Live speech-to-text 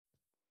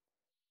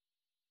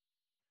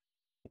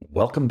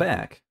Welcome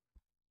back.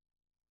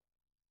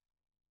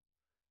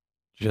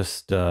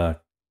 Just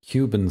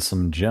cubing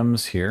some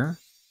gems here.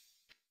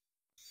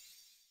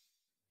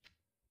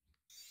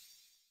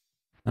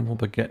 And we'll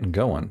be getting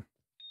going.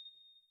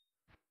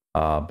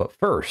 But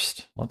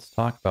first, let's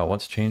talk about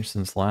what's changed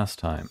since last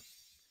time.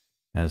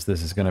 As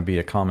this is going to be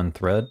a common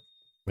thread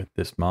with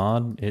this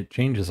mod, it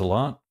changes a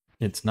lot.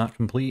 It's not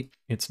complete.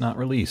 It's not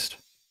released.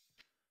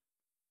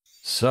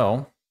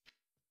 So,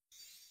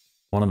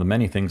 one of the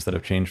many things that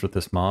have changed with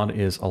this mod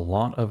is a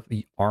lot of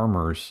the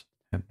armors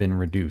have been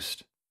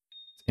reduced.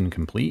 It's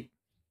incomplete,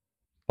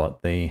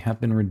 but they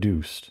have been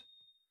reduced.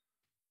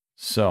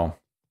 So,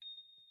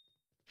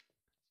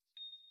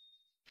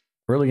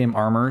 early game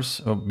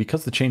armors,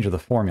 because the change of the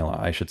formula,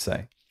 I should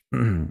say.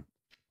 A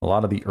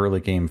lot of the early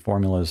game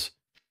formulas,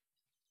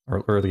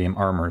 or early game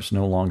armors,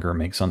 no longer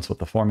make sense with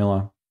the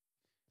formula.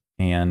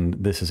 And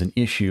this is an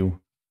issue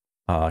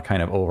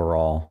kind of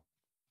overall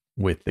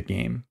with the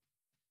game.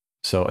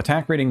 So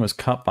attack rating was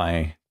cut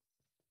by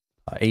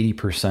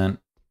 80%.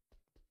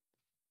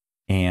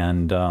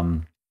 And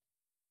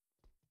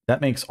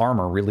that makes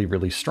armor really,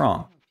 really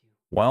strong.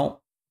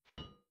 Well,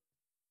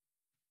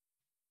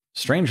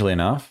 strangely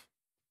enough,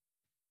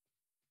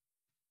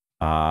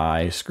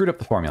 I screwed up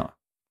the formula.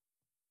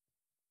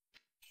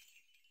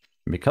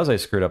 Because I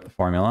screwed up the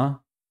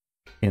formula,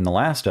 in the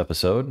last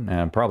episode,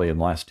 and probably in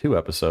the last two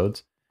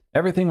episodes,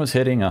 everything was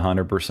hitting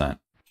 100%.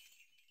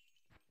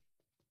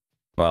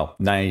 Well,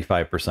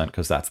 95%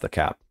 because that's the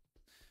cap.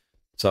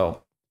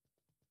 So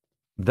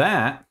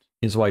that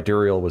is why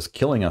Duriel was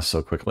killing us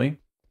so quickly,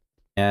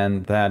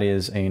 and that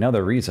is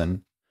another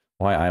reason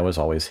why I was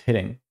always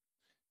hitting.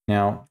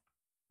 Now,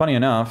 funny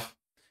enough,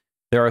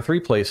 there are three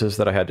places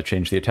that I had to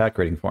change the attack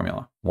rating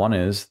formula. One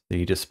is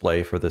the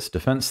display for this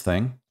defense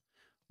thing.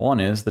 One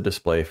is the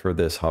display for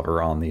this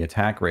hover on the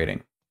attack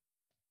rating.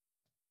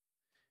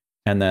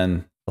 And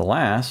then the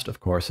last, of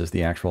course, is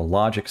the actual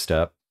logic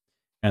step.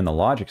 And the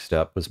logic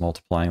step was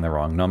multiplying the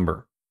wrong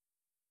number.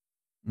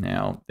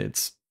 Now,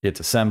 it's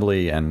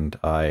assembly, and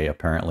I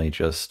apparently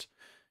just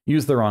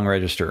used the wrong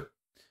register.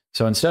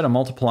 So instead of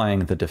multiplying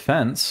the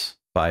defense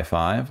by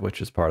 5,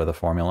 which is part of the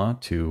formula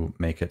to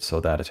make it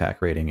so that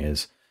attack rating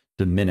is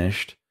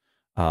diminished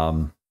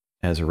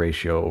as a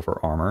ratio over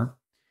armor,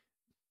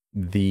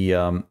 the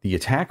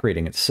attack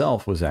rating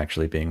itself was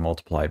actually being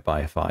multiplied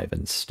by 5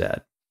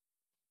 instead.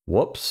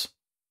 Whoops.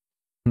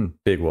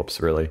 Big whoops,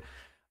 really.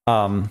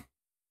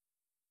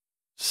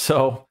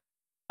 So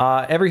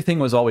everything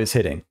was always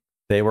hitting.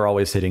 They were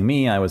always hitting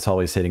me, I was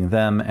always hitting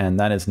them, and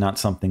that is not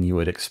something you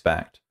would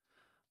expect.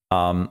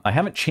 I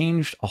haven't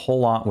changed a whole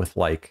lot with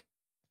like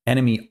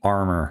enemy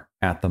armor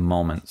at the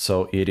moment,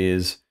 so it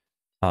is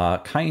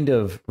kind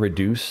of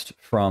reduced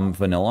from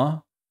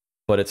vanilla,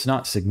 but it's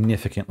not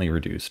significantly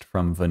reduced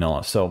from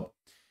vanilla. So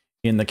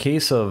in the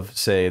case of,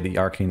 say, the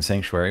Arcane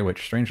Sanctuary,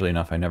 which strangely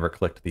enough I never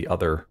clicked the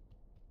other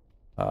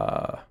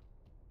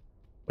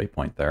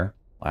waypoint there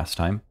last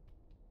time.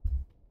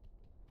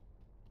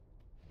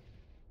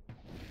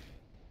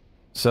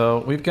 So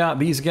we've got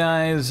these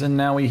guys, and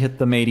now we hit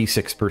them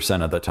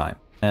 86% of the time.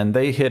 And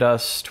they hit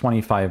us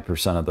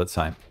 25% of the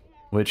time,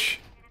 which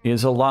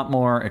is a lot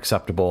more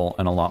acceptable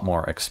and a lot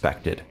more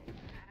expected.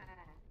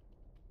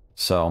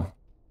 So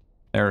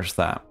there's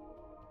that.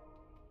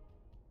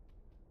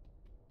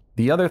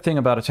 The other thing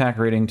about attack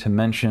rating to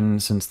mention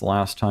since the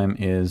last time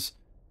is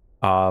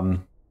I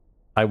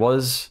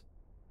was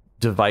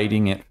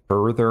dividing it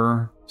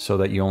further so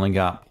that you only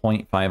got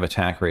 0.5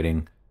 attack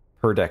rating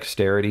per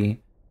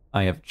dexterity.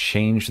 I have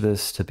changed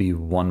this to be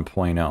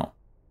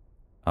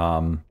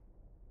 1.0.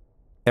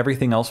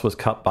 Everything else was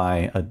cut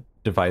by a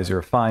divisor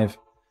of 5.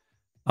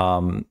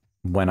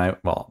 When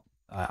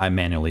I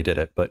manually did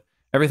it, but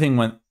everything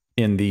went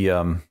in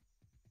the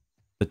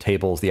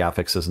tables, the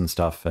affixes and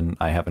stuff, and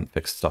I haven't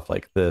fixed stuff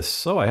like this.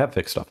 So I have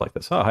fixed stuff like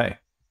this. Oh, hey,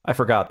 I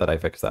forgot that I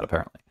fixed that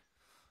apparently.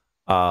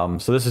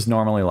 So this is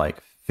normally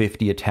like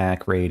 50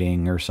 attack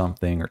rating or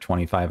something, or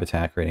 25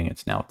 attack rating.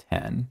 It's now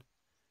 10.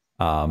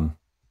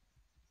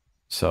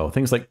 So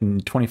things like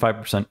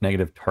 25%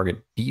 negative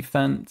target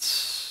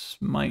defense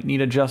might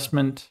need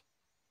adjustment.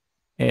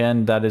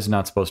 And that is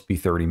not supposed to be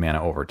 30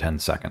 mana over 10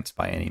 seconds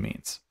by any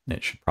means.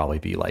 It should probably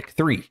be like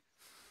 3.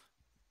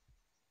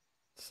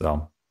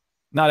 So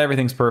not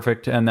everything's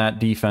perfect, and that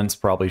defense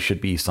probably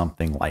should be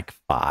something like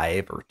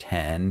 5 or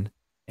 10,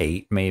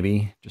 8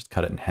 maybe. Just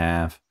cut it in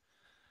half.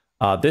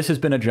 This has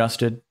been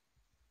adjusted,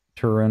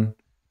 Turin.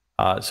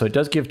 So it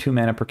does give 2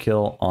 mana per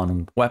kill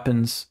on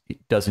weapons.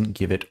 It doesn't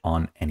give it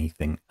on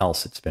anything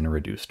else. It's been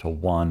reduced to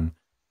 1.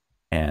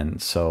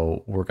 And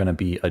so we're going to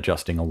be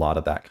adjusting a lot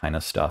of that kind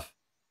of stuff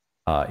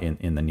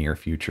in the near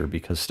future,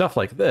 because stuff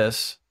like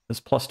this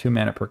plus 2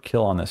 mana per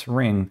kill on this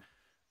ring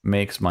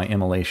makes my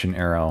immolation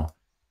arrow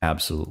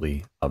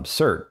absolutely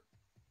absurd.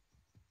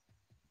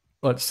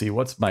 Let's see,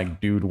 what's my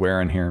dude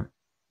wearing here?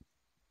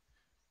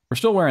 We're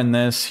still wearing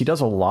this. He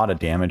does a lot of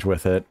damage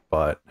with it,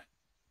 but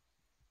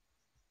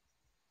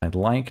I'd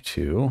like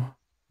to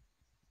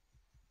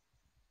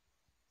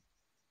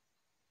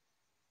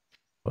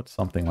put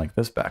something like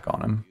this back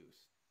on him.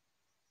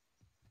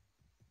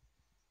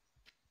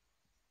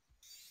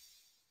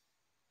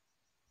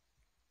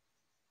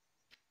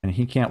 And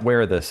he can't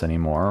wear this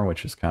anymore,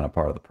 which is kind of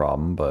part of the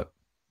problem, but...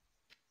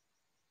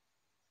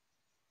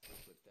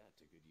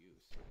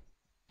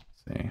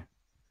 Let's see.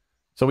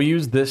 So we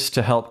used this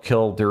to help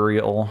kill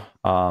Duriel.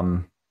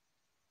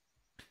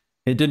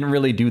 It didn't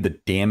really do the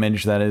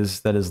damage that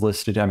is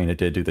listed. I mean, it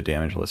did do the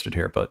damage listed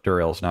here, but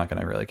Duriel's not going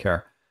to really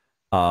care.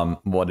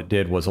 What it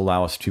did was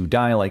allow us to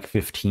die like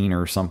 15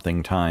 or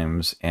something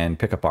times and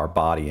pick up our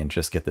body and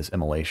just get this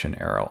immolation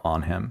arrow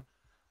on him.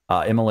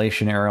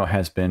 Immolation arrow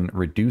has been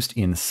reduced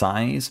in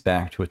size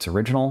back to its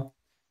original.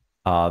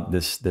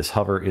 This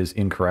hover is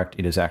incorrect.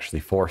 It is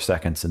actually 4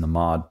 seconds in the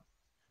mod.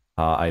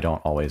 I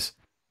don't always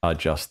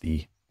adjust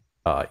the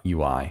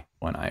UI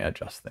when I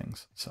adjust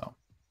things, so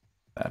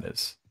that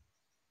is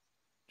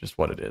just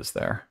what it is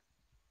there.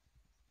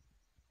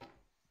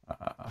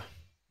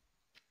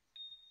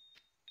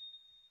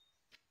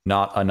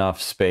 Not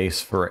enough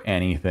space for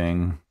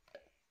anything.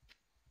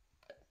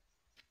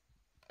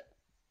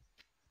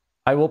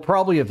 I will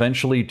probably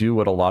eventually do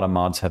what a lot of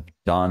mods have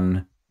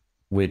done,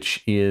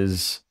 which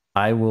is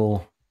I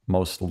will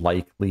most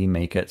likely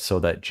make it so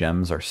that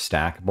gems are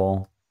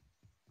stackable.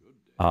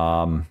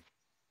 We'll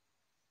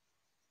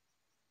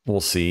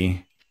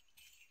see.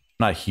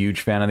 I'm not a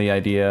huge fan of the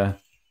idea,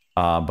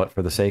 but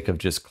for the sake of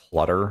just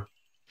clutter,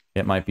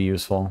 it might be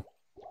useful.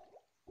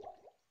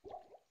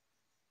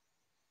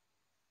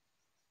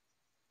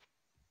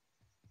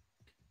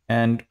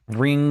 And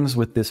rings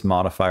with this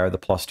modifier, the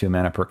 +2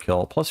 mana per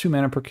kill. +2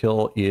 mana per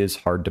kill is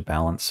hard to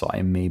balance, so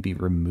I may be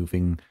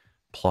removing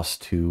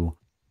 +2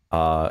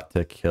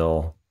 to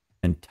kill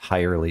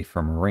entirely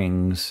from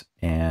rings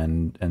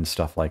and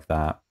stuff like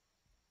that.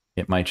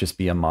 It might just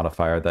be a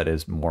modifier that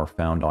is more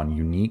found on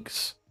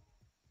uniques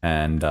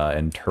and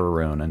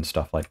Turrune and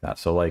stuff like that.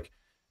 So like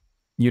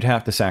you'd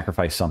have to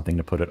sacrifice something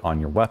to put it on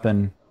your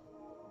weapon.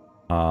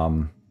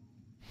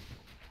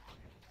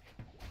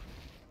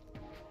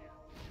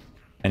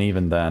 And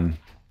even then,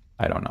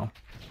 I don't know.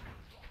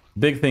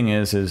 Big thing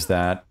is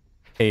that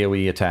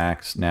AoE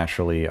attacks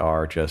naturally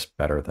are just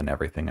better than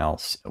everything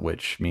else,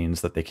 which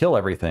means that they kill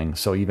everything.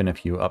 So even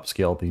if you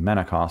upscale the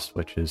mana cost,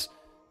 which is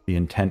the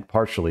intent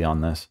partially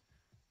on this,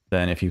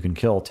 then if you can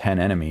kill 10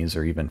 enemies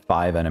or even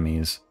 5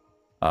 enemies,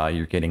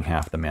 you're getting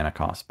half the mana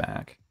cost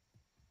back.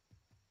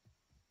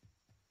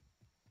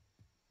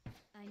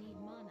 I need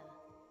mana.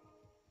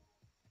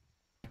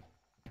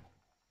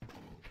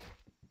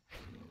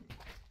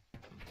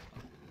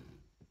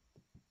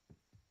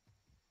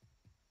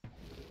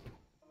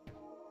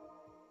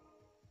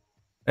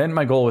 And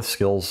my goal with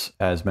skills,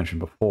 as mentioned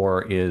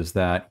before, is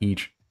that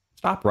each...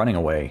 Stop running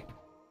away.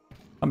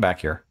 Come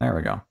back here. There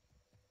we go.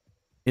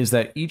 Is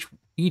that each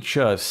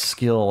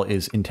skill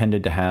is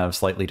intended to have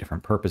slightly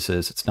different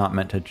purposes. It's not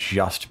meant to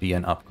just be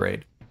an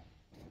upgrade.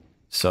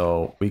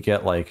 So we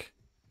get like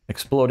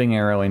exploding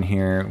arrow in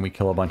here, and we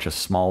kill a bunch of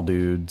small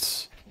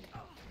dudes.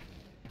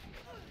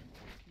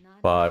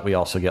 But we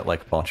also get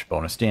like a bunch of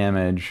bonus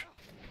damage.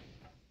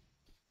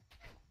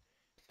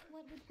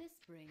 What would this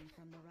bring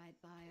from the right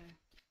buyer?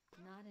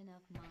 Not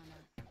enough mana.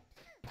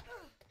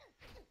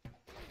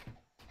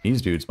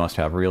 These dudes must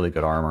have really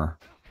good armor.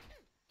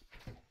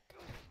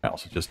 I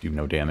also just do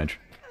no damage.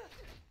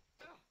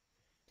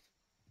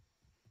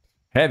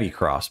 Heavy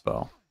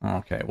crossbow.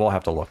 Okay, we'll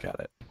have to look at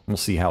it. We'll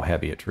see how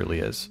heavy it truly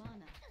is.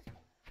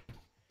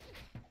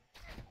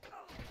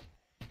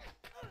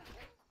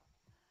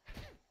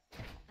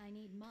 I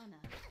need mana.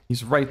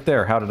 He's right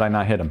there. How did I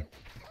not hit him?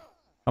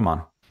 Come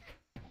on.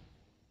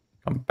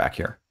 Come back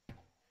here.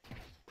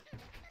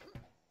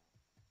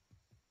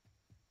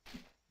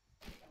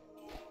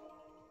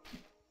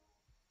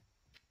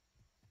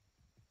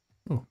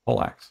 Ooh,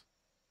 poleaxe.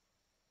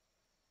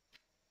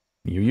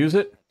 You use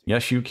it?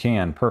 Yes, you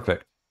can.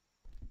 Perfect.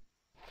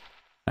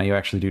 Now you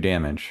actually do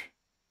damage.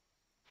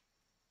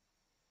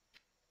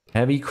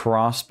 Heavy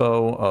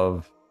crossbow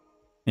of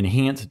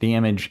enhanced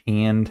damage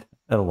and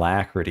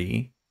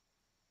alacrity.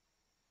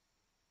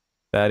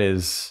 That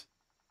is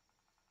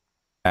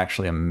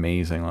actually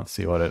amazing. Let's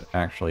see what it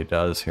actually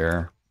does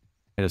here.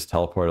 I just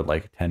teleported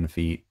like 10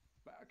 feet.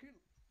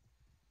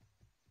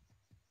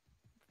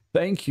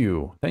 Thank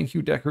you. Thank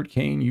you, Deckard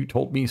Cain. You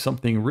told me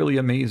something really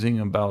amazing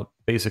about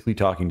basically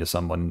talking to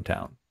someone in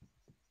town.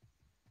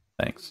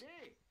 Thanks.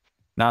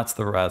 That's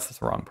the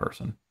wrong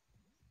person.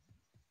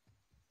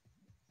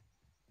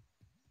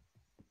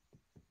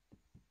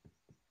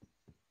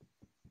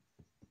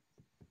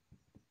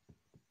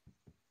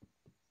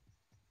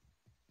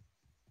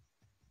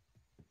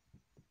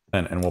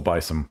 And we'll buy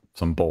some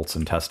bolts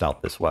and test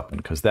out this weapon,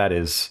 because that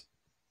is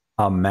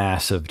a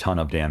massive ton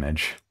of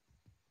damage.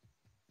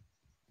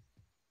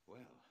 Well,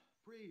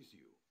 praise you.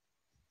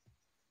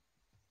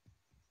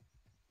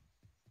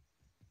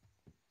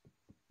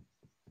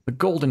 The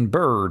Golden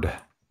Bird.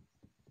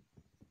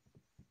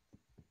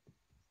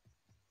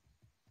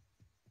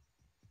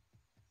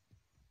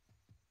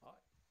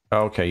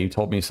 Okay, you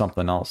told me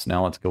something else.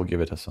 Now let's go give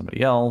it to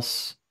somebody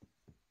else.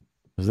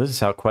 Because this is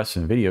how quests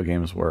in video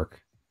games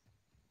work.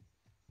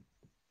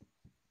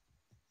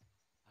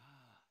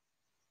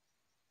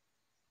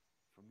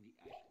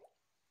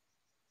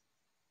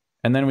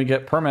 And then we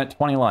get permanent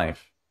 20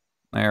 life.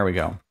 There we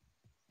go.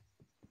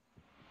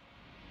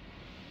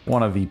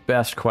 One of the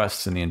best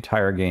quests in the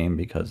entire game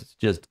because it's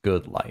just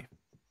good life.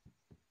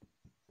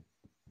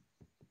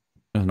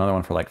 There's another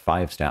one for like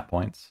 5 stat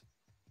points.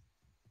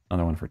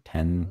 Another one for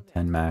 10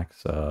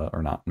 max,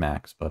 or not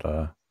max,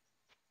 but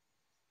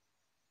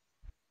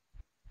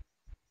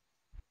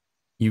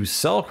you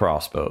sell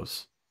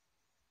crossbows,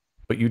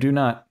 but you do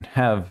not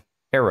have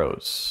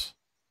arrows.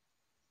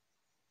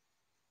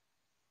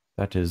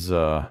 That is, you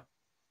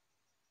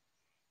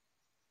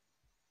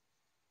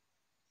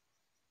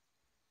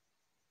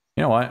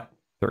know what?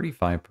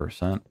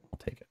 35%, I'll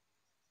take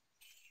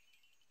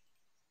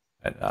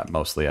it.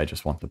 Mostly, I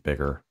just want the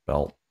bigger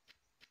belt.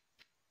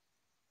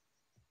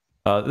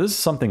 This is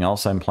something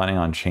else I'm planning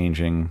on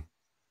changing.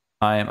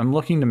 I'm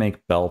looking to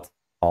make belt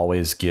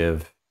always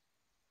give,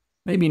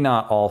 maybe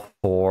not all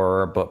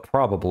 4, but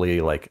probably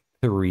like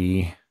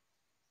 3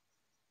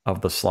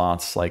 of the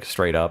slots, like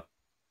straight up,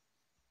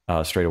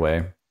 straight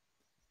away.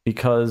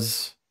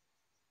 Because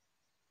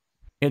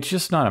it's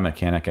just not a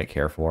mechanic I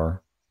care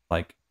for,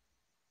 like,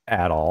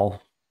 at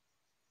all.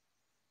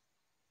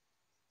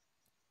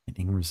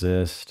 Hitting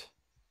resist.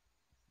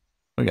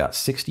 We got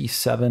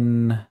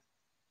 67.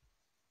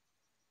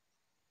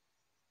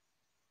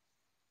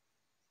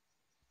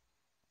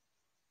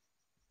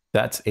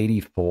 That's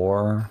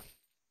 84.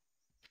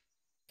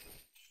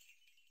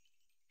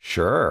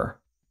 Sure.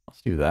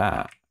 Let's do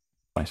that.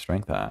 My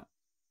strength at.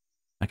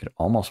 I could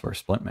almost wear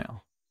splint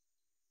mail.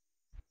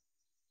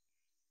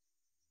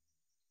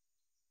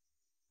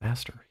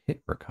 Faster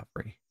hit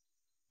recovery.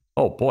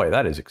 Oh boy,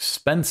 that is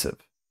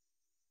expensive.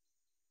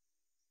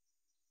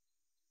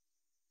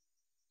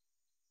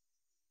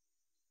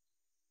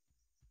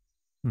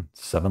 Hmm,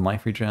 7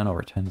 life regen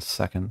over 10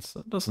 seconds.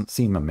 That doesn't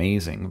seem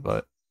amazing,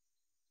 but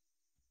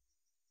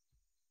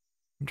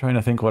I'm trying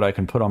to think what I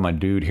can put on my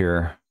dude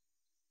here.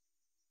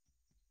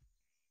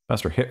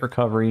 Faster hit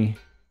recovery.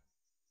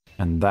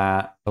 And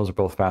that. Those are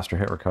both faster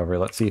hit recovery.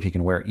 Let's see if he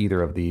can wear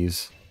either of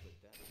these.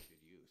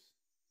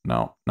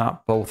 No,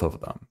 not both of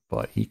them,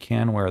 but he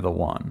can wear the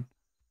one.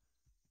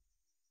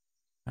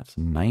 That's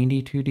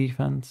 92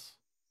 defense.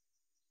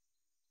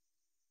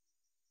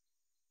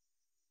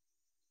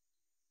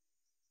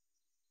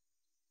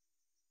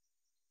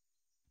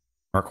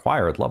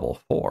 Required level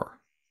 4.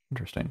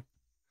 Interesting.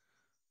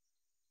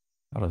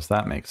 How does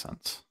that make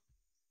sense?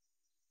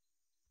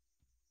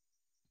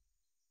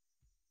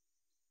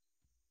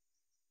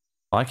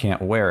 Well, I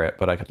can't wear it,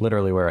 but I could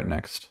literally wear it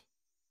next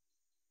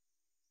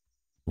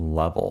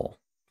level.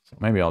 So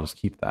maybe I'll just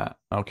keep that.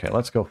 Okay,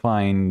 let's go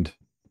find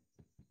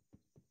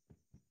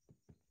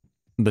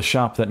the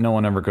shop that no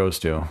one ever goes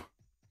to.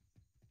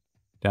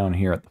 Down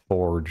here at the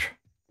forge.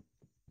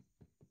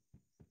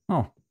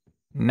 Oh,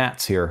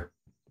 Nat's here.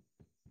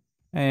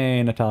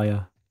 Hey,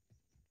 Natalia.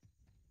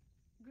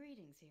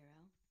 Greetings, hero.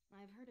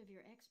 I've heard of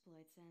your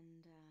exploits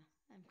and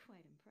I'm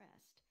quite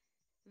impressed.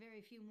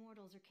 Very few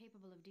mortals are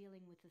capable of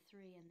dealing with the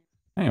 3 and...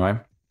 Anyway,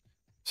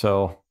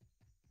 so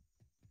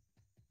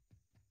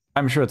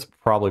I'm sure it's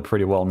probably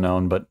pretty well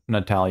known, but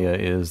Natalia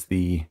is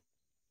the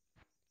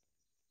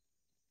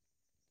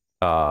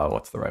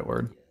what's the right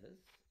word?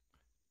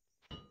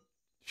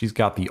 She's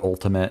got the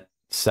ultimate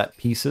set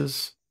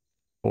pieces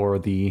for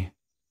the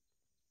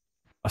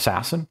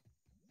assassin.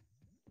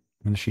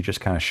 And she just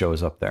kind of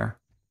shows up there.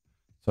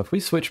 So if we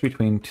switch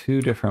between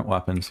 2 different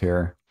weapons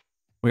here,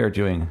 we are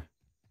doing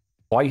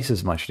twice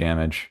as much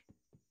damage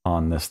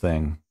on this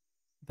thing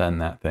than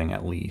that thing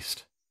at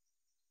least.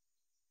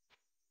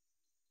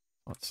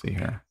 Let's see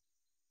here.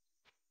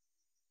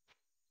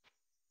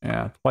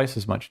 Yeah, twice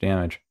as much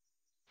damage.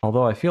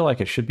 Although I feel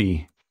like it should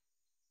be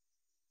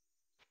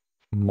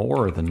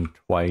more than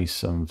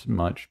twice as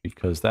much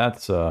because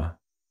that's a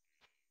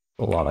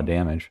lot of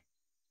damage.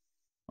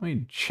 Let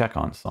me check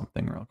on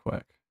something real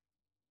quick.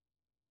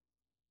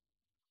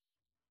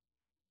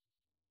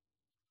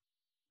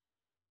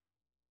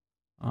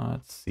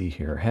 Let's see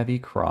here. Heavy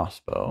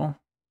crossbow.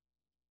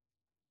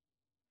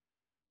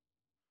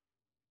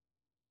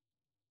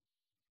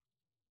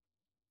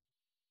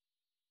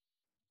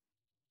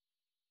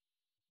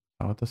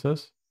 Oh, what this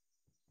is?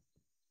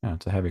 Yeah,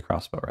 it's a heavy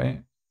crossbow,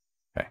 right?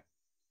 Okay.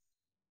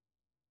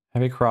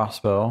 Heavy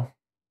crossbow.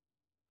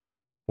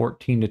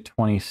 14 to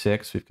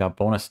 26. We've got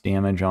bonus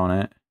damage on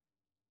it.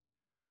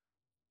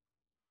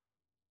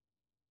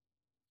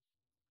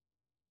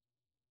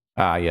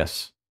 Ah,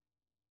 yes.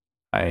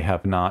 I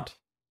have not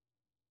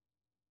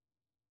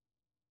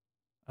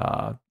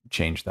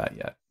changed that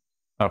yet.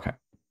 Okay.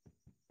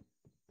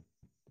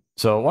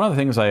 So one of the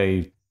things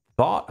I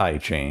thought I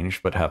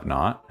changed, but have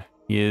not,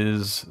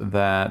 is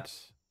that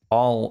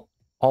all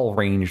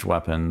ranged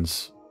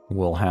weapons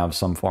will have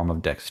some form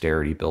of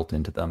dexterity built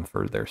into them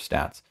for their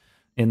stats.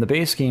 In the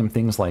base game,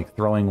 things like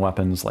throwing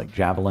weapons like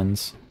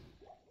javelins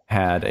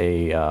had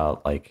a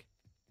like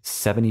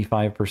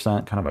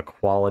 75% kind of a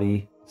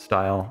quality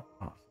style.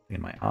 Oh,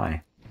 in my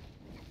eye.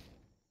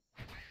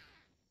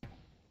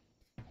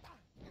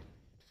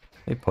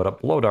 They put a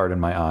blow dart in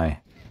my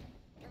eye.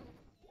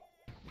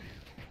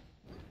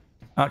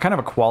 kind of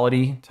a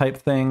quality type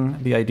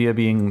thing. The idea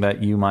being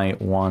that you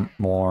might want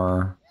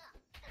more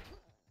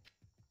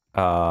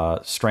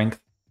strength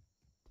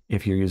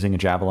if you're using a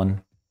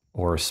javelin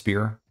or a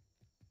spear.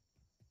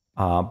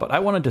 But I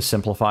wanted to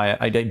simplify it.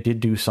 I did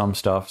do some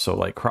stuff. So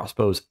like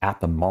crossbows at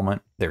the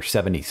moment, they're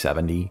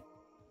 70-70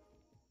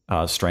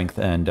 strength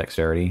and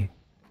dexterity.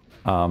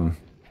 From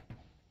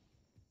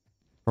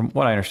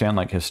what I understand,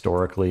 like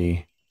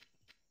historically,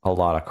 a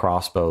lot of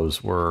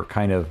crossbows were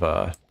kind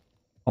of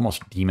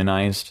almost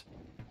demonized,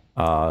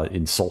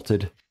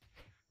 insulted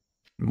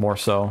more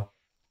so,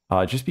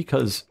 just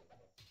because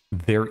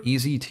they're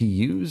easy to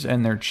use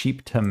and they're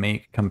cheap to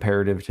make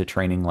comparative to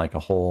training like a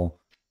whole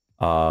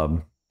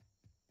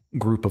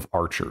group of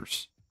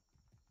archers.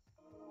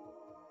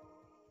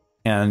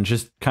 And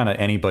just kind of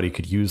anybody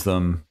could use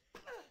them.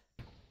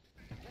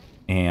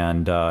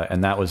 And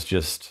that was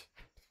just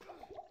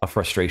a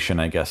frustration,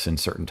 I guess, in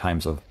certain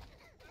times of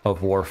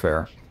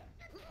warfare.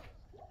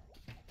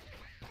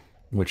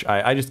 Which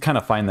I just kind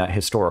of find that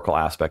historical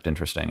aspect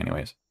interesting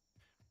anyways.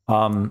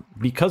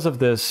 Because of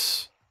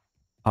this,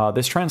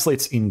 this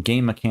translates in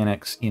game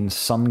mechanics in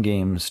some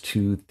games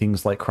to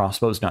things like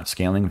crossbows not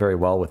scaling very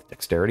well with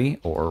dexterity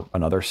or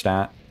another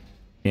stat,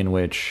 in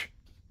which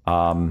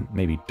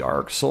maybe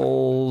Dark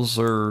Souls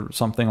or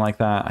something like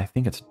that. I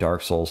think it's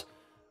Dark Souls,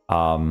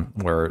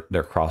 where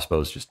their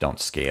crossbows just don't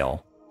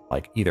scale,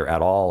 like either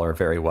at all or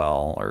very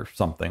well or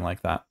something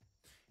like that.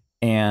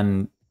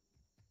 And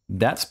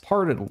that's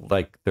part of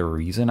like the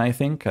reason I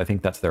think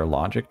that's their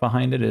logic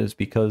behind it, is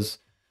because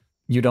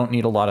you don't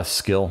need a lot of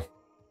skill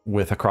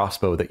with a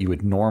crossbow that you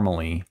would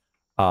normally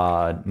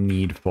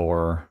need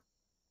for.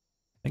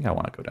 I think I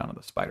want to go down to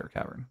the spider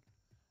cavern.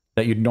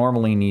 That you'd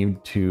normally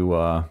need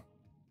to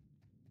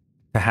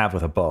have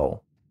with a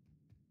bow.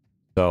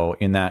 So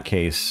in that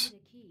case,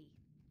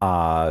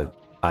 I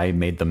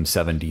made them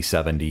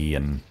 70-70,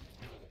 and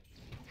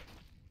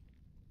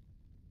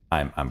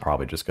I'm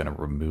probably just going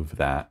to remove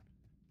that.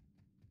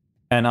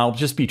 And I'll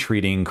just be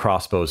treating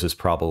crossbows as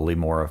probably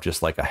more of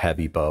just like a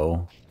heavy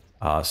bow.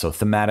 So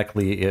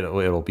thematically,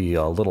 it'll be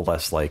a little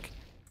less like,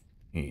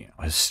 you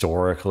know,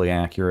 historically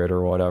accurate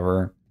or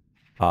whatever.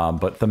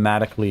 But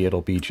thematically,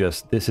 it'll be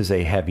just, this is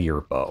a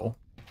heavier bow,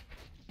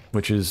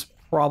 which is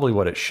probably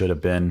what it should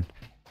have been.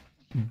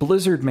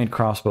 Blizzard made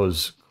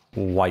crossbows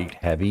quite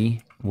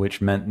heavy,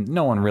 which meant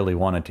no one really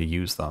wanted to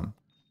use them.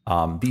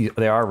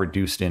 They are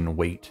reduced in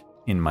weight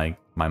in my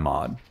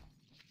mod.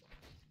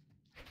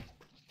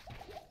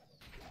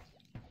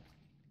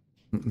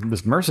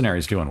 This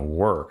mercenary's doing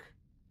work.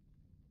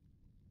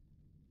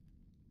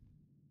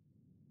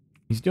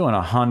 He's doing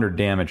 100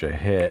 damage a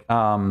hit.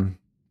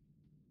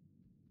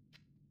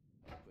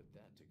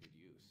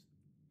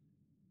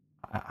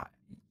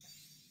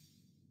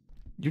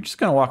 You're just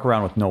gonna walk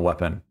around with no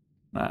weapon.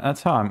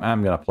 That's how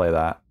I'm gonna play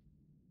that.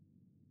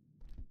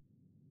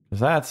 'Cause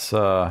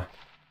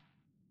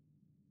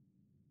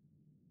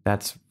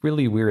that's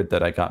really weird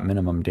that I got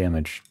minimum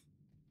damage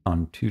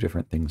on 2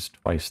 different things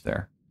twice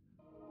there.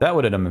 That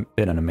would have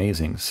been an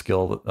amazing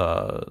skill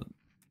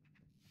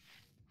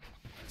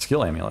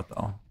amulet,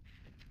 though.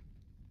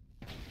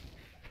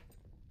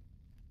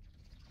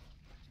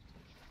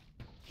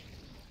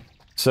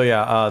 So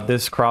yeah,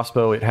 this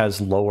crossbow, it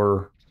has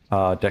lower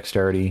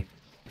dexterity.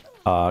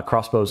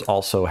 Crossbows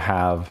also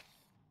have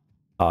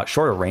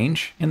shorter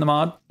range in the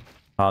mod.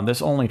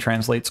 This only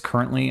translates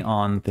currently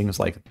on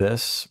things like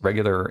this,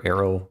 regular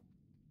arrow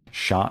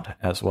shot,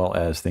 as well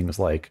as things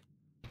like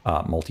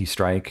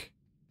multi-strike.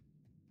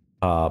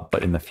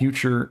 But in the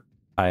future,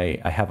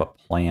 I have a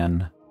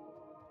plan.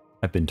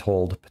 I've been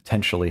told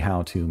potentially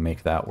how to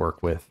make that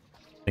work with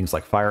things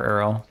like fire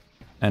arrow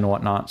and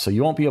whatnot. So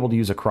you won't be able to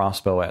use a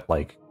crossbow at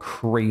like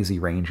crazy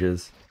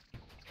ranges.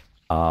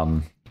 I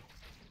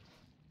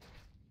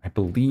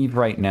believe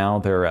right now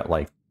they're at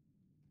like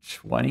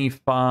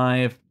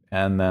 25,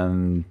 and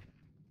then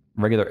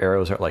regular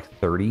arrows are at like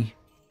 30.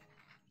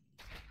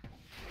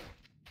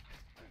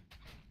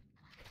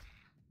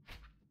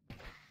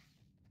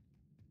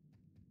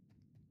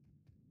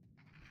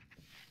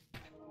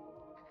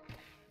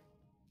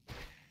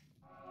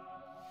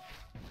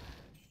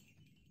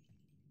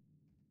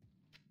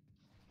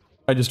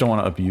 I just don't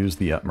want to abuse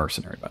the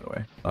mercenary, by the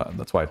way.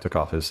 That's why I took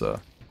off his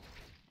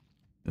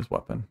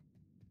weapon.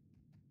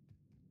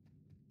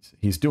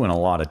 He's doing a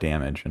lot of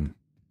damage, and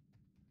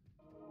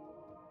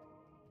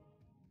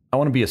I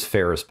want to be as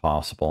fair as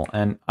possible.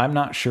 And I'm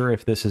not sure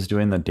if this is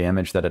doing the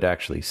damage that it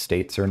actually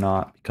states or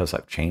not, because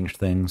I've changed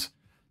things.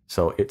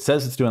 So it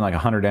says it's doing like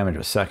 100 damage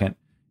a second.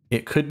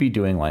 It could be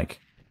doing like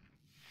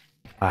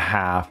a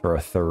half or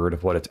a third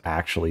of what it's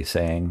actually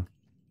saying.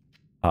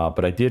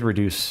 But I did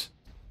reduce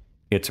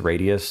its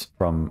radius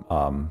from,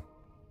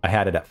 I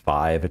had it at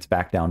 5. It's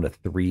back down to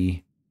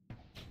 3.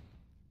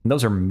 And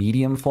those are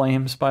medium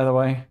flames, by the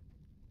way.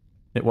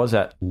 It was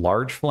at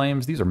large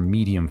flames. These are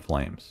medium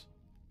flames.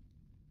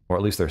 Or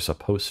at least they're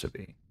supposed to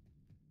be.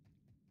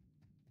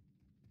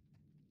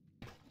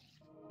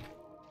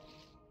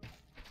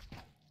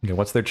 Okay,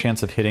 what's their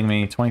chance of hitting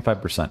me?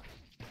 25%.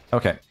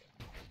 Okay.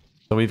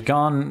 So we've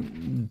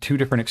gone 2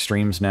 different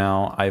extremes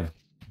now. I've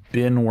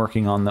been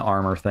working on the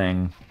armor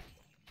thing.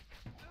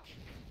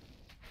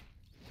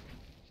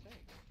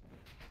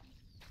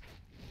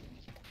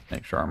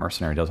 Make sure our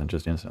mercenary doesn't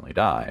just instantly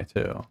die,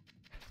 too.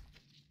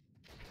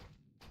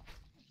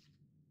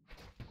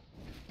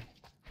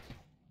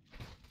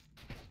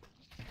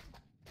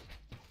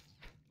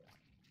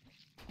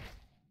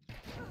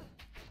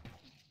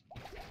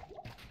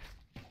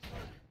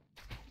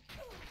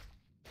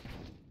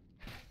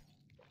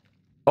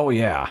 Oh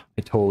yeah,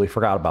 I totally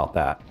forgot about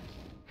that.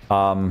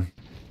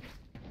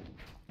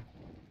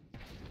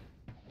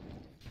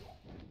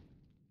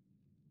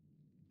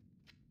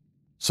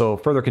 So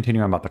further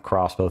continuing about the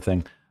crossbow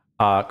thing.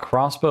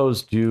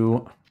 Crossbows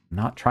do... I'm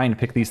not trying to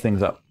pick these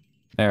things up.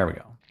 There we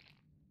go.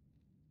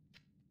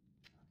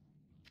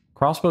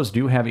 Crossbows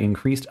do have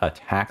increased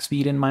attack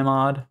speed in my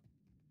mod.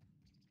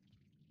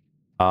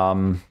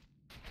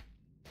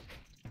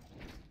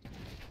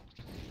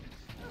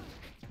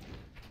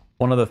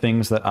 One of the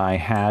things that I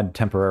had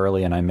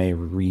temporarily and I may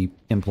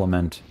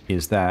re-implement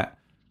is that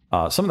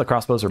some of the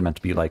crossbows are meant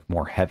to be like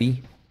more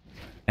heavy.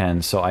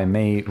 And so I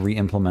may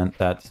re-implement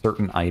that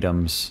certain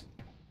items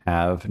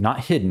have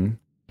not hidden,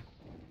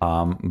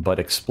 but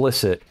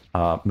explicit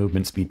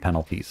movement speed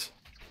penalties.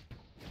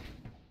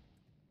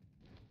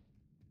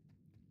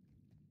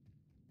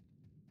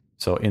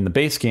 So in the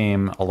base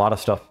game, a lot of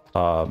stuff,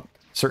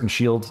 certain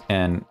shields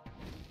and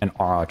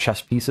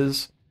chest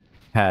pieces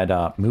had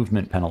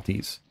movement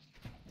penalties.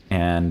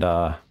 And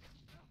I'm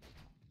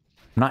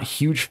not a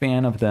huge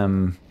fan of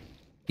them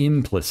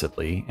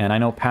implicitly, and I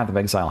know Path of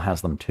Exile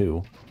has them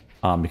too,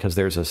 because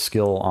there's a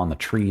skill on the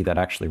tree that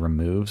actually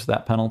removes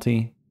that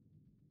penalty.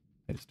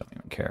 I just don't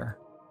even care.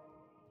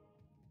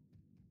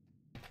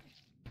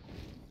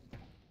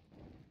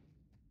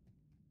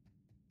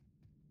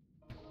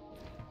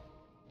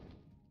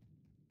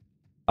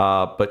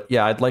 But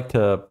yeah, I'd like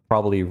to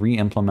probably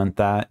re-implement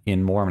that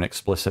in more of an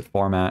explicit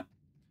format.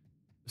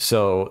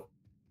 So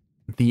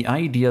the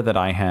idea that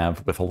I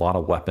have with a lot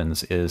of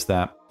weapons is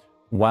that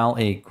while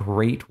a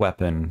great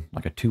weapon,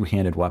 like a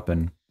two-handed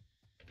weapon,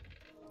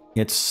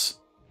 it's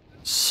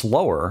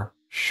slower,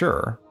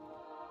 sure,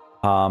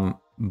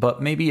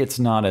 but maybe it's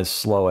not as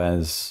slow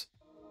as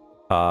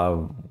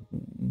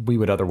we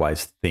would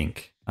otherwise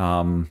think.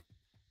 And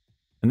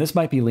this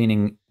might be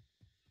leaning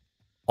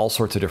all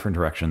sorts of different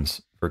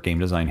directions for game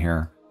design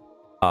here.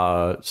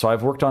 So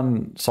I've worked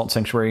on Salt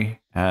Sanctuary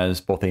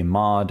as both a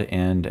mod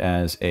and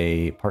as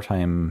a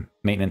part-time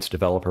maintenance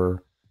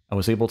developer. I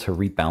was able to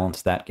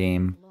rebalance that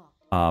game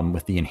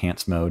with the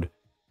enhanced mode,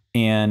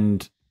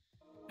 and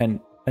I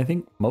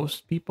think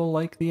most people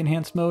like the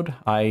enhanced mode.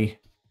 I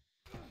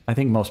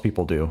think most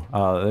people do.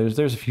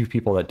 There's a few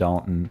people that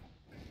don't,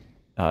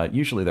 and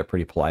usually they're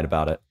pretty polite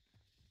about it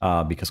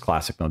because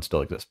classic mode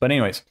still exists. But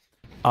anyways,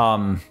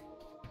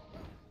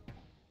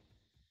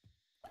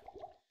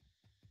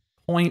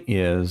 point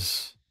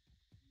is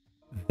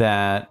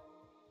that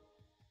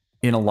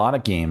in a lot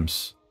of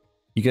games,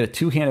 you get a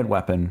two-handed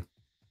weapon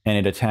and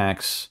it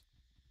attacks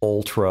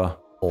ultra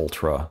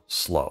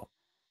slow.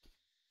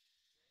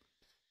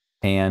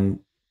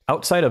 And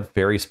outside of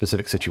very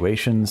specific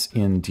situations,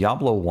 in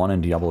Diablo 1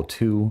 and Diablo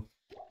 2,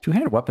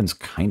 two-handed weapons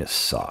kind of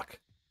suck.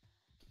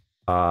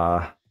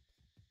 Back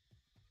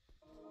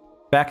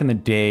in the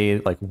day,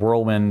 like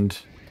Whirlwind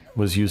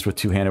was used with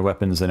two-handed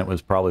weapons, and it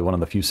was probably one of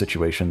the few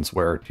situations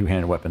where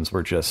two-handed weapons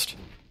were just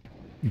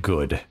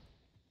good.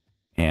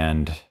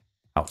 And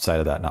outside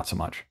of that, not so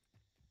much.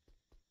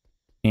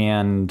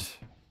 And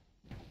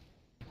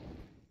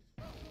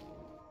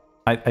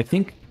I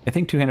think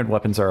two-handed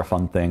weapons are a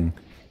fun thing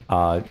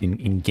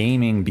in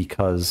gaming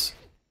because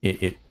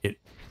it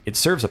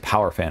serves a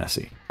power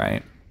fantasy,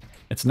 right?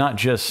 It's not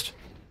just,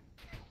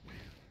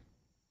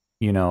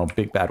 you know,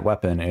 big bad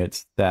weapon.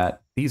 It's that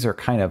these are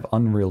kind of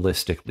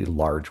unrealistically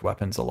large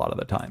weapons a lot of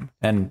the time.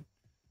 And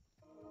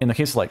in the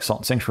case of like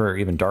Salt Sanctuary or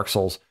even Dark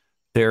Souls,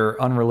 they're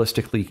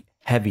unrealistically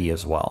heavy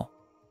as well.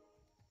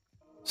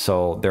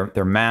 So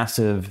they're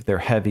massive, they're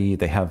heavy,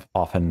 they have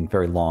often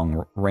very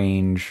long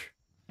range.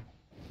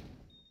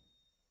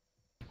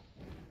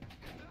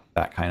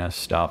 That kind of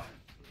stuff.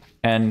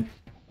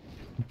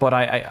 But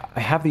I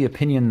have the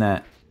opinion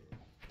that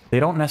they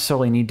don't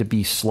necessarily need to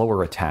be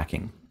slower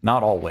attacking.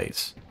 Not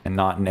always, and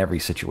not in every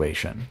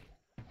situation.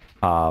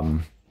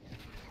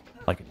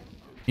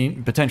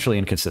 Potentially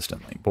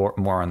inconsistently,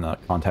 more in the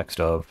context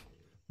of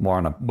more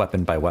on a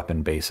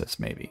weapon-by-weapon basis,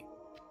 maybe.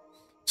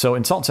 So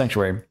in Salt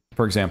Sanctuary,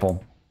 for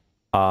example,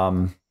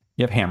 you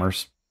have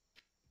hammers.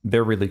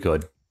 They're really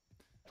good.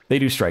 They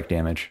do strike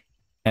damage,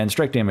 and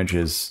strike damage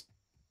is,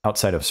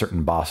 outside of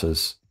certain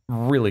bosses,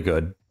 really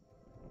good.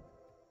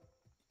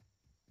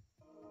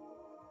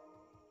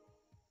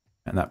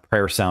 And that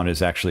prayer sound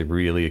is actually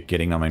really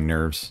getting on my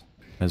nerves.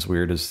 As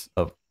weird as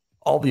of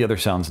all the other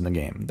sounds in the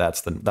game,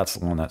 that's the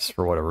one that's,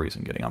 for whatever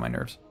reason, getting on my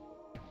nerves.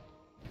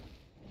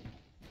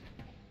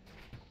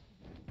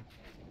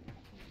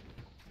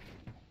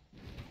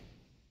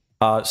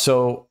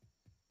 So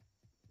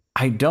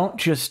I don't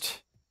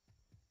just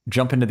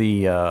jump into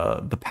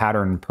the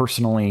pattern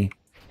personally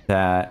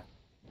that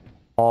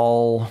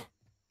all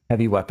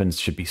heavy weapons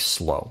should be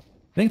slow.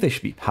 I think they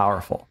should be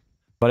powerful,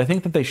 but I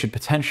think that they should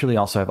potentially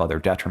also have other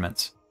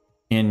detriments.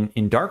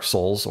 In Dark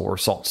Souls or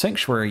Salt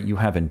Sanctuary, you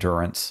have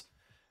endurance.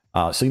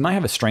 So you might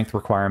have a strength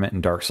requirement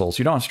in Dark Souls.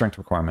 You don't have strength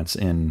requirements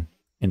in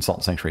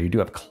Salt Sanctuary. You do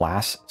have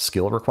class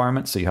skill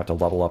requirements, so you have to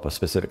level up a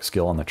specific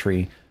skill on the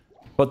tree.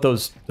 But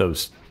those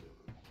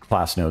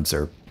class nodes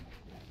they're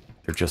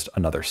just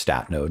another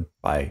stat node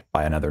by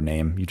another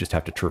name. You just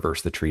have to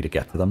traverse the tree to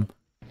get to them.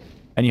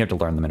 And you have to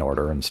learn them in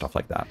order and stuff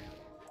like that.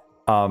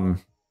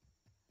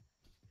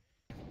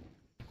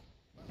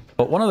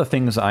 But one of the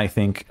things I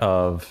think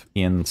of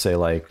in, say,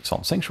 like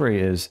Salt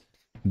Sanctuary is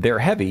they're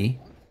heavy,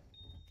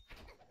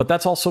 but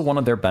that's also one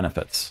of their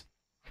benefits,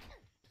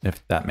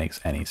 if that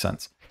makes any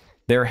sense.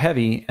 They're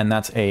heavy, and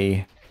that's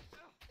an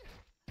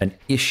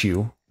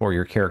issue for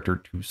your character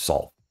to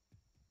solve.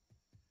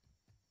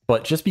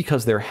 But just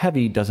because they're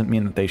heavy doesn't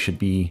mean that they should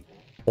be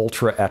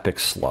ultra epic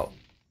slow.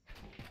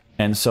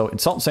 And so in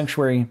Salt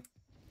Sanctuary,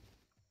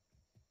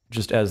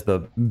 just as the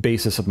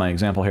basis of my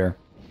example here,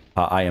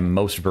 I am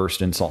most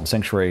versed in Salt and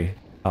Sanctuary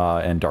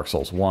and Dark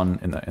Souls 1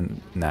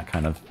 in that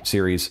kind of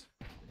series.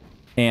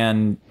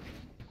 And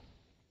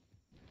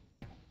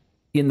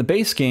in the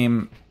base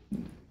game,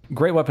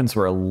 great weapons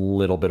were a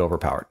little bit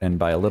overpowered. And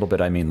by a little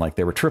bit, I mean like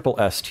they were triple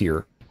S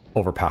tier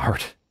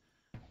overpowered.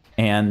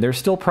 And they're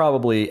still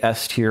probably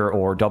S tier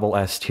or double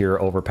S tier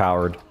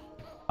overpowered,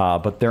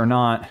 but they're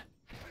not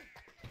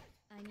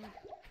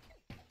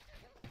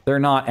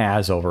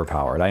as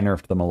overpowered. I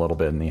nerfed them a little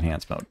bit in the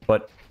enhanced mode.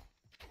 But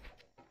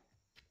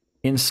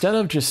instead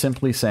of just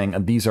simply saying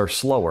these are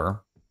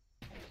slower,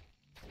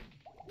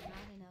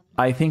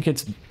 I think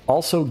it's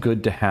also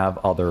good to have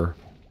other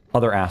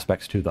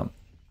aspects to them.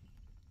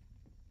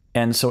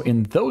 And so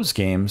in those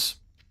games,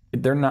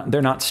 they're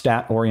not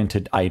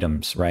stat-oriented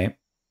items, right?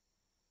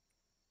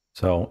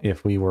 So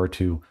if we were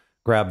to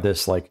grab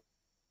this like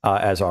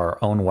as our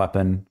own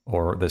weapon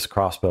or this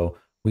crossbow,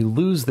 we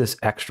lose this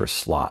extra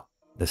slot,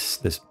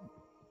 this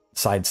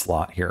side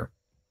slot here.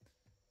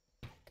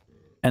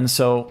 And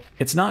so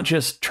it's not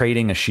just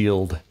trading a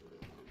shield,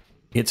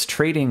 it's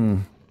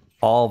trading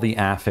all the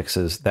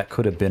affixes that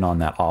could have been on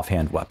that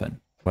offhand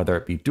weapon, whether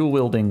it be dual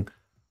wielding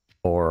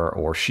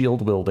or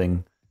shield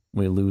wielding.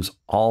 We lose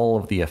all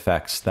of the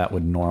effects that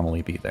would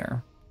normally be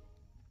there.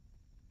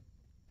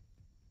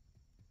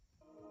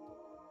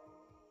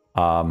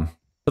 But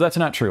that's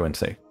not true in,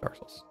 say, Dark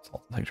Souls,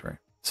 Salt and Sanctuary.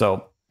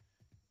 So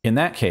in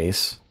that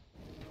case,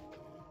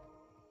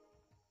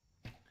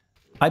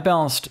 I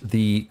balanced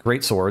the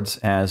great swords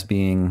as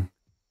being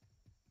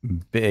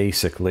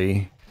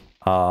basically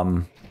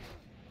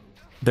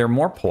they're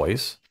more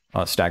poise,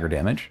 stagger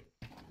damage.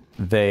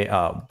 They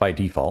by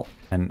default,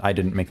 and I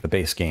didn't make the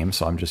base game,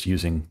 so I'm just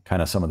using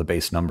kind of some of the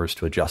base numbers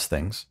to adjust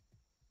things.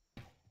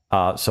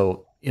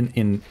 So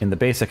in the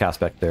basic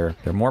aspect, they're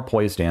more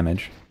poise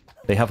damage.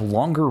 They have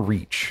longer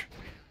reach,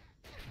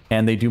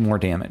 and they do more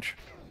damage.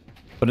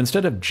 But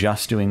instead of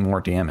just doing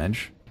more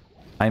damage,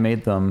 I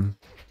made them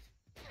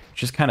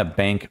just kind of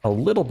bank a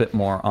little bit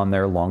more on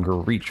their longer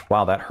reach.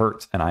 Wow, that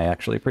hurts, and I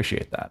actually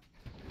appreciate that.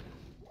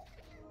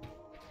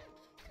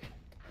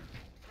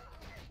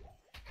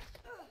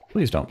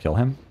 Please don't kill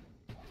him.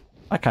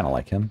 I kind of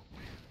like him.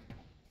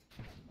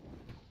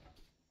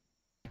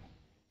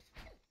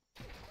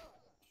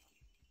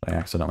 I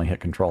accidentally hit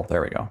control.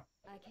 There we go.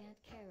 I can't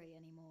carry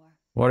anymore.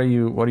 What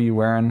are you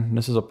wearing?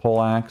 This is a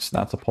poleaxe.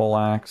 That's a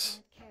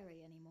poleaxe. I can't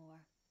carry anymore.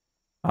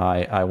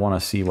 I want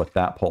to see what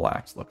that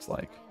poleaxe looks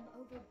like. I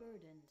am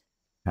overburdened.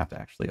 I have to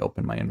actually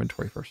open my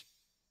inventory first.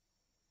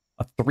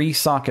 A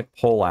 3-socket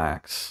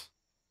poleaxe.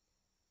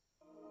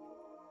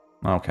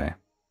 Okay.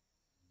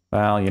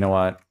 Well, you know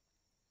what?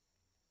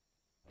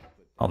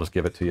 I'll just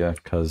give it to you,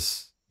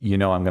 because you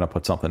know I'm going to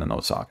put something in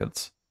those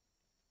sockets.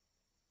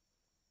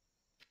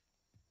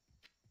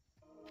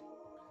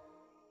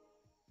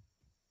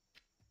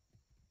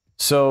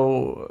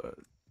 So,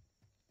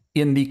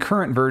 in the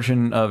current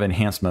version of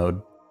Enhanced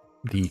Mode,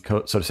 the,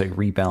 so to say,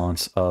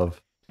 rebalance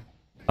of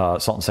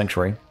Salt and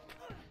Sanctuary,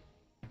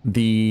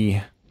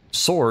 the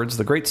swords,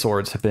 the great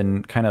swords, have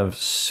been kind of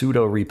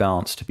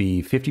pseudo-rebalanced to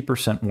be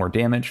 50% more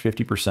damage,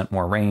 50%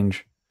 more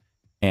range,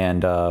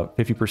 and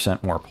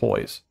 50% more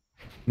poise.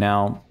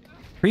 Now,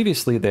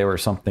 previously they were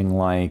something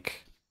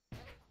like,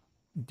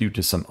 due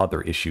to some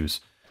other issues,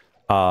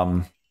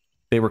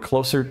 they were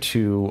closer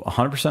to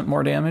 100%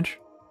 more damage.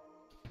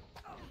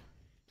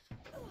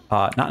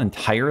 Not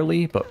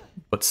entirely, but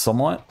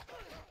somewhat.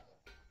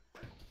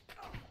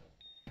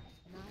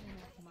 Not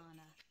enough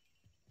mana.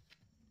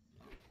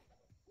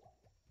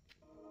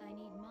 I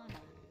need mana.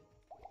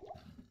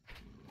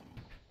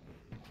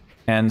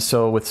 And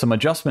so with some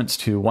adjustments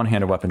to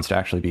one-handed weapons to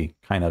actually be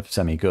kind of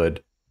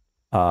semi-good,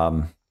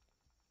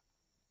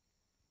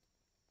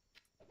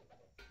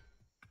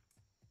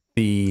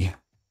 the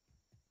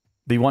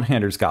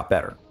one-handers got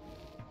better.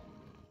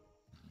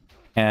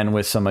 And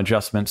with some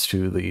adjustments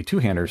to the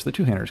two-handers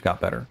got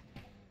better.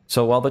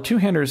 So while the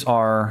two-handers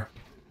are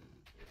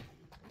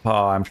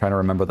I'm trying to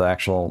remember the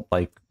actual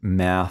like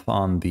math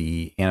on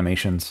the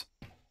animations.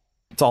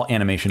 It's all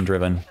animation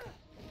driven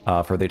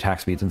for the attack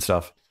speeds and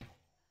stuff.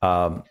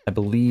 I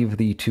believe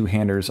the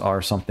two-handers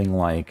are something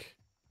like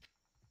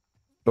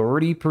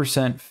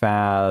 30%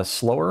 fast,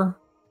 slower,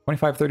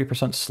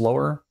 25-30%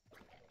 slower.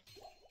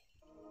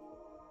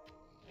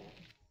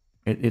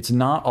 It's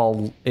not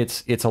all.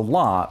 It's a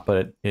lot,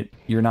 but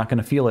you're not going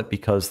to feel it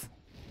because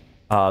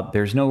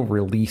there's no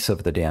release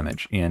of the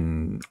damage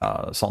in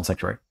Salt and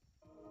Sanctuary,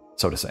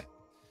 so to say.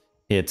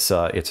 It's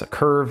a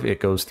curve. It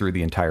goes through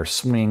the entire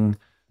swing.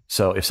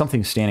 So if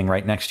something's standing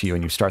right next to you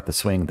and you start the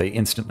swing, they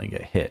instantly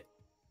get hit.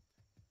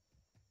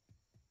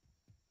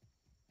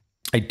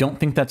 I don't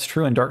think that's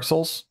true in Dark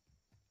Souls.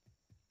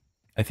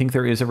 I think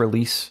there is a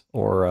release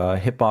or a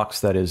hitbox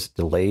that is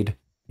delayed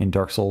in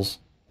Dark Souls.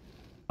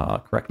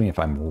 Correct me if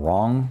I'm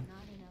wrong,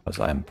 because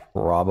I'm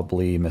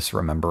probably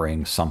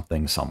misremembering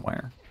something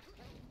somewhere.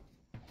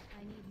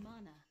 I need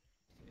mana.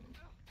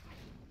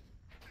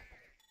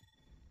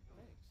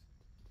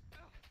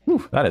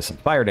 Whew, that is some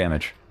fire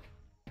damage.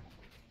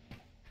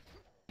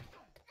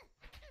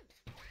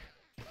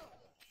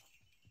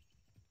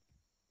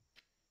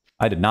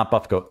 I did not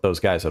buff those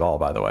guys at all,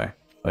 by the way.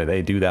 Like,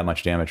 they do that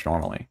much damage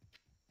normally.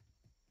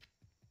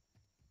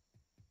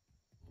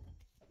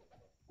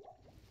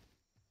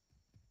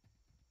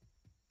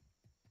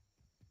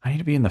 I need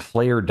to be in the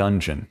Flayer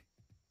dungeon.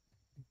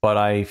 But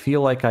I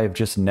feel like I've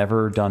just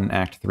never done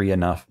Act 3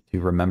 enough to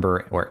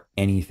remember where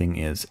anything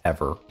is,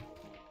 ever.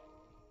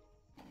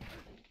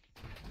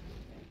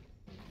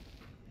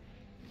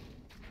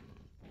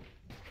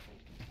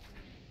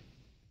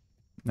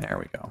 There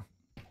we go.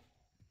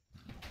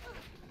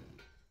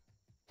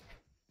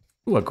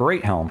 Ooh, a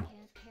great helm.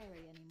 Can't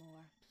carry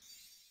anymore.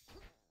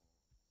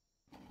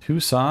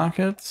 2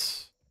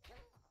 sockets.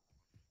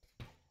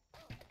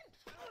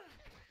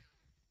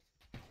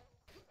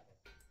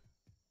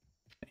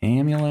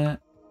 Amulet.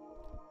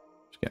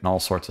 Just getting all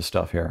sorts of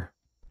stuff here.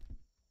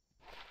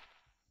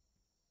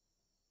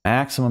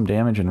 Maximum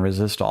damage and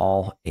resist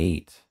all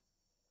 8.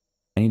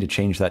 I need to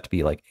change that to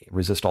be like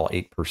resist all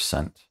 8%.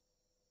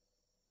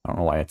 I don't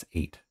know why it's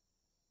 8.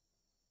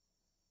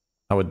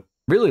 I would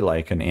really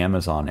like an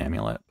Amazon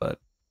amulet, but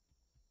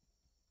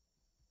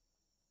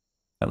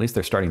at least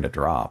they're starting to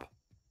drop.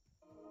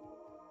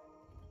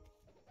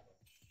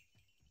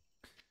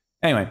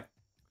 Anyway.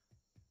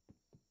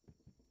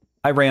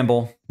 I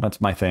ramble. That's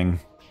my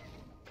thing.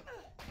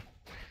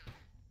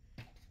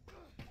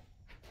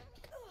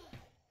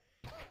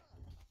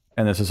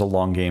 And this is a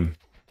long game,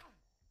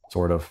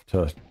 sort of,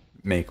 to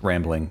make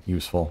rambling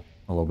useful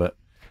a little bit.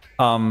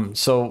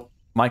 So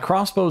my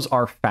crossbows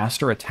are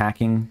faster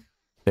attacking.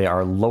 They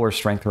are lower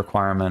strength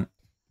requirement,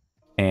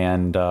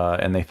 and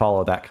they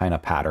follow that kind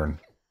of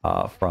pattern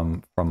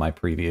from my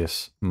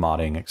previous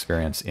modding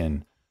experience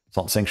in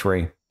Salt and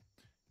Sanctuary.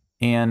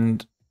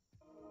 And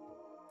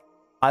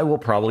I will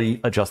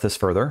probably adjust this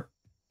further.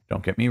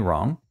 Don't get me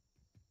wrong.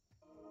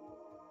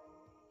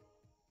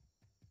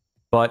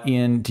 But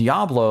in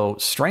Diablo,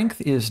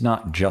 strength is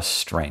not just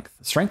strength.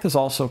 Strength is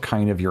also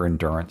kind of your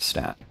endurance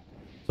stat.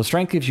 So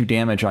strength gives you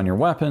damage on your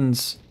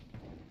weapons,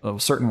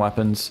 certain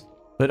weapons,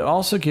 but it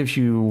also gives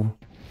you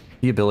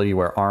the ability to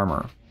wear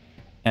armor.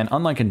 And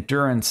unlike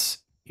endurance,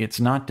 it's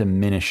not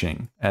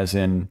diminishing, as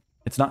in,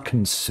 it's not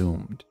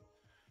consumed.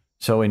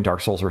 So in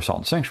Dark Souls or Salt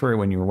and Sanctuary,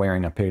 when you're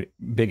wearing a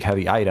big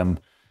heavy item,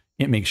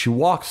 it makes you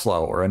walk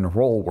slower and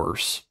roll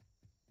worse,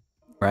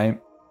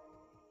 right?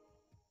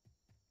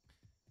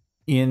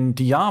 In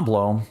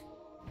Diablo,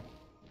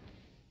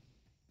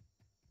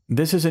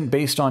 this isn't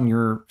based on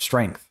your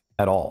strength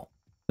at all.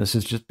 This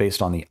is just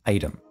based on the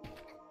item.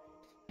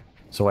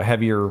 So a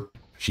heavier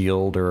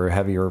shield or a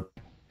heavier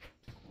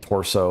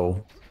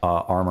torso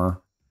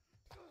armor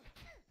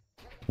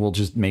will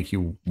just make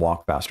you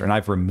walk faster. And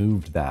I've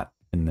removed that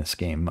in this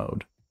game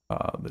mode,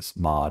 this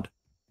mod.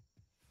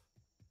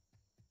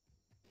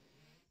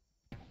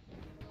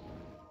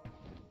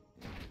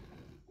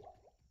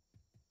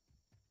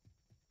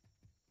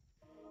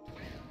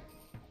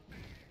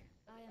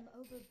 I am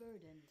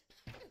overburdened.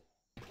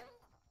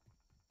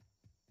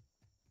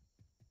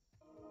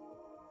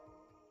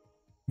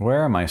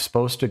 Where am I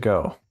supposed to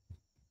go?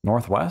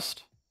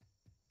 Northwest?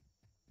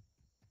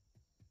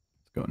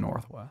 Let's go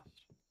northwest.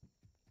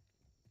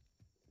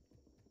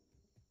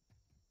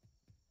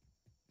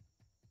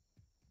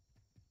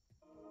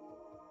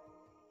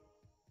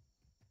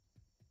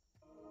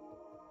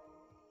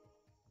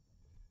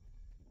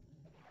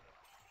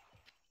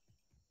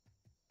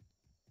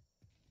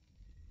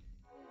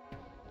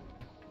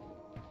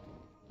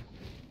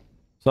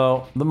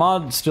 So the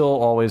mod still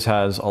always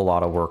has a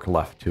lot of work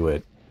left to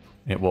it.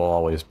 It will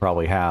always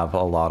probably have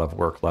a lot of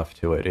work left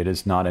to it. It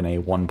is not in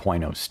a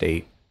 1.0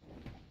 state.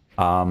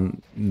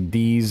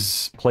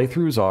 These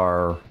playthroughs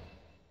are,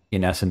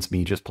 in essence,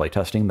 me just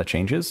playtesting the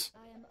changes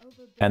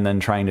and then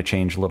trying to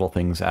change little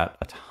things at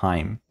a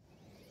time.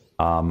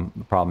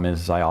 The problem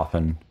is I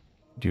often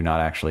do not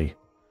actually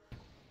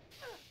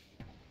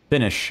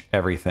finish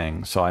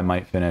everything. So I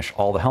might finish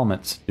all the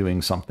helmets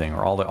doing something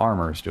or all the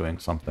armors doing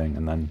something,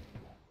 and then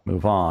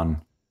move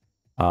on.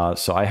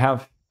 So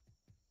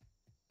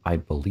I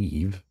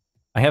believe,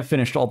 I have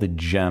finished all the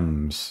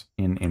gems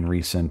in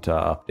recent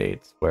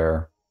updates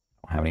where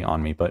I don't have any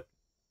on me, but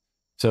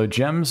so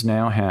gems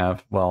now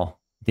have, well,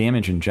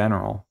 damage in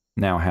general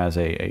now has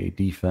a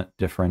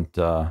different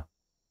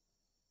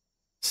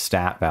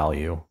stat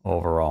value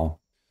overall.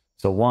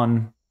 So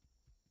one,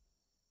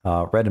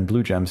 red and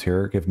blue gems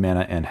here give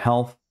mana and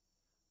health,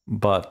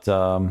 but,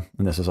 and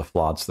this is a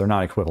flawed, so they're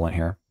not equivalent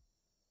here.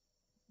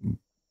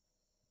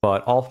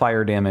 But all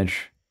fire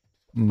damage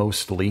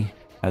mostly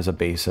as a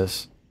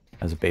basis,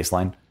 as a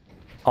baseline.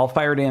 All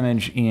fire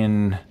damage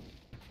in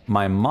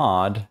my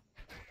mod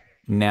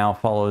now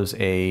follows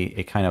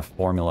a kind of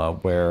formula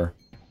where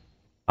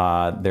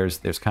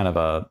there's kind of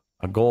a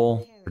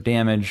goal for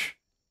damage,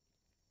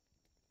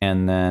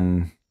 and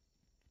then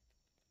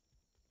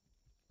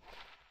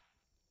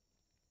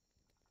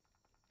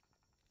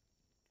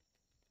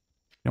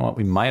you know what,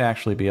 we might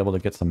actually be able to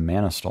get some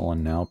mana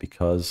stolen now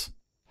because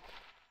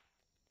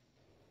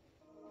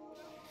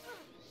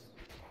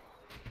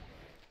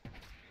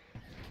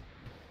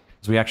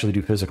we actually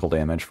do physical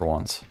damage for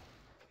once.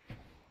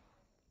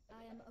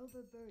 I am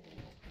overburdened.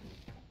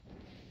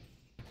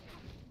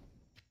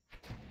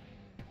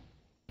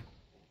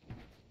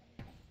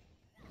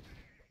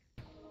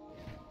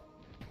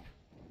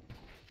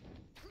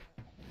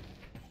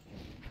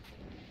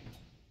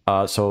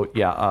 So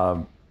yeah,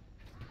 Not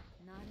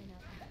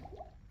enough.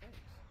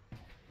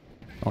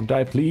 don't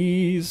die,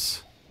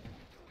 please.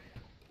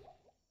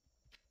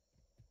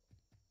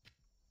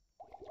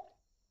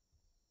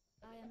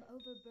 I am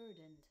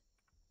overburdened.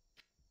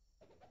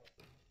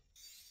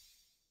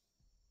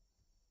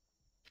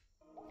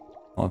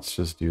 Let's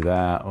just do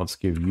that. Let's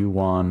give you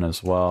one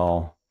as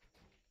well.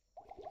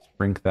 Let's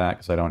drink that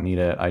because I don't need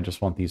it. I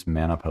just want these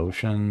mana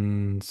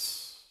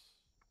potions.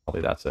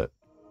 Probably that's it.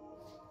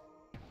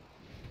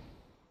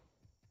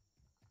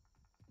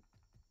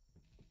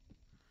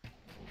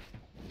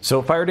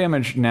 So fire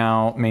damage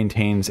now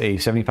maintains a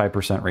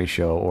 75%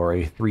 ratio or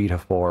a 3 to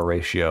 4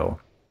 ratio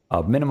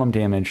of minimum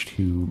damage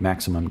to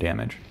maximum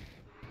damage.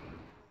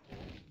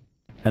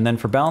 And then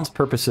for balance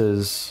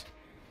purposes,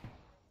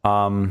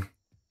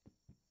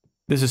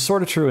 this is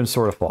sort of true and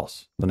sort of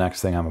false, the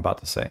next thing I'm about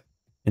to say.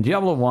 In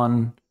Diablo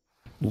 1,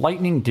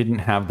 lightning didn't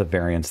have the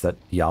variance that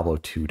Diablo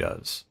 2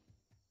 does.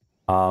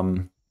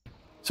 So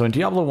in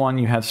Diablo 1,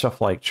 you had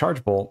stuff like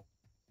Charge Bolt,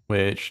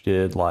 which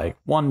did like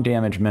 1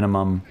 damage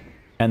minimum,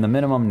 and the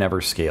minimum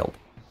never scaled.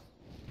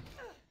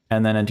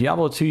 And then in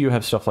Diablo 2, you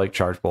have stuff like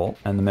Charge Bolt,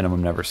 and the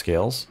minimum never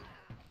scales.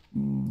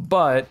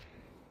 But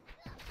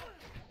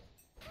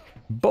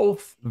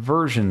both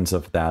versions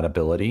of that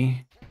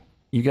ability,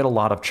 you get a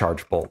lot of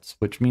Charge Bolts,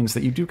 which means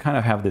that you do kind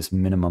of have this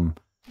minimum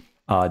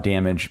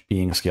damage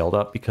being scaled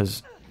up,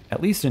 because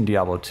at least in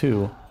Diablo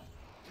 2...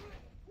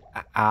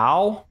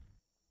 Ow!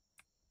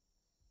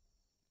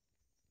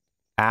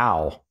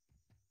 Ow.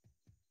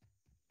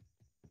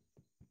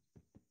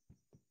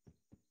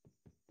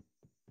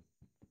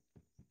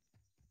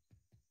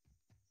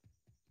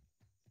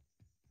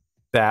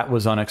 That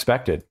was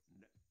unexpected.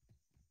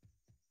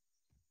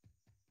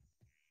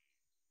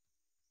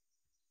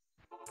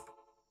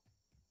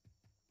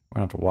 We're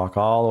gonna have to walk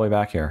all the way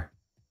back here.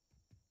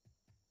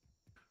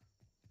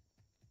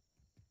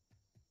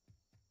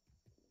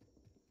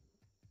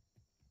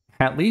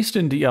 At least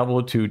in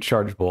Diablo 2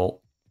 Charge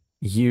Bolt,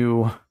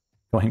 you,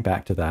 going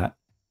back to that,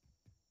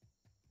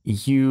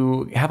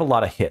 you have a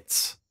lot of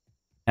hits.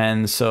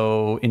 And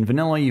so in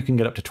vanilla, you can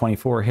get up to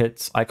 24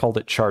 hits. I called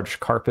it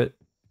Charged Carpet.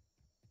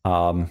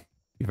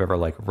 You've ever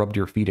like rubbed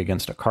your feet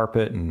against a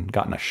carpet and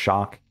gotten a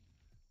shock?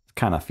 It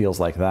kind of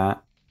feels like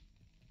that.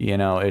 You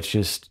know, it's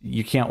just,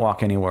 you can't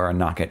walk anywhere and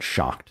not get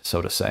shocked,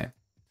 so to say.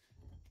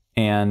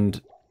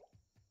 And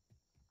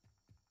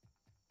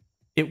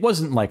it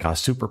wasn't like a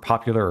super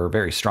popular or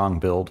very strong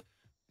build,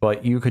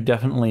 but you could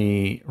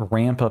definitely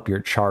ramp up your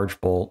Charge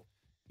Bolt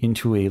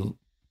into a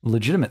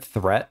legitimate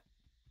threat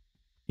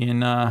in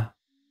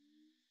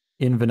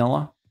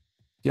vanilla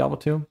Diablo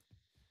 2.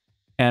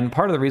 And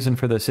part of the reason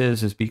for this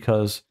is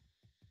because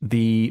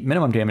the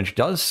minimum damage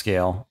does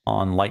scale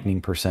on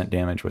lightning percent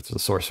damage, which the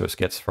sorceress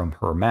gets from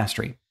her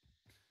mastery.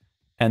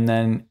 And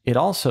then it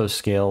also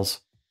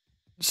scales,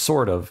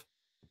 sort of,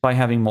 by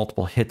having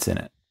multiple hits in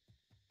it.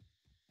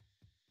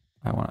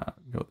 I want to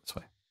go this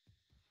way.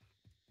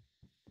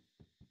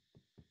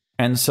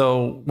 And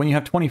so when you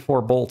have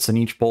 24 bolts and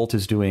each bolt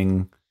is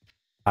doing,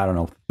 I don't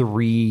know,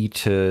 3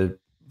 to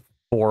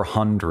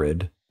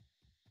 400,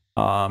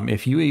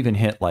 if you even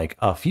hit like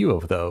a few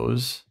of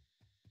those...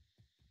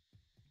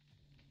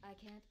 I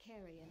can't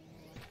carry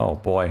anymore. Oh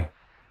boy.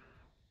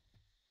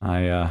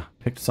 I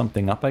picked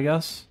something up, I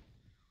guess.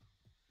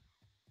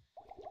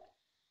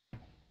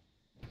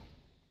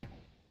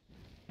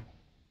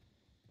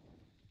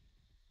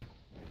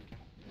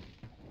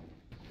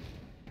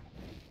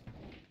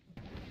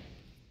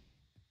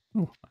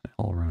 Oh, an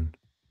hell run.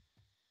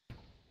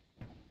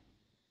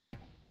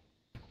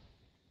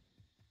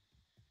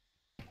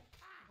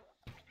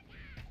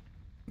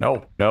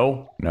 No,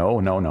 no, no,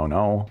 no, no,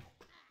 no.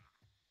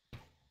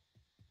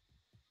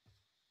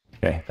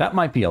 Okay, that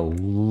might be a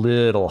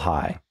little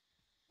high,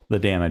 the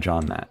damage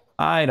on that.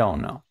 I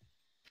don't know.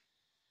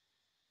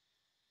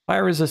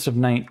 Fire resist of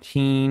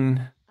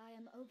 19. I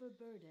am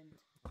overburdened.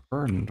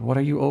 Burdened? What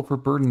are you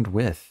overburdened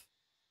with?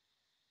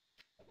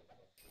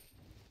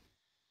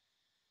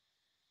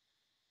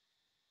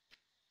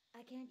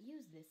 I can't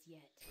use this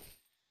yet.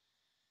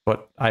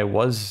 But I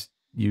was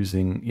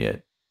using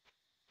it.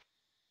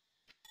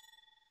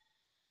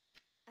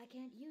 I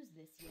can't use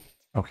this yet.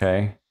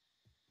 Okay.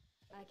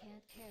 I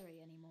can't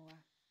carry anymore.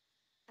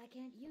 I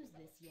can't use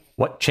this yet.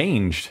 What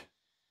changed?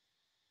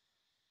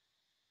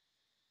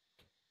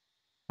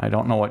 I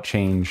don't know what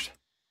changed.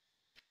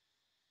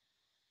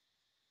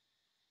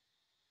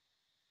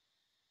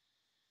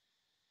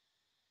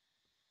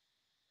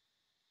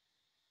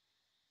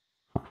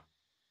 Huh.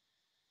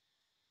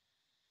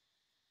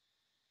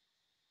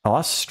 I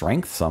lost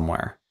strength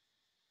somewhere.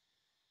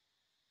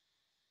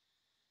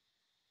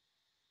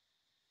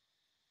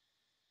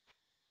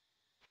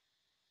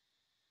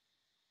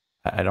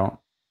 I don't...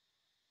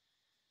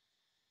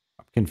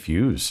 I'm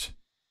confused.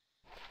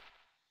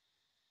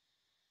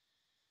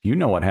 If you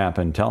know what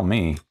happened, tell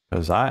me.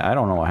 Because I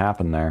don't know what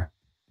happened there.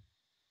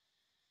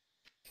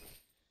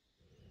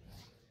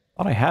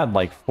 Thought I had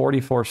like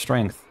 44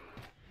 strength.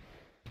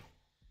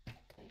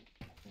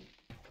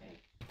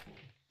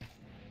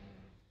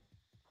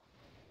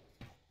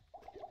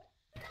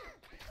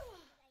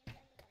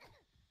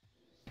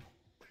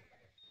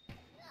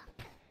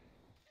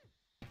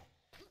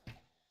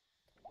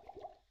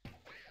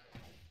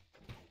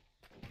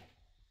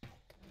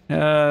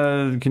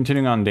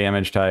 Continuing on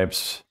damage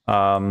types.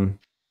 So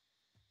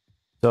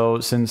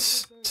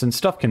since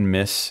stuff can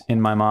miss in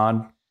my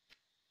mod,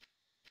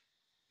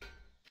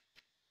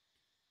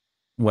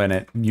 when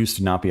it used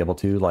to not be able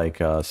to,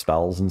 like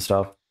spells and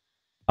stuff,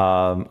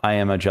 I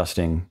am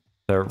adjusting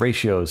the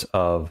ratios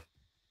of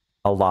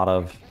a lot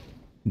of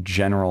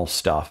general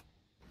stuff.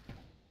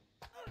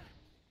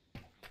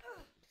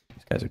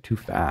 These guys are too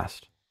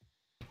fast.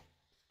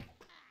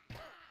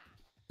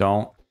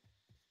 Don't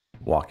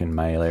walk in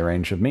melee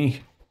range of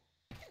me.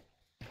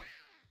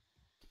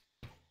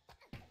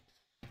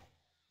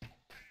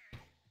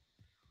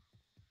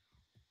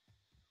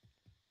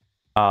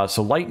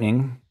 So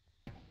lightning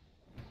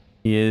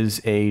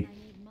is a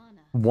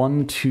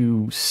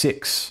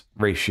 1-to-6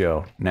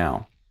 ratio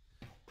now.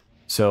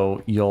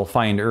 So you'll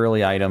find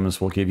early items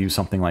will give you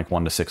something like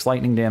 1-to-6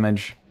 lightning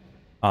damage.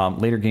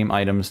 Later game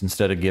items,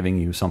 instead of giving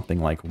you something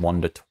like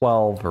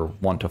 1-to-12 or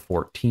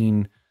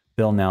 1-to-14,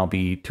 they'll now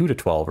be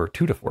 2-to-12 or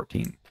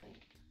 2-to-14.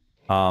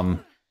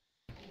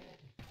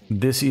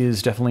 This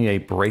is definitely a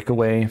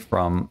breakaway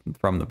from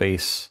the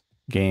base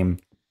game.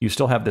 You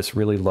still have this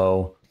really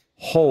low...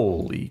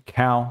 Holy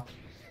cow.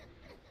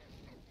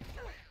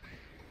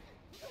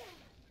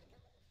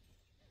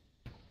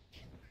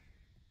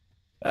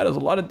 That is a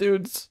lot of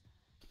dudes.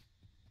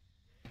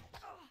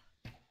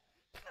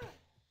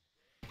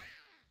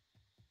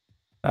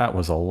 That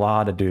was a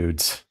lot of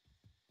dudes.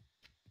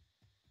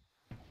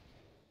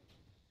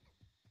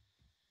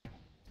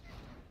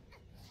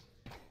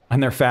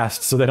 And they're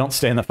fast, so they don't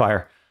stay in the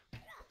fire.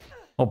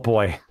 Oh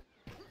boy.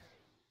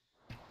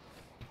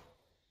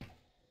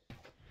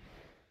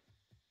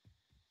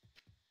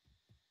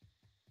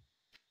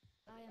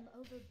 I am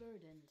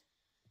overburdened.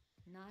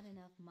 Not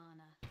enough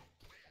mana.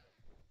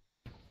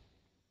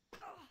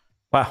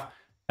 Wow.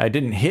 I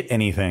didn't hit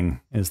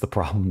anything is the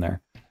problem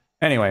there.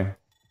 Anyway.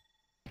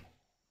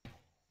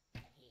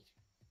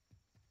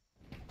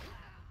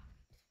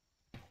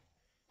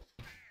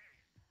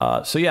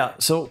 So yeah,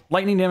 so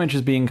lightning damage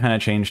is being kind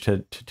of changed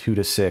to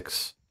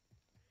 2-to-6.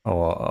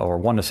 Or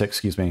 1-to-6,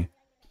 excuse me.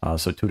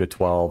 So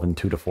 2-to-12 and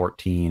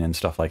 2-to-14 and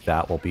stuff like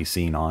that will be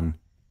seen on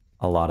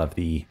a lot of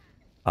the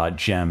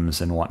gems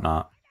and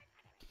whatnot.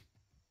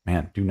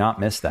 Man, do not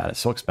miss that. It's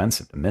so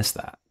expensive to miss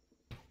that.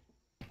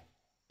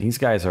 These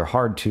guys are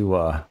hard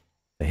to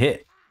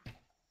hit.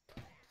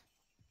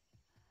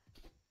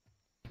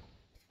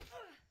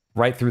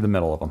 Right through the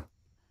middle of them.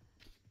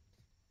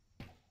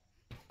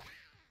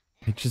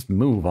 They just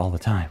move all the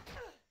time.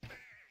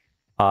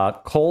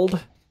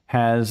 Cold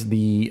has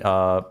the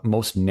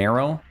most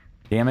narrow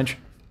damage.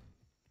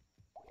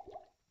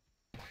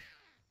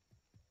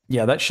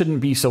 Yeah, that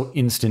shouldn't be so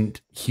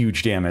instant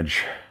huge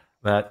damage.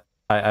 That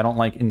I don't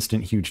like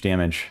instant huge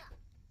damage.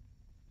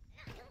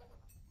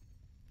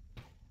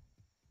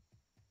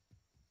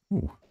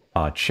 Ooh,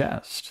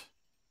 chest.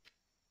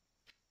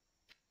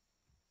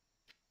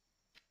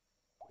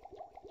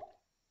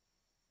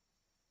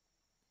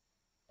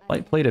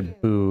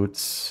 Light-plated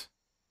boots.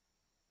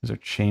 These are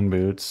chain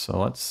boots, so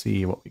let's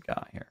see what we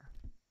got here.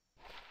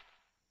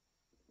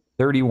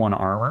 31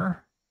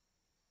 armor.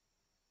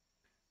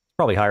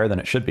 Probably higher than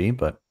it should be,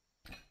 but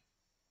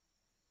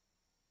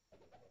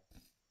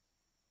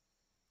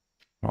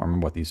I don't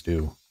remember what these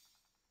do.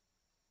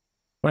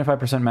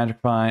 25%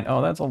 magic find.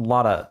 Oh, that's a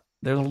lot of...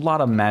 There's a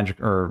lot of magic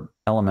or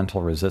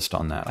elemental resist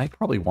on that. I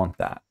probably want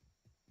that.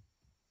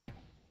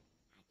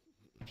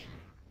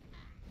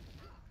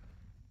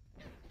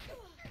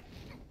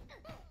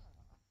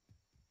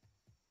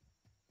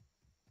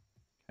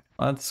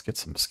 let's get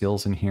some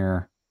skills in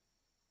here.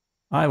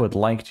 I would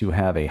like to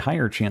have a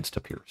higher chance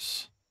to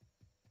pierce.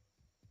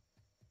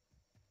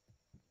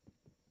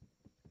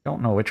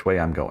 Don't know which way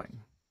I'm going.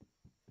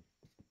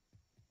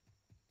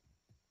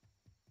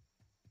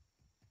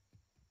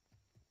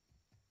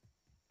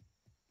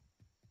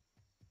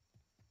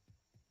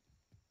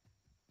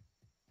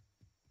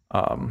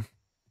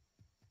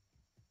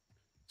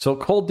 So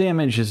cold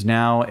damage is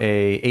now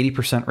a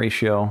 80%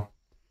 ratio.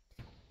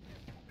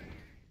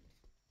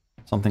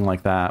 Something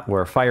like that,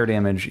 where fire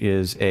damage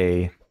is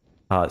a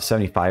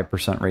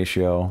 75%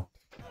 ratio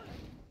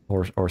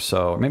or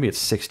so. Or maybe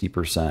it's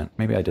 60%.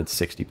 Maybe I did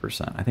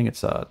 60%. I think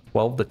it's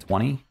 12 to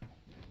 20.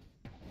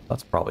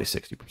 That's probably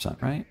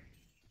 60%, right?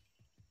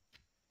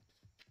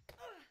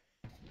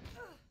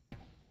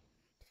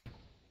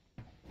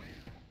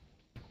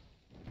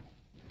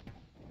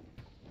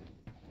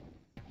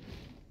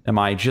 Am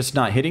I just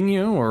not hitting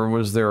you, or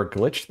was there a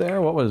glitch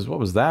there? What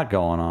was that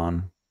going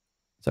on?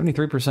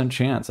 73%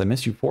 chance. I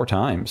missed you 4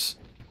 times.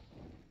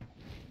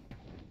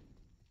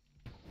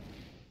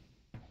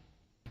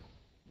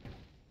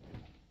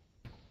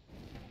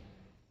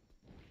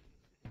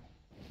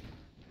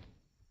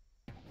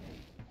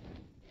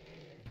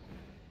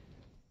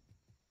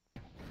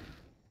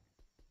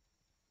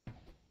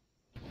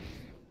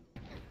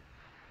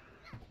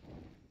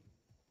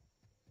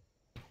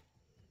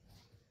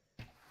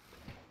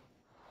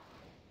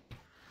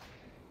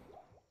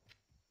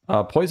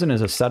 Poison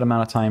is a set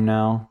amount of time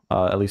now,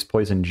 at least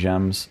poison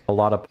gems. A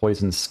lot of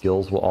poison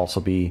skills will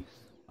also be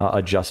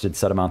adjusted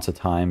set amounts of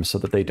time so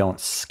that they don't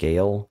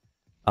scale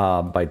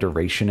by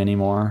duration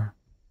anymore.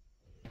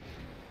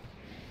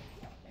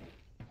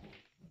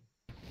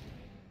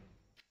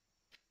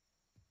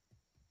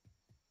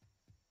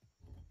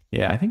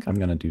 Yeah, I think I'm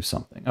going to do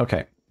something.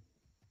 Okay.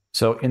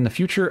 So in the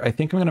future, I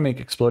think I'm going to make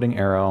Exploding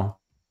Arrow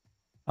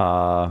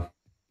kind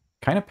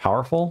of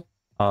powerful.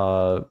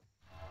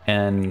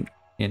 And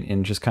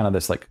in just kind of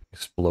this like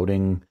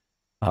exploding,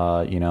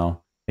 you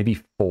know, maybe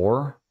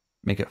 4,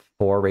 make it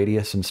 4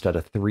 radius instead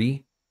of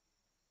 3.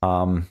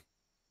 Even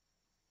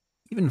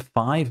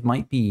 5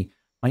 might be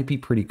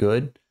pretty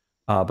good.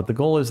 But the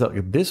goal is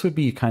that this would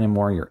be kind of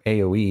more your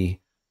AoE.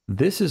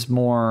 This is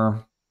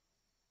more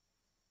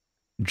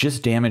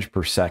just damage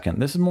per second.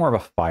 This is more of a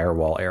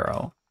firewall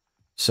arrow.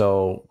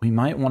 So we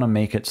might want to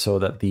make it so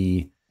that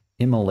the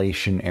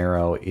immolation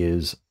arrow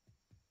is,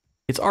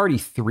 it's already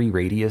 3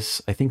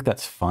 radius. I think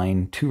that's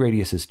fine. 2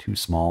 radius is too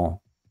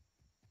small.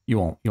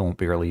 You won't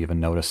barely even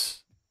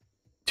notice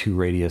 2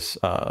 radius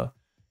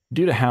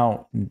due to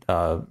how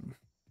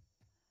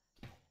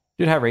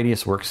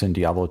radius works in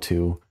Diablo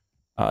 2.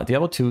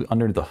 Diablo 2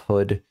 under the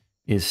hood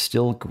is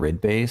still grid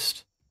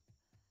based.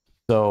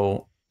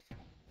 So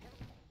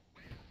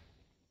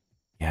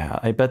yeah,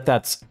 I bet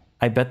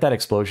that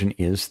explosion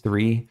is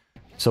 3.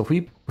 So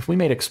if we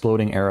made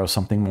Exploding Arrow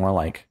something more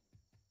like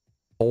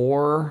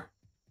 4,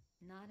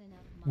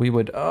 we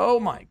would, oh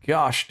my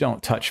gosh,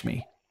 don't touch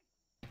me.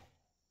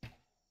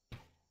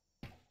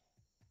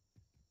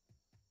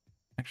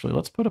 Actually,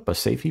 let's put up a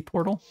safety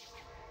portal.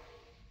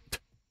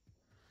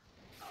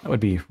 That would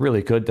be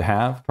really good to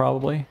have,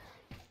 probably.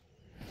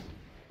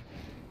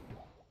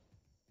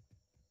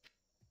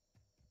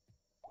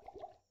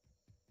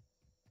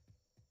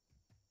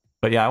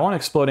 But yeah, I want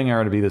Exploding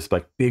Arrow to be this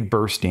like big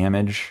burst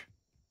damage.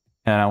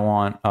 And I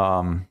want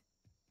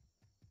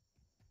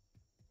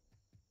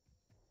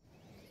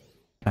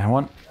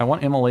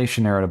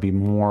Immolation Arrow to be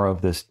more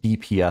of this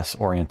DPS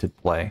oriented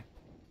play.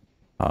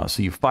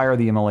 So you fire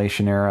the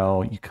Immolation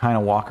Arrow, you kind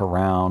of walk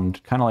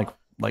around, kind of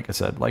like I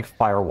said, like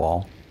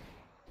Firewall.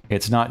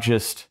 It's not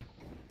just,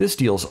 this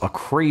deals a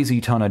crazy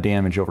ton of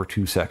damage over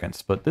 2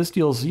 seconds, but this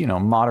deals, you know,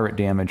 moderate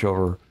damage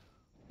over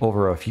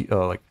a few,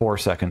 like 4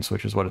 seconds,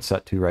 which is what it's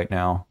set to right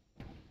now.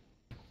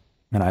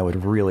 And I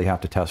would really have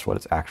to test what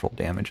its actual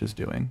damage is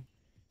doing.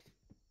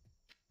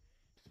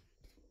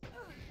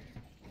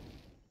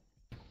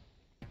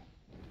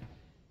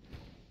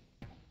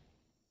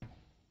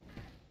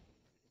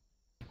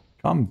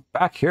 Come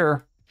back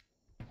here.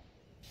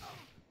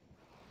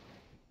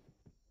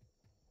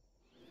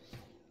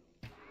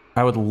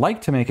 I would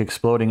like to make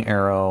Exploding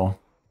Arrow.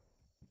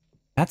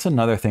 That's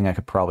another thing I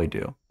could probably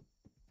do.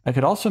 I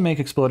could also make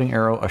Exploding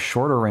Arrow a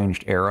shorter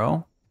ranged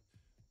arrow.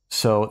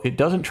 So it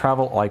doesn't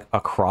travel like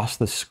across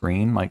the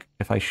screen. Like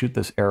if I shoot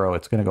this arrow,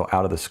 it's going to go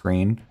out of the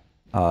screen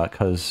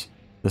because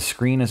the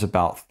screen is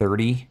about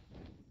 30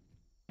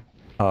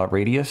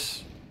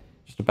 radius,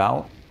 just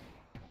about.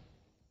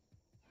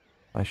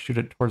 If I shoot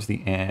it towards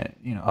the end,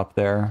 you know, up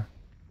there.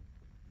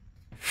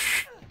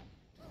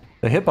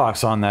 The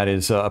hitbox on that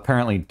is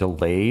apparently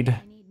delayed,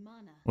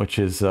 which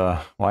is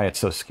why it's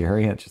so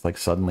scary. It just like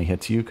suddenly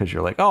hits you because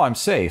you're like, oh, I'm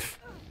safe.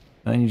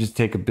 And then you just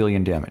take 1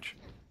 billion damage.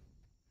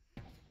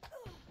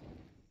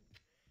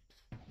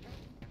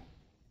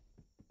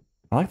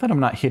 I like that I'm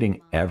not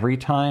hitting every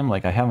time.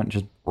 Like I haven't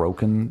just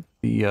broken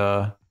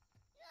the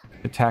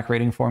attack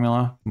rating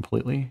formula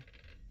completely.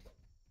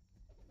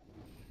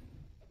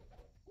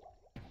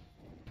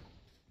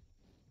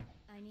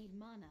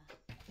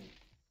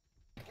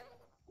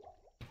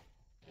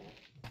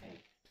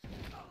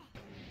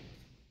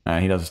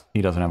 He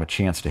doesn't have a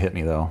chance to hit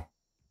me, though.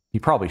 He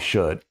probably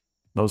should.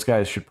 Those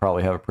guys should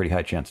probably have a pretty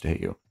high chance to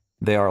hit you.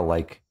 They are,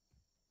 like,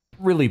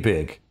 really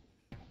big.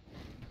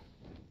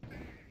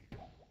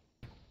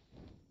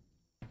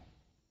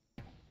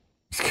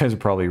 These guys are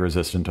probably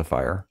resistant to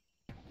fire.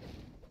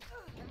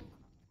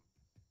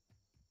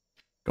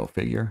 Go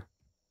figure.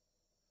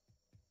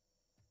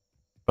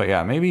 But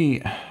yeah,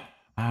 maybe...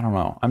 I don't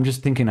know. I'm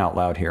just thinking out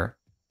loud here.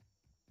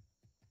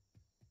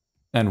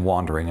 And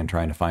wandering and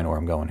trying to find where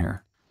I'm going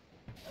here.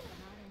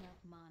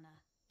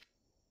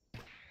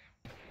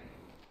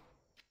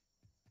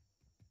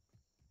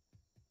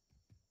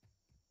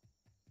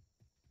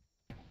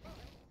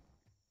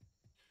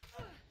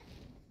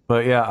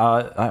 But yeah,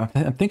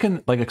 I'm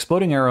thinking like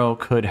Exploding Arrow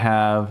could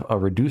have a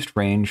reduced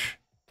range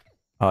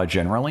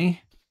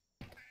generally.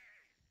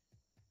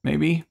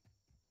 Maybe.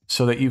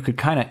 So that you could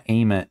kind of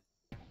aim it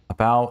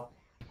about,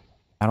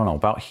 I don't know,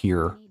 about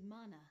here.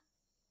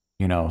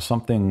 You know,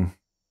 something,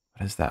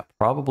 what is that?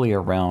 Probably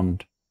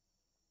around,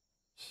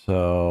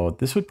 so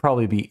this would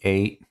probably be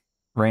 8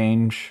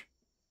 range.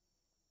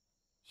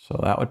 So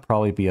that would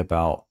probably be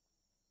about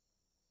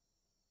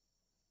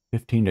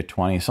 15 to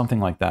 20, something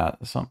like that.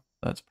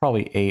 That's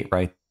probably 8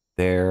 right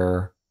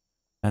there.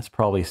 That's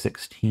probably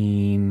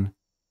 16,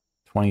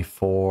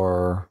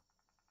 24.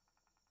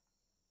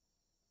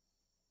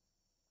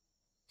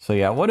 So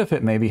yeah, what if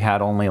it maybe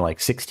had only like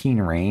 16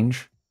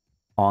 range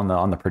on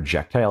the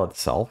projectile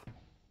itself?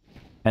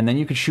 And then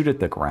you could shoot at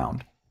the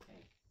ground.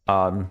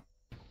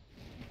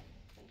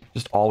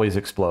 Just always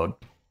explode.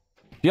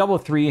 Diablo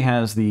 3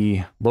 has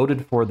the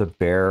loaded for the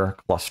bear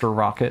cluster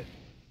rocket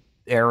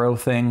arrow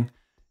thing.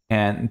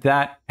 And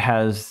that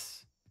has...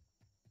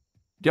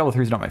 Diablo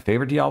 3 is not my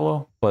favorite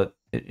Diablo, but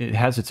it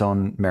has its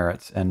own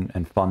merits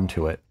and fun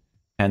to it.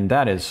 And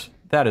that is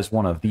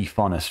one of the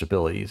funnest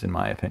abilities, in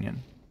my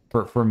opinion.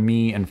 For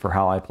me and for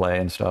how I play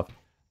and stuff,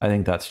 I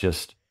think that's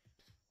just,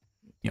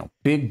 you know,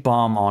 big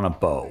bomb on a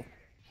bow.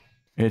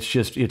 It's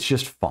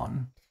just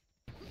fun.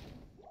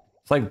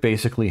 It's like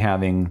basically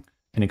having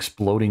an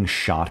exploding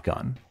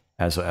shotgun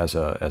as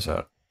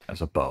a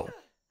bow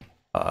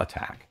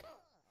attack.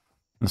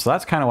 And so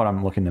that's kind of what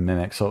I'm looking to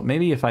mimic. So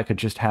maybe if I could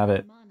just have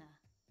it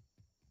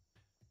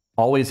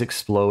always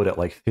explode at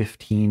like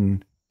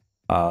 15,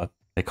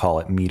 they call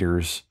it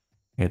meters.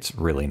 It's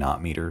really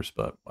not meters,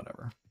 but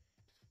whatever.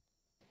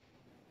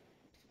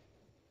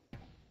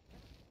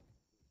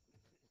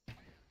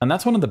 And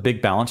that's one of the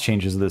big balance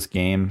changes of this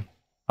game.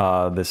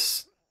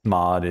 This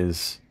mod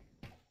is...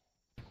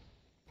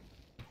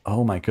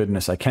 Oh my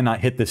goodness, I cannot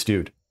hit this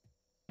dude.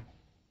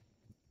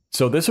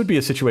 So this would be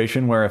a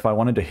situation where if I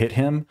wanted to hit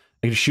him,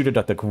 I could shoot it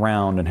at the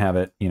ground and have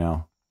it, you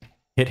know,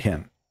 hit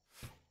him.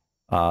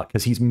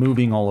 Because he's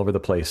moving all over the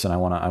place and I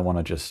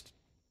wanna just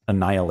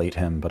annihilate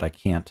him, but I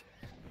can't.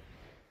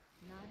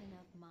 Not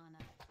enough mana.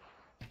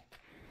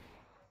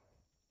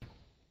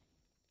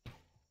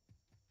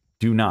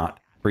 Do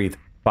not breathe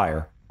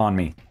fire on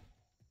me.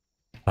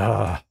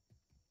 No,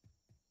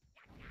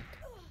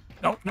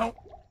 no.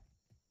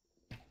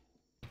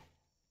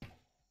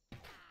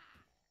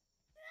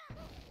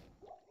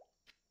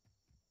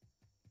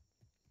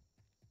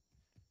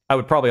 I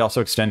would probably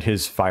also extend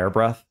his fire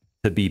breath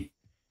to be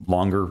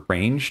longer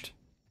ranged,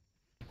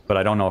 but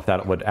I don't know if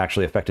that would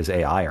actually affect his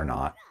AI or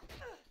not.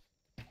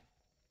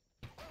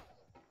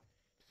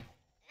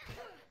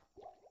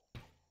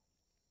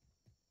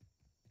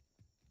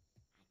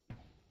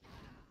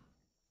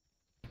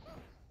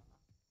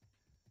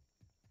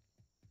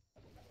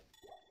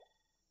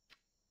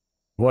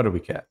 What do we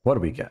get? What do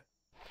we get?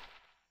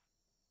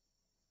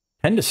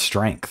 10 to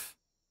strength.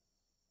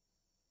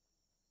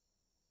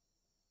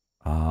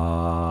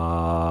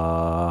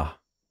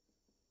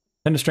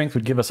 10 to strength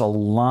would give us a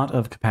lot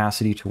of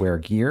capacity to wear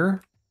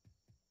gear.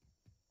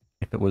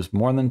 If it was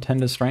more than 10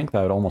 to strength,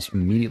 I would almost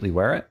immediately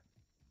wear it.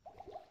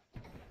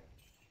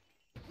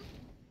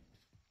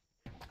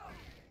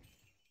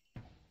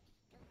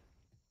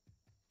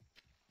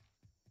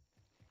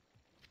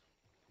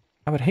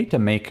 I would hate to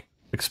make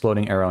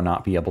Exploding Arrow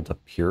not be able to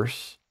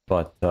pierce,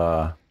 but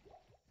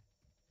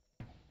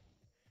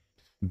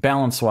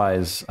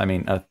balance-wise, I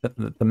mean,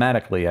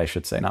 thematically, I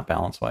should say, not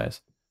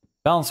balance-wise.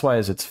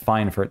 Balance-wise, it's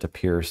fine for it to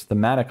pierce.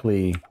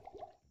 Thematically,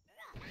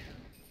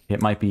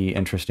 it might be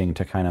interesting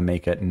to kind of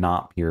make it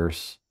not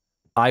pierce.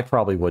 I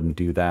probably wouldn't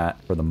do that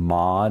for the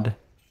mod,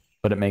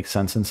 but it makes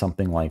sense in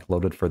something like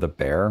Loaded for the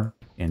Bear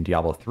in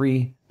Diablo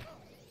 3,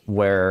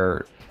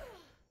 where...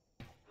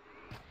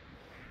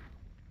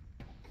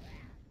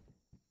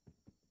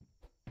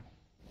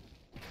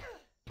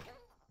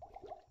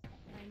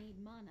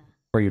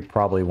 where you'd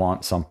probably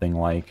want something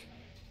like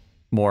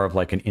more of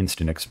like an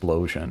instant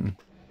explosion.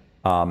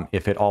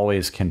 If it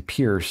always can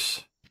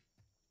pierce,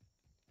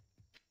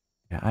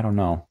 yeah, I don't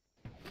know.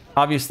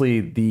 Obviously,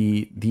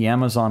 the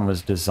Amazon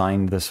was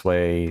designed this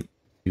way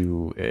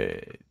to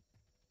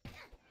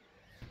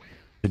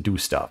do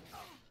stuff.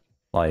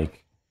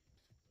 Like,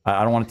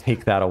 I don't want to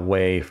take that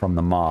away from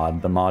the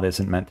mod. The mod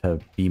isn't meant to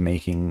be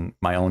making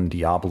my own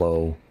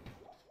Diablo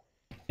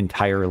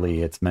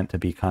entirely. It's meant to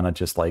be kind of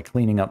just like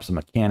cleaning up some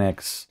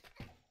mechanics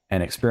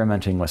and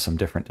experimenting with some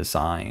different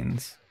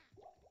designs.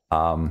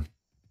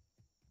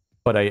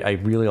 But I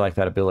really like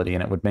that ability,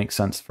 and it would make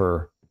sense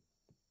for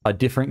a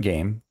different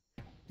game,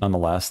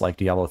 nonetheless, like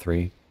Diablo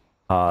 3.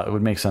 It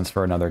would make sense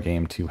for another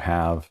game to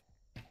have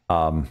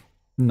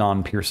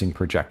non-piercing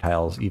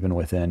projectiles, even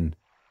within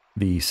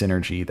the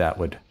synergy that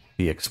would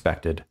be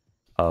expected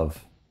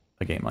of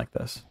a game like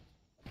this.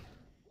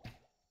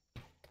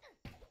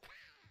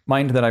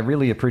 Mind that I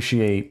really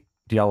appreciate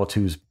Diablo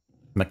 2's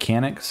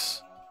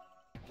mechanics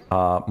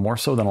more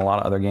so than a lot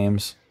of other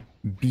games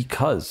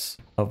because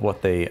of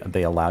what they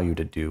allow you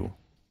to do.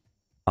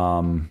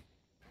 Man,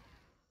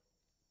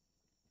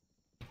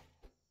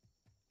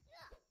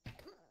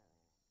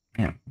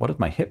 what is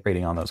my hit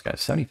rating on those guys?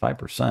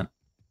 75%.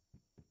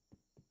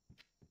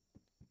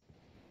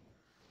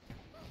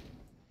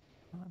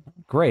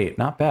 Great,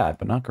 not bad,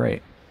 but not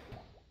great.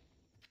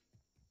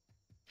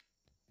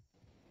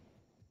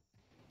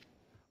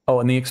 Oh,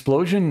 and the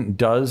explosion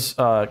does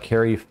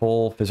carry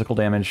full physical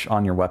damage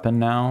on your weapon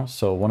now.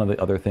 So one of the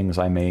other things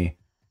I've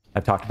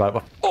talked about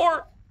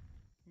before.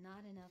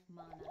 Not enough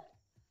mana.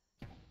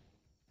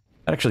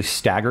 That actually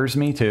staggers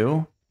me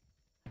too.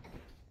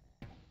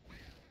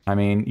 I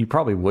mean, you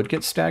probably would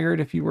get staggered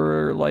if you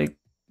were like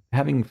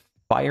having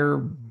fire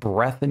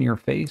breath in your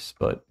face,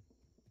 but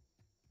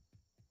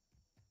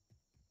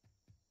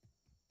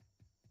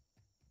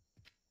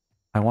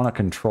I want to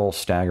control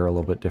stagger a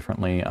little bit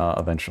differently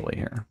eventually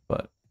here,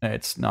 but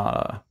it's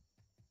not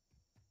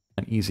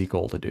an easy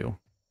goal to do.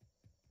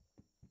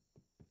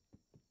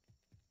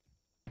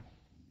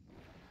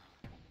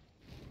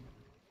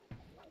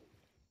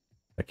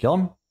 I kill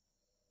him?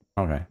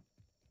 Okay.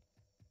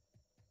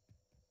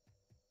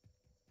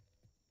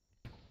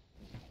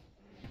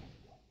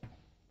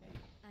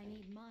 I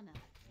need mana.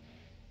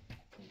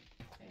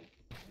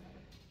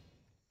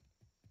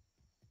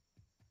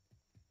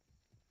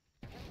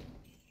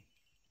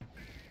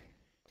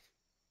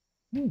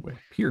 Ooh, it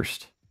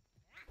pierced.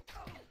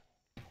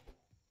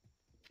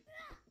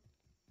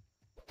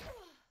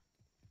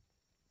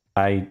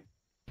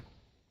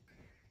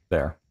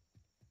 There.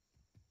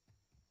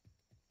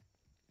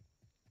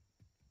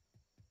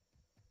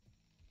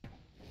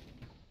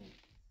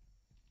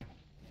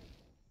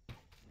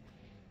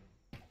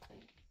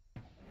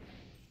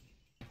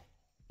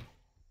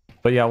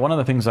 But yeah, one of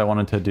the things I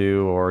wanted to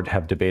do or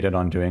have debated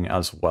on doing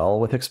as well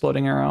with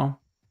Exploding Arrow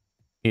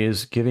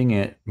is giving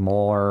it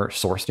more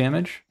source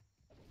damage.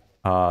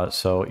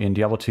 So in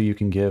Diablo 2, you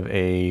can give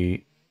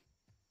an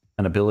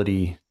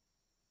ability.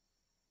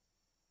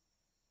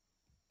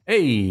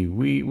 Hey,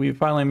 we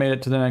finally made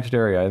it to the next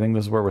area. I think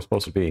this is where we're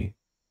supposed to be.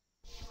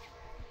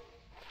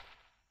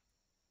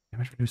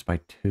 Damage reduced by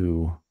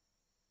 2.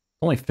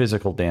 Only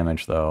physical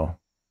damage, though.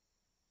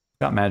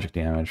 Got magic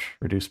damage,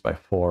 reduced by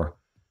 4.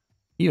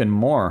 Even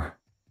more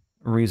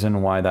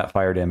reason why that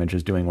fire damage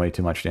is doing way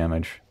too much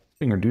damage. It's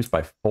being reduced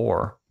by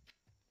 4.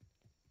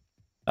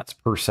 That's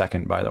per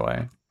second, by the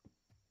way.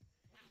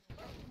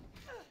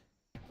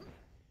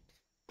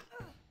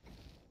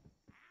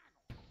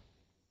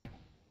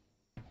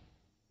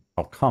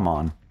 Oh, come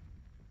on.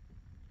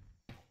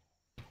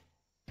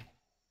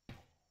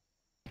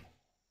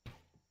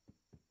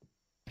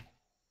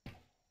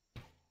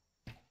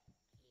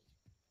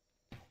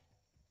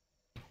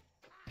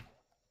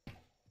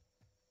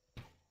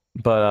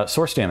 But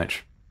source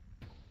damage.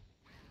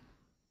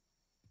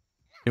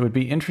 It would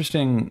be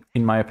interesting,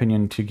 in my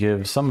opinion, to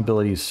give some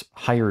abilities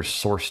higher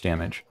source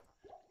damage.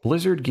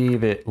 Blizzard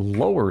gave it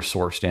lower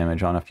source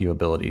damage on a few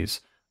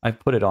abilities. I've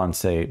put it on,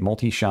 say,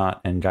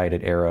 multi-shot and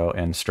guided arrow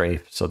and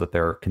strafe so that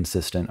they're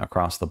consistent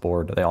across the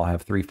board. They all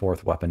have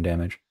 3/4 weapon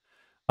damage.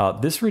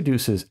 This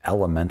reduces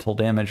elemental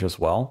damage as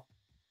well.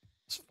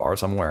 As far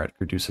as I'm aware, it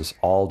reduces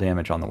all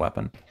damage on the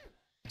weapon.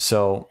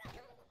 So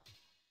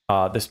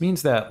this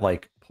means that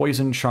like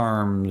poison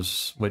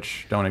charms,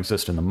 which don't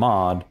exist in the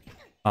mod,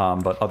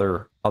 but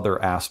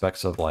other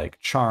aspects of like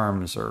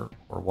charms or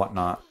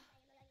whatnot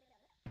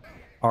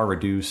are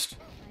reduced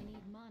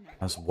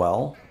as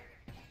well.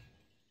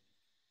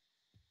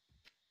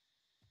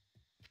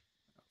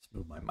 Let's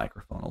move my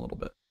microphone a little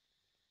bit.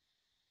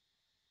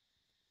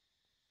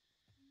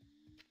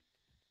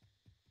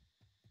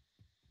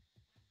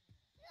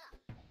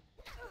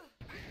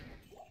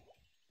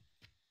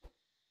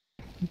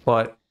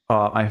 But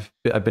I've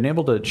been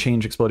able to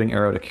change Exploding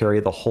Arrow to carry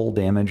the whole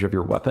damage of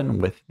your weapon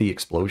with the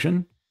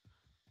explosion.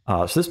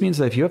 So this means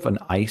that if you have an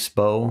ice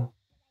bow,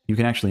 you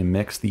can actually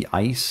mix the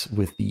ice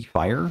with the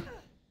fire.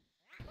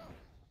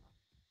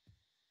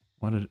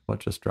 What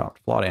just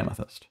dropped? Flawed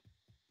Amethyst.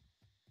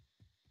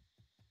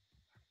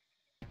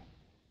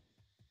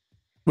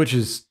 Which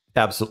is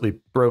absolutely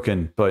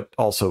broken, but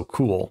also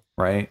cool,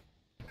 right?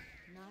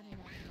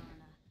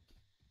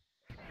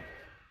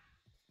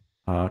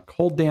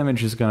 Cold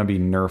damage is going to be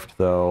nerfed,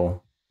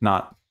 though.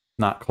 Not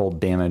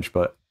cold damage,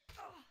 but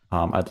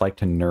I'd like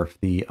to nerf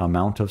the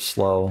amount of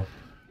slow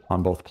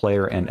on both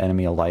player and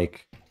enemy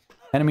alike.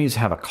 Enemies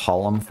have a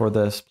column for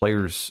this.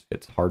 Players,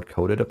 it's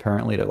hard-coded,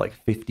 apparently, to like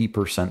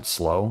 50%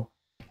 slow.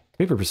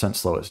 50%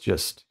 slow is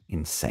just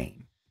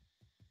insane.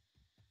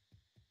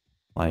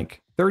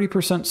 Like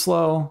 30%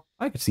 slow,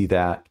 I could see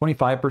that.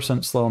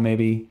 25% slow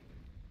maybe.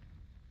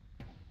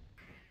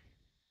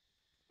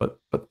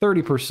 But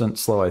 30%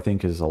 slow I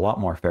think is a lot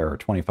more fair, or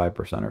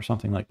 25% or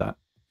something like that.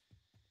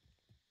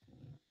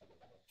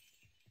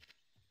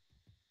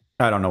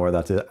 I don't know where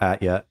that's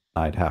at yet.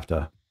 I'd have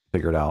to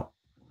figure it out.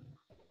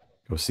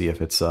 Go see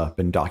if it's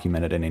been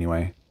documented in any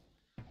way.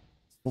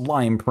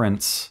 Lime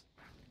prints.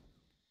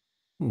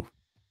 Ooh.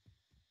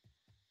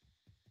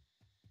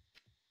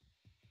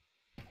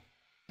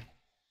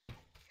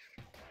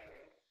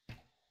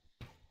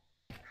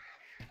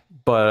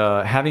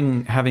 But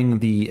having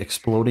the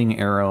exploding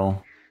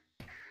arrow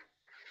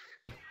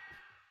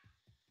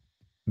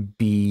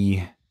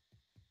be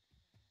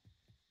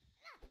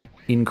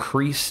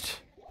increased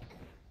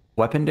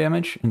weapon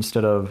damage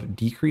instead of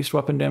decreased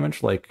weapon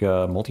damage, like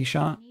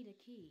multi-shot,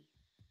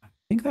 I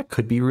think that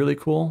could be really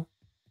cool.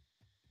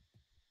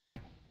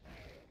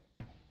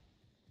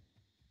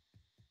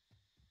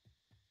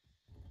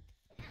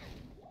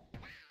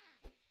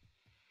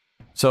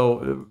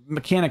 So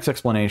mechanics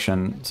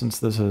explanation, since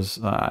this is,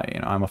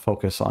 I'm a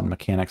focus on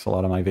mechanics, a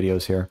lot of my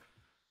videos here.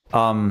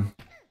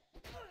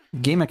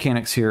 Game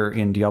mechanics here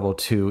in Diablo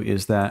 2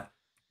 is that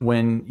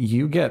when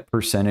you get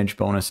percentage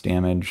bonus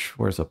damage,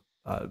 where's a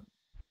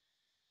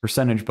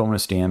percentage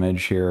bonus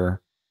damage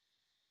here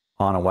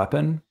on a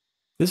weapon,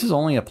 this is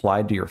only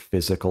applied to your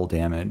physical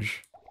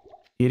damage.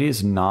 It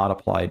is not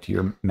applied to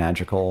your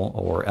magical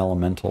or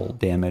elemental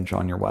damage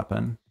on your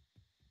weapon.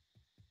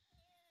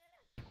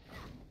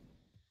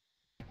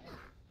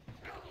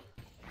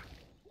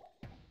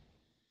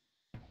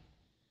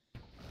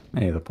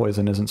 Hey, the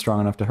poison isn't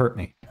strong enough to hurt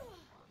me.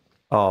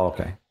 Oh,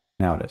 okay.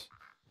 Now it is.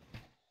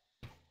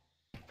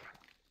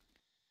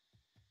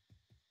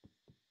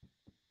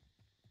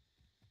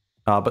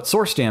 But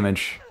source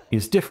damage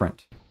is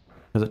different,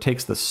 because it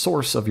takes the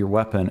source of your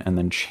weapon and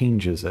then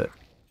changes it.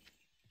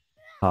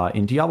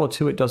 In Diablo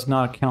 2, it does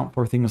not account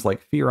for things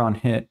like fear on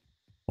hit,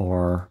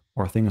 or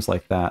things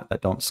like that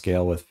don't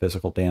scale with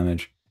physical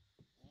damage.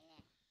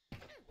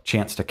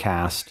 Chance to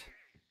cast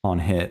on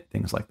hit,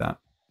 things like that.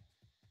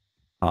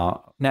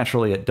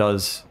 Naturally, it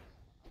does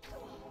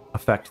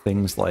affect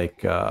things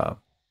like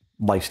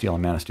lifesteal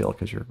and mana steal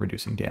because you're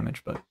reducing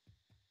damage, but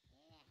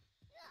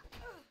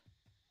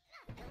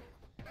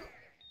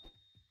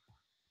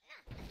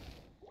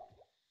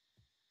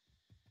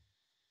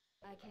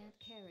I can't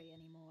carry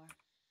anymore.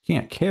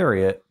 can't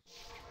carry it.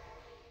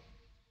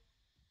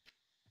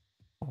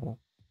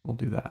 We'll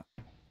do that.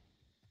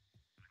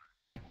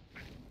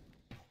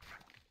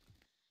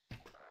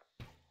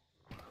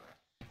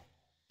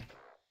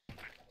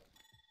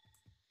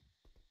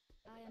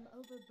 I am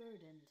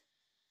overburdened.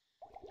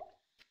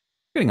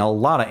 Getting a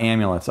lot of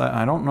amulets.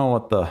 I don't know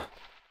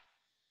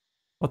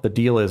what the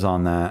deal is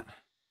on that.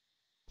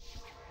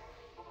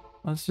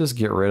 Let's just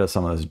get rid of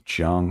some of this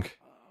junk.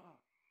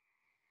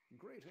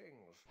 Greetings.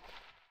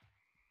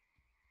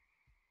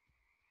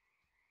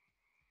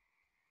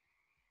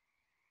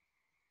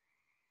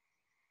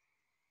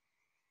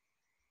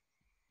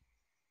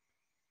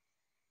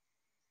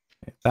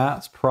 Okay,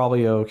 that's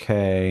probably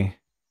okay.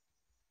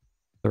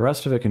 The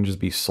rest of it can just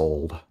be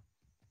sold.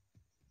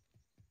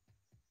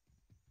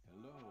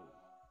 Hello.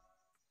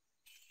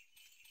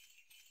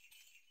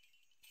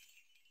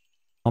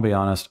 I'll be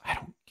honest, I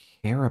don't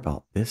care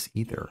about this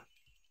either.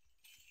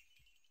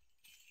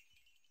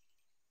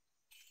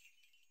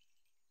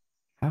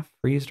 Half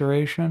freeze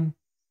duration?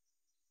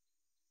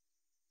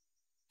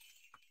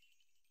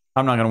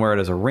 I'm not going to wear it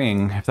as a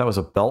ring. If that was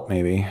a belt,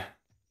 maybe.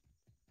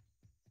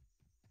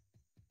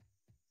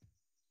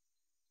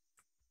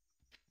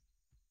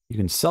 You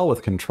can sell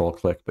with control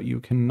click, but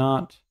you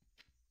cannot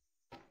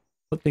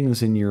put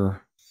things in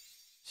your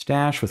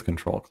stash with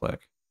control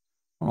click.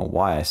 I don't know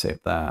why I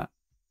saved that.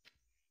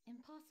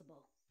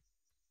 Impossible.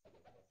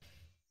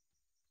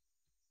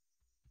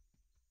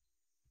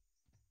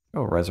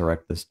 Go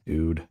resurrect this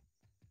dude.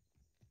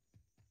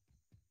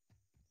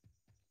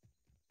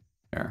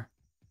 There.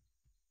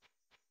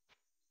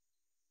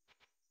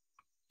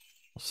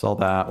 We'll sell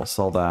that. We'll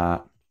sell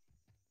that.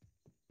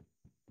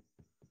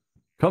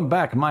 Come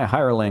back, my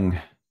hireling.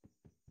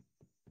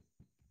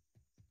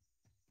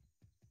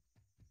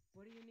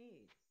 What do you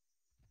need?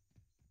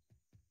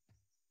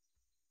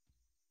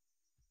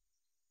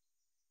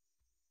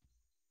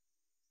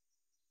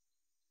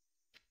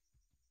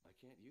 I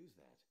can't use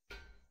that.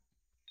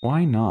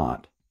 Why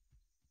not?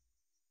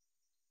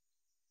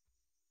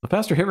 The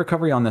faster hit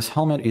recovery on this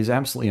helmet is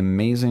absolutely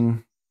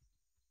amazing.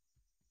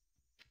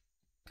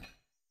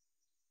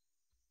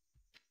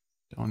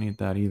 Don't need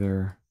that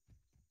either.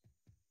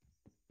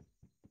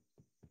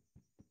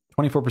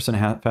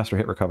 24% faster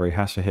hit recovery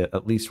has to hit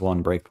at least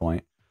one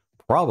breakpoint.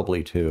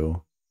 Probably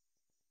two.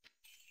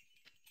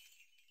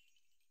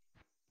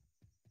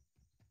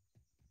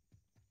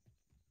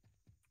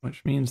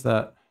 Which means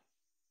that...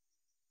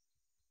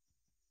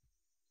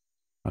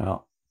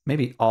 Well,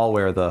 maybe I'll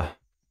wear the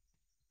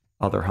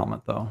other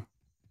helmet, though.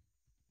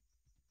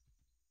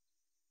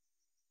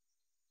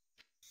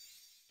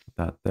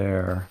 Put that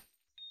there.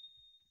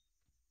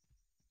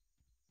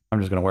 I'm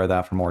just going to wear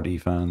that for more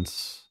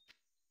defense.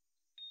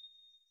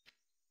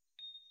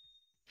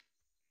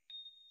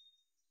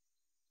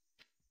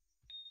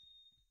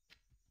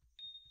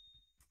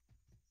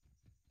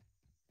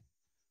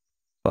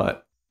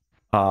 But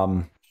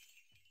going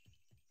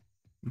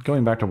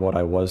back to what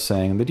I was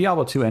saying, the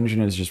Diablo 2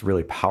 engine is just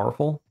really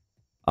powerful,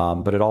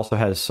 but it also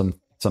has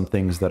some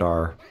things that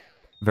are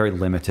very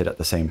limited at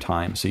the same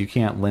time. So you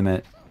can't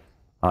limit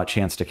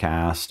chance to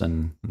cast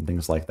and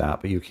things like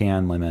that, but you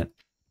can limit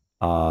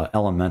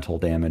elemental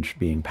damage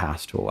being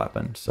passed to a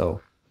weapon.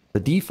 So the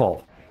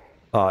default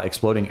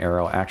exploding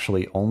arrow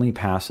actually only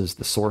passes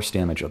the source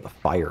damage of the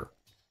fire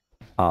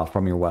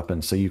from your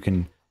weapon. So you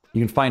can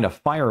find a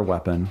fire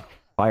weapon,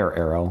 fire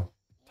arrow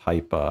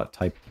type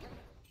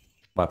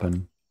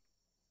weapon,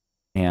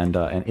 and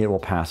it will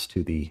pass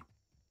to the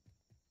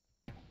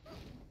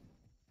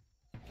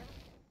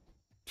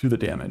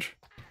damage.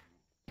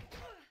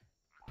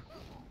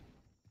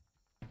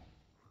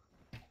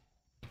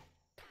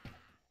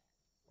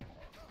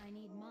 I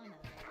need mana.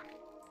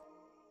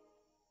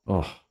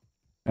 Oh,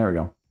 there we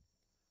go.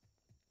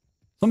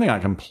 Something I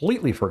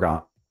completely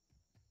forgot.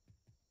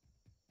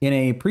 In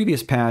a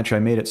previous patch, I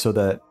made it so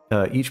that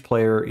each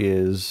player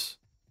has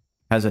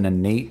an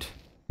innate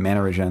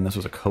mana regen. This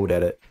was a code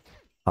edit,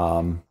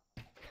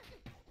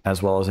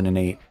 as well as an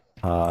innate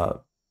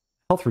health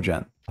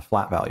regen, a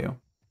flat value.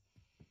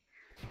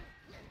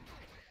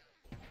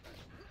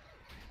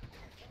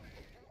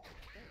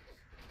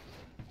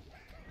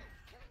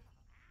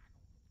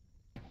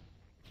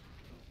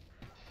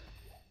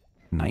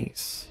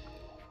 Nice.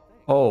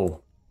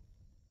 Oh,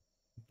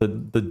 the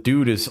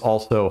dude is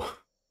also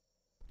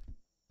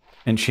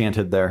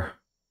enchanted there.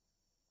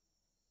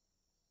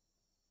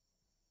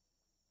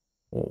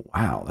 Oh,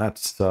 wow,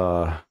 that's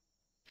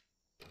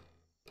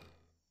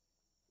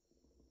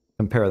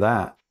compare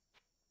that.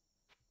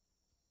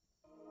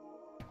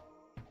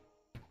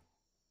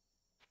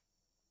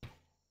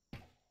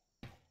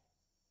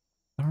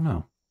 I don't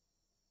know.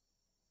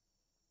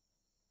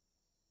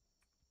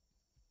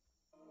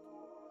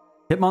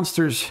 Hit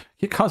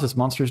causes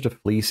monsters to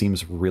flee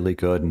seems really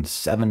good, and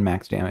 7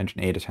 max damage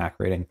and 8 attack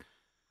rating.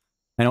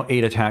 I know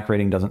 8 attack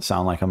rating doesn't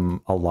sound like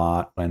a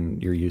lot when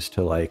you're used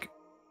to like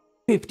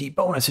 50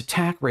 bonus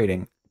attack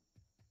rating.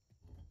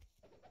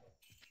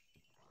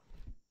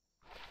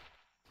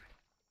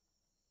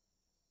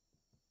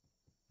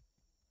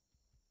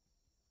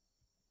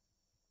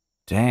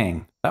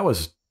 Dang, that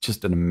was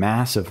just a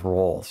massive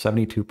roll,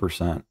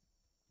 72%.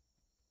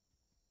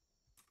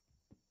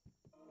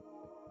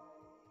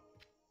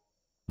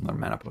 Another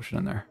mana potion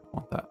in there. I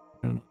want that.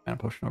 Another mana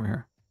potion over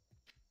here.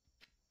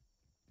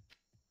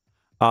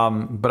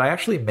 But I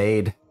actually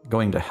made,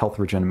 going to health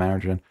regen and mana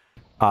regen,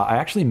 I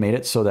actually made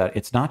it so that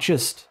it's not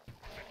just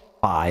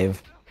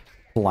 5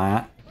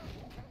 flat.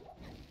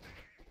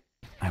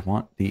 I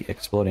want the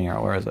exploding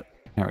arrow. Where is it?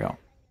 There we go.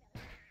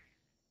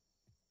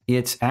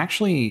 It's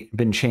actually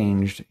been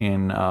changed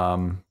in,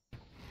 I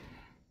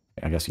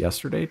guess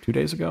yesterday, 2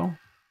 days ago.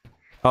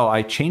 Oh,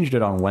 I changed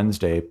it on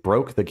Wednesday,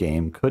 broke the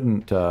game,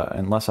 couldn't,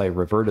 unless I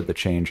reverted the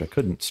change, I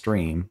couldn't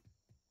stream,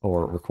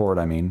 or record,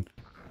 I mean.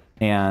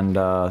 And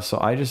so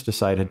I just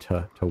decided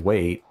to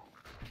wait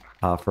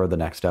for the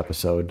next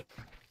episode.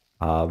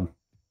 So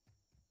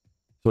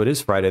it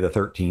is Friday the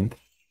 13th.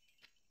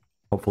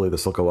 Hopefully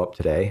this will go up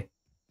today.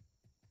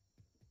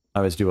 I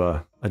always do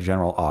a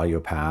general audio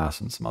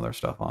pass and some other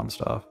stuff on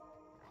stuff.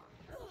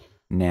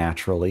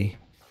 Naturally.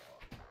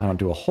 I don't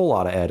do a whole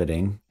lot of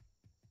editing.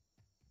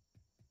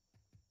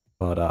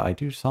 But I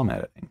do some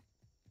editing.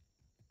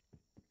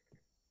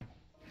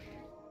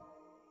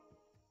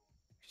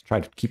 Just try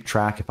to keep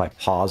track if I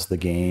pause the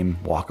game,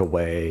 walk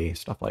away,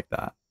 stuff like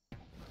that.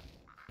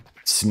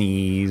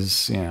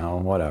 Sneeze, you know,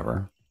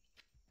 whatever.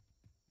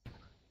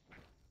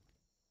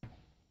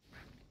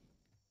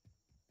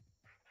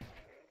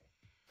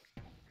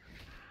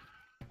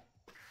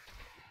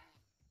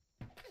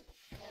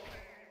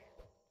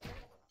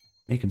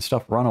 Making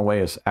stuff run away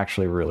is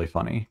actually really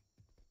funny.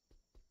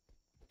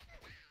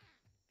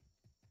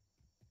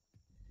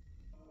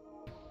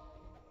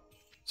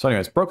 So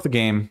anyways, broke the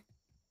game.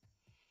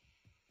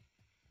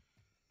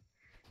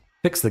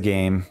 Fix the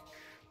game.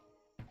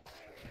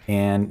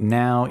 And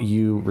now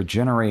you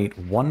regenerate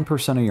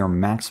 1% of your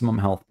maximum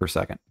health per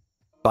second.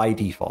 By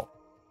default.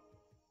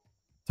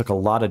 Took a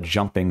lot of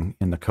jumping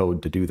in the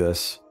code to do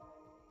this.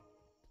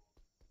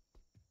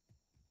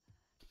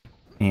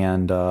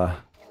 And, but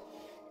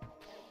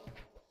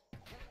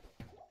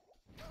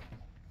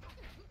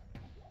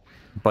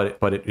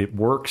it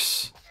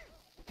works.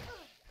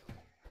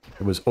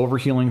 It was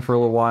overhealing for a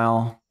little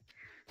while.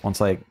 Once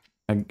I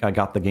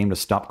got the game to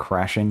stop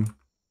crashing.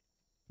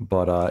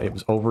 But it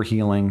was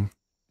overhealing.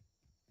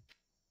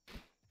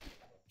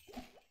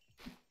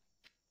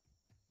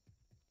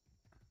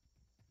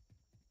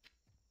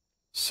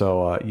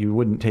 So you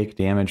wouldn't take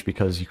damage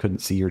because you couldn't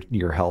see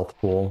your health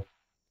pool.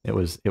 It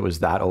was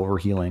that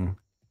overhealing.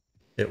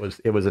 It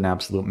was an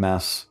absolute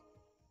mess.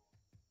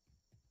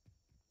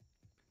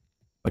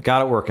 But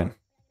got it working.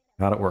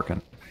 Got it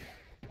working.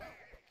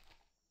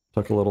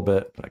 Took a little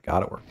bit, but I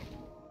got it working.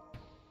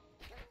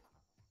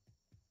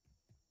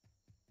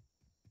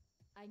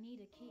 I need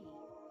a key.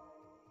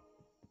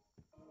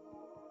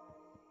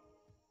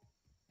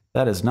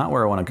 That is not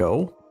where I want to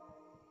go.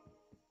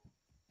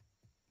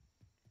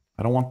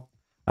 I don't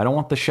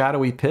want the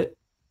shadowy pit.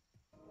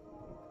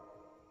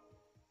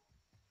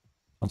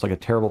 Sounds like a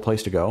terrible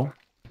place to go.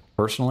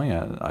 Personally,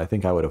 I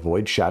think I would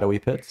avoid shadowy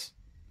pits.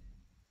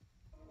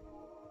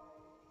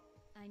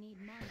 I need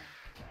mana.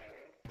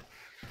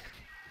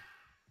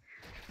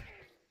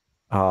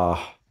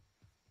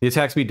 The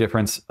attack speed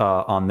difference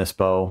on this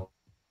bow.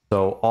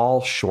 So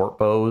all short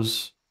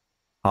bows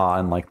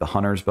and like the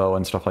hunter's bow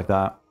and stuff like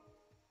that,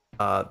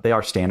 they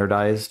are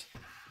standardized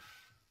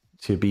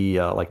to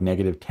be like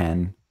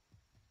 -10.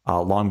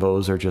 Long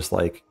bows are just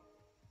like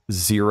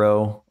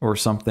 0 or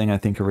something. I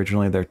think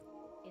originally they're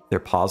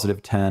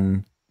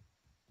 +10.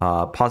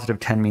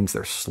 +10 means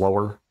they're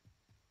slower.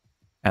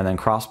 And then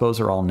crossbows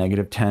are all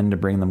 -10 to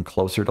bring them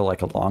closer to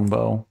like a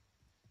longbow.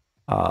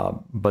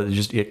 But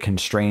it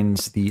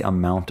constrains the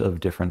amount of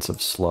difference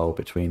of slow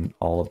between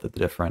all of the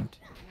different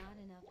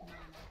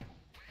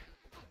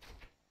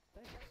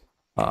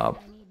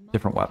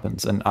different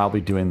weapons. And I'll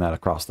be doing that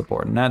across the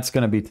board. And that's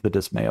going to be to the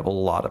dismay of a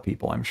lot of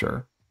people, I'm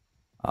sure.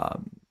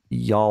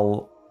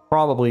 Y'all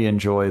probably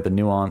enjoy the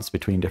nuance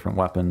between different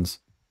weapons.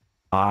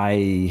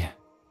 I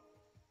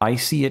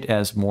see it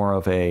as more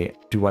of a,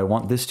 do I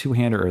want this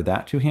two-hander or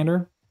that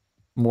two-hander?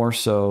 More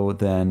so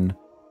than,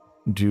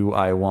 do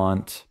I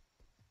want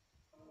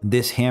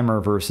this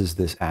hammer versus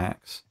this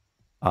axe?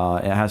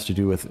 It has to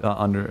do with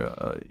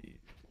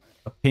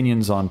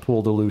opinions on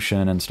pool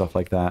dilution and stuff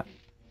like that.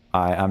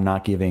 I'm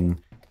not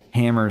giving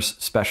hammers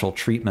special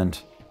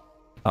treatment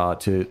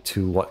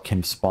to what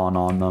can spawn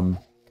on them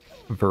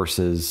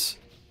versus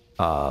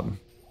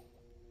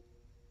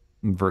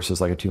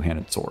versus like a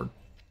two-handed sword.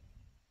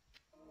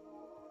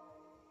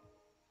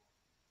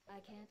 I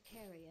can't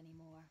carry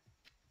anymore.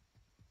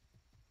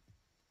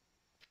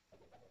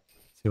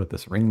 See what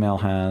this ring mail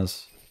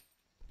has.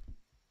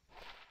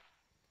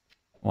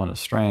 1 of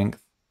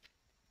strength.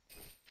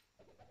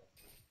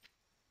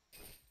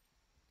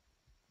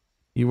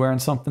 You wearing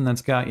something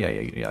that's got... Yeah,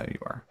 you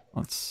are.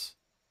 Let's...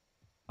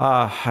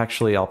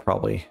 actually, I'll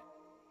probably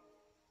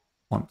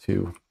want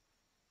to...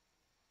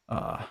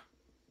 Can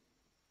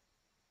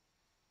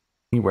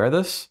you wear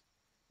this?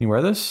 Can you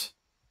wear this?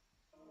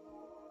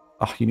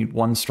 Oh, you need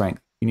 1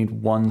 strength. You need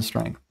 1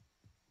 strength.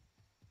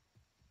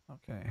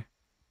 Okay.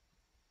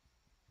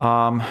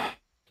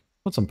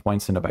 Put some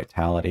points into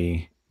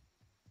vitality.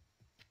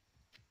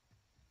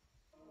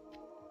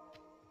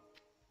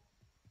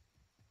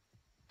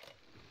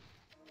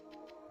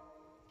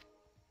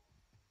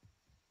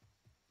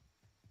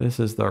 This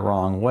is the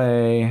wrong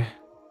way.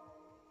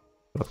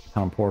 Put the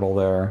town portal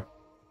there.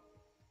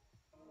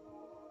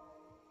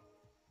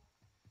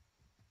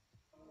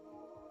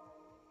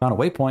 Found a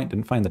waypoint,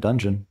 didn't find the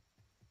dungeon.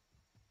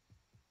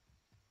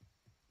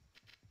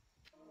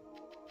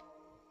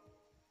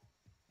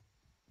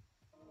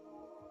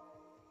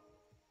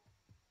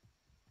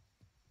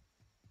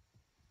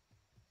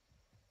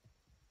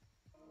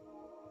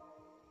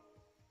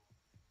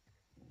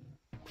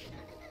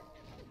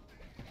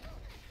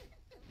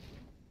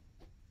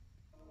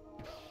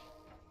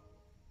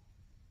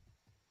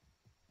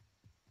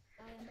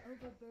 I am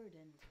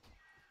overburdened.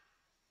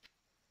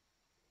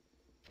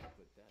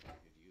 Put that to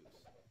good use.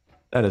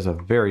 That is a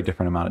very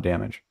different amount of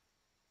damage.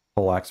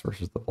 Poleaxe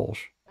versus the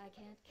Volsh. I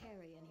can't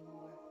carry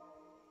anymore.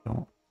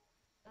 Don't.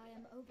 I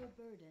am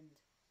overburdened.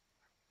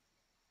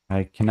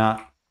 I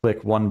cannot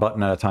click 1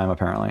 button at a time,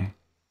 apparently.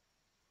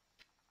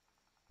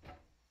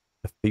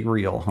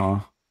 Ethereal,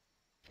 huh?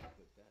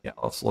 Yeah,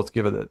 let's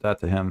give that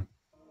to him.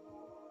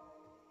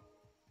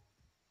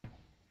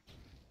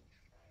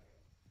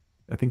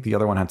 I think the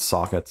other one had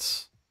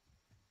sockets.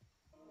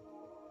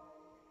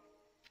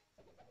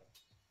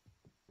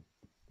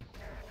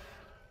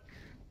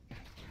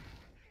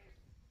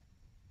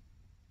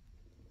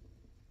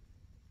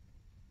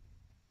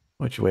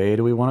 Which way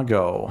do we want to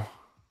go?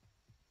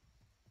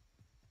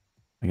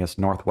 I guess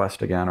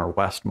northwest again, or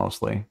west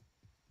mostly.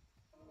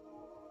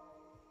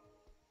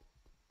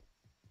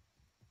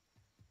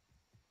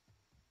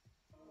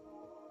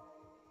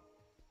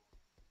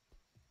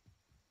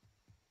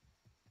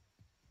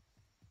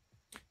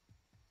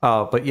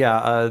 But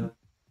yeah,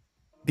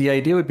 the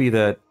idea would be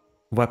that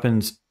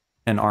weapons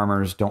and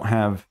armors don't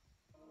have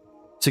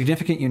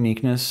significant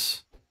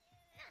uniqueness.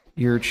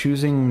 You're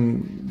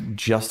choosing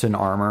just an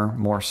armor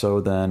more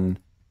so than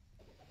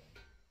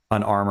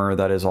an armor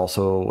that is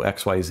also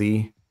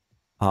XYZ.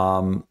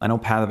 I know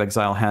Path of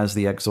Exile has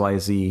the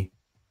XYZ.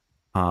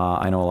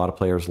 I know a lot of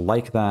players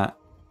like that.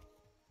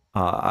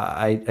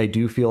 I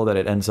do feel that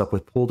it ends up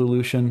with pool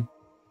dilution,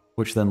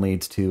 which then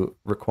leads to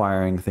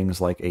requiring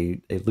things like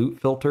a loot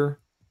filter.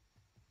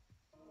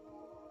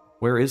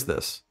 Where is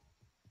this?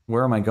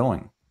 Where am I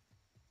going?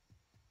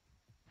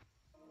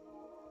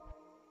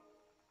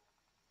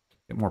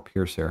 Get more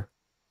Pierce here.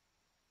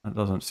 That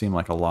doesn't seem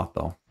like a lot,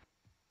 though.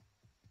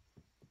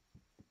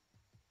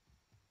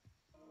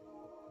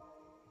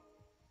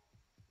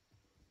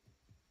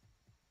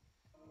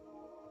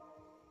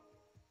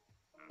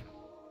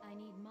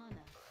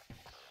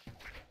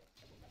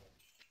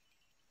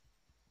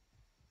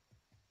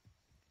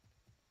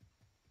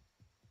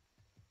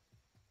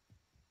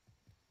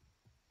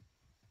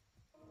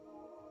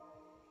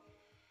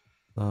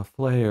 The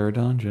Flare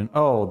Dungeon.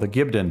 Oh, the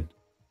Gibden.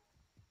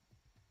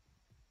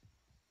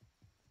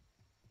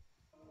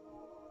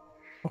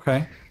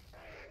 Okay.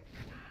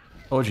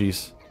 Oh,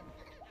 jeez.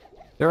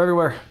 They're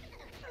everywhere.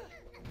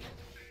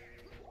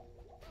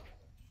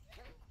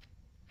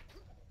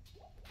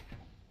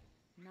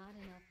 Not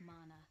enough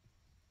mana.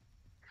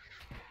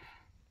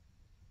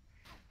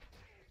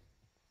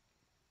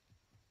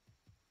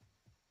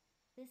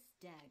 This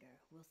dagger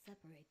will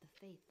separate the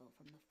faithful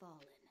from the fallen.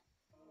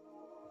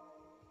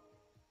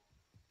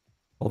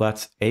 Well,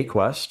 that's a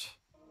quest.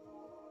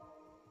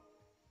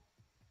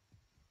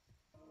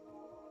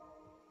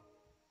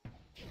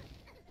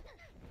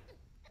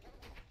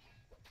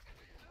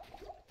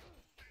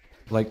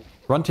 Like,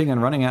 grunting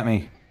and running at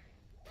me.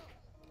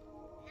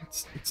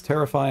 It's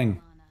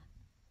terrifying.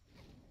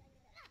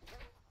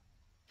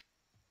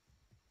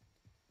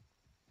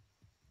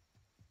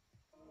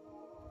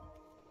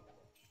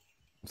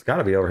 It's got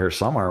to be over here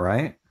somewhere,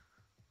 right?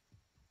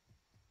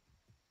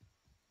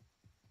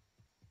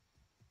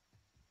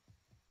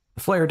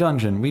 The Flare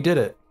Dungeon. We did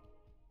it.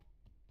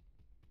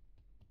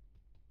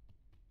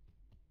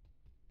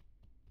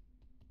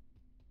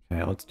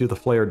 Okay, let's do the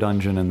Flare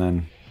Dungeon and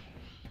then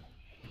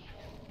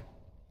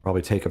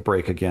probably take a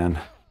break again.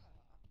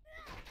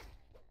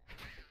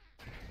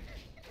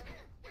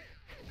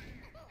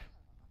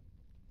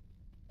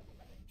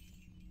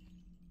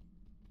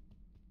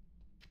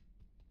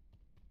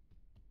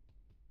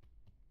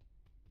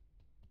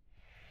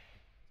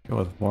 Go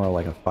with more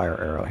like a fire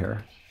arrow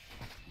here.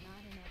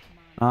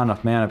 Not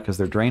enough mana because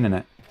they're draining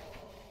it.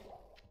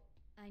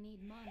 I need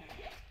mana.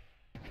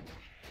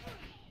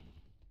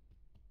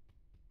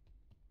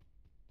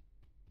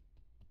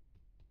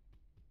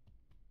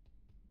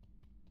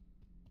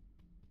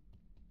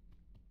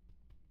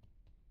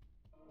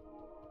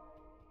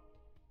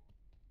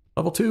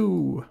 Level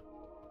 2.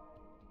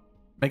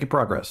 Making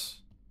progress.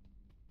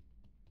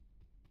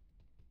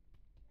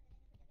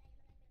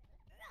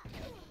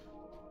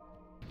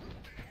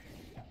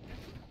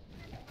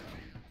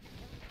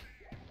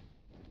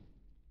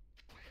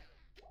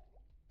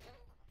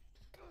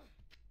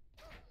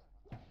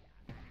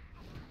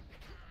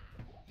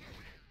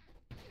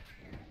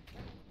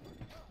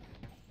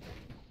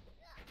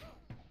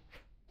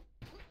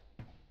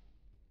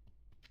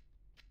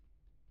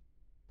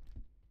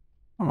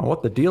 I don't know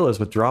what the deal is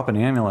with dropping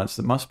amulets.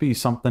 It must be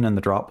something in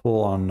the drop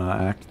pool on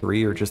Act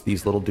 3, or just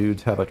these little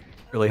dudes have a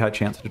really high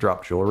chance to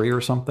drop jewelry or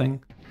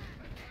something.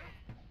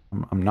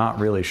 I'm not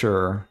really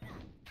sure.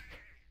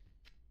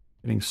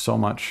 Getting so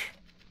much.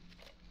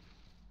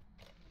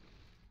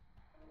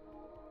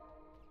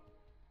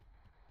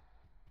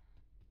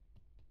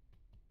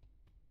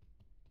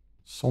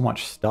 So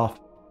much stuff.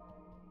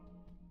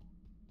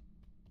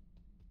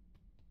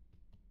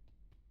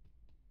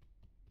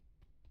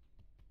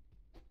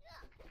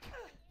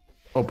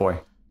 Oh boy.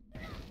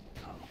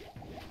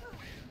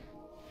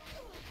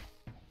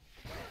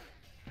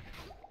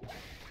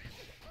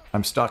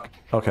 I'm stuck.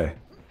 Okay.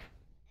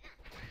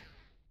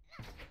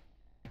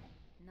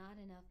 Not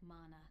enough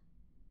mana.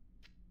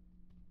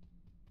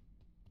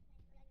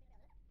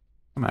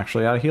 I'm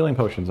actually out of healing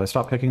potions. I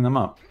stopped picking them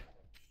up.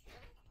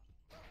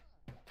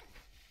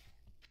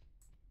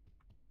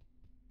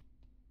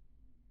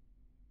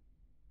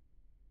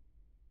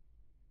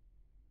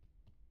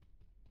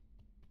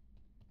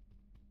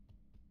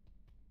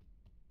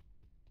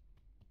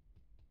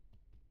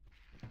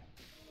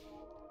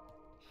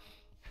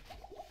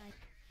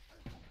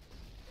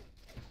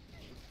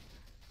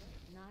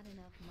 Not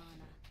enough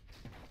mana.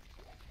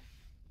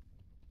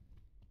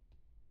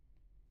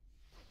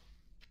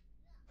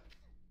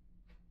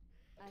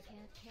 I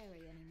can't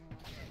carry anymore.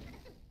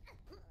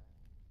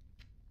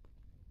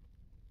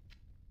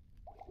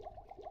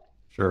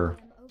 Sure.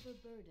 I'm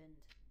overburdened.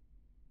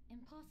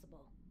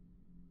 Impossible.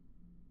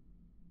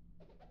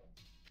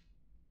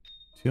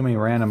 Too many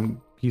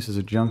random pieces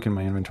of junk in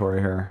my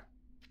inventory here.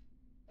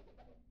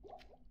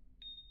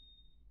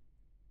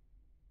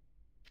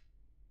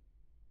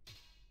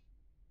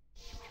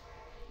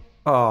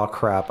 Oh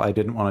crap, I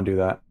didn't want to do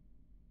that.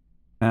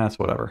 That's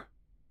whatever.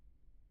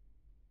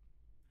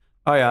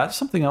 Oh yeah, that's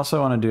something else I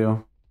want to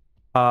do.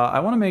 I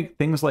want to make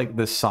things like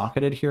this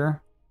socketed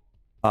here.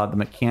 The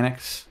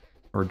mechanics,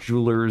 or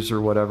jewelers, or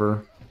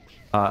whatever,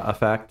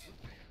 effect.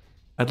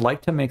 I'd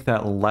like to make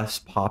that less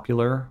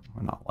popular.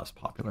 Or not less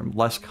popular,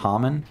 less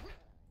common.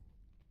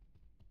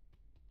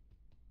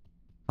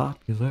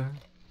 Popular.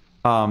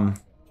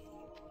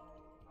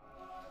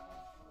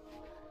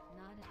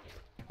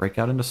 Break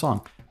out into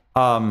song.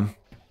 On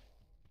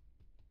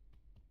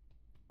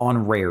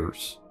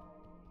rares.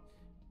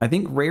 I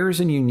think rares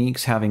and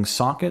uniques having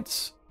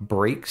sockets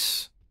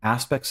breaks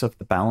aspects of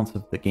the balance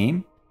of the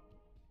game.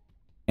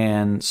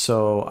 And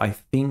so I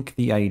think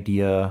the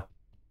idea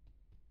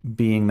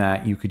being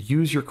that you could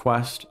use your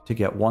quest to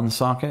get one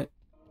socket,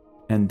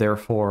 and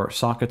therefore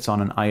sockets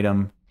on an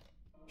item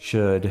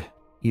should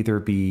either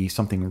be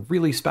something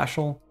really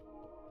special,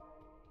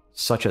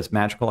 such as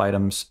magical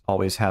items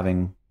always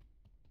having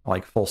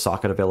like full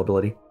socket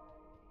availability,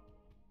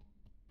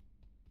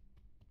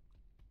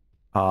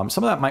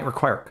 Some of that might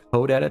require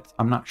code edits.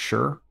 I'm not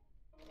sure.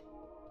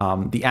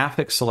 The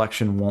affix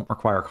selection won't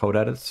require code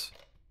edits,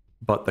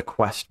 but the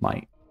quest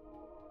might.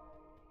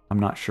 I'm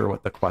not sure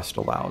what the quest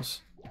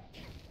allows.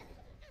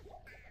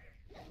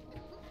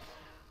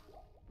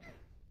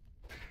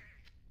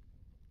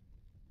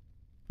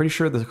 Pretty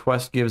sure the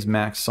quest gives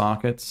max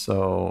sockets,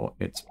 so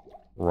it's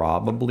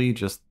probably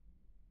just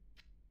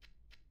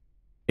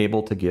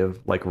able to give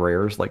like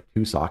rares like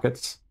 2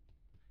 sockets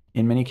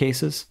in many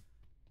cases,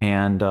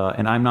 and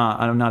I'm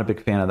not a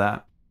big fan of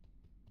that.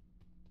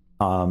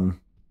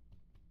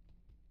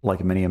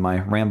 Like many of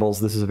my rambles,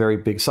 this is a very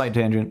big side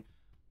tangent.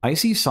 I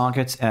see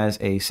sockets as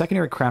a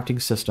secondary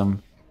crafting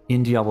system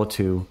in Diablo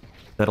 2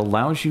 that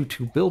allows you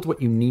to build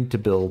what you need to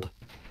build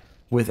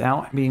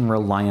without being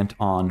reliant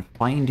on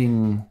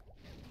finding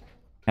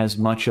as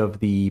much of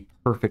the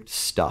perfect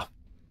stuff.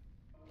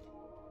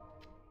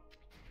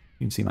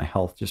 You can see my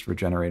health just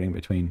regenerating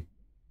between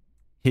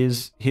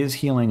his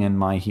healing and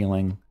my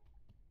healing.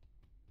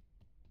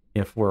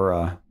 If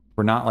we're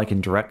not like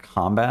in direct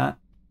combat,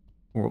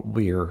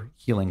 we're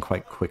healing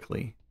quite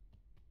quickly.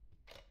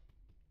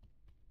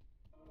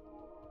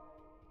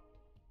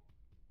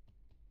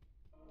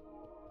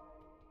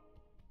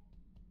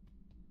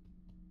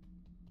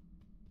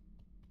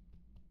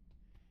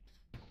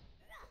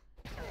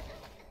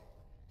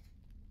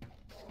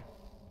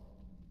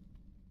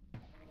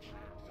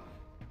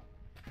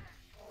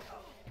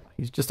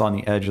 He's just on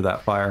the edge of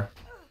that fire.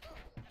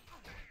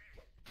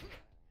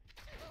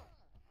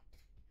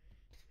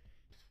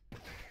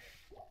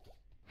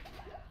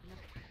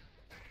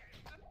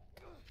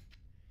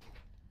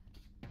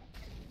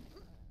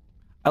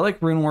 I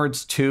like rune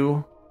words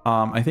too.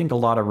 I think a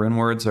lot of rune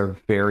words are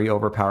very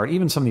overpowered.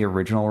 Even some of the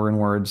original rune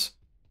words.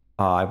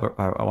 I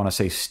want to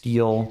say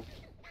steel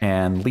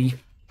and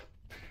leaf.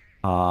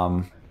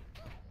 I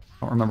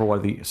don't remember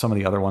what some of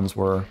the other ones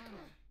were.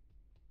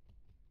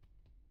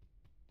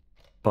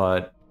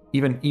 But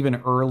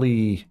even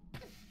early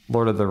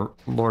Lord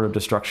of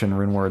Destruction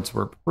rune words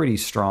were pretty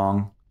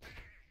strong,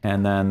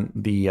 and then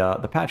the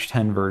patch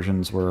 10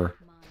 versions were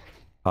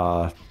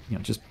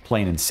just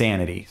plain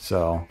insanity.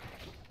 So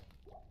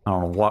I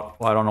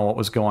don't know what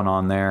was going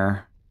on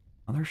there.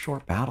 Another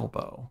short battle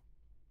bow.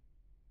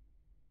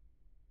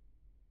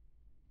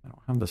 I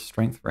don't have the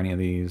strength for any of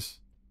these.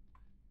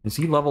 Is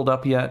he leveled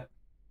up yet?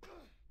 I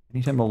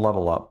need him to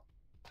level up.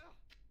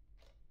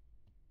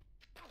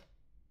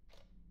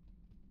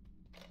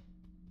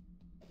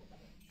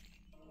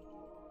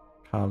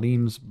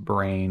 Kalim's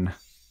brain.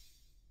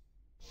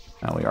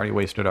 Now we already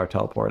wasted our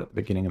teleport at the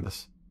beginning of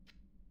this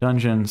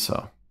dungeon,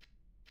 so.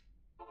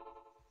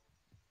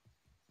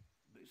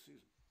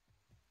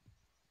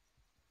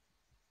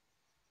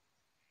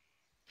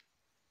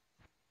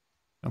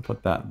 I'll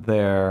put that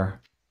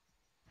there.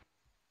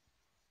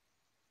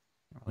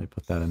 I'll really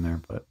put that in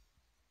there, but.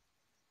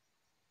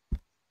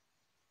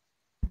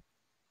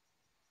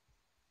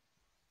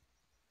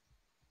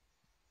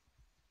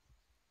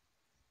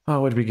 Oh,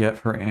 what did we get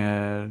for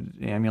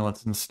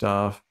amulets and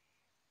stuff?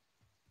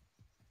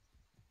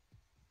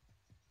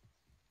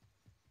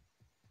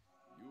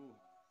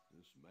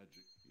 This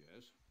magic,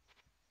 yes?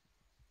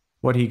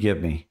 What'd he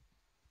give me?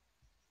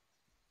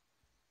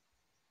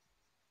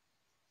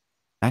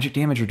 Magic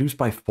damage reduced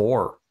by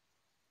 4.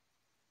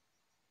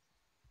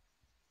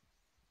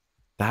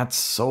 That's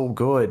so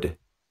good.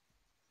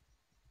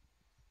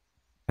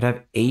 I'd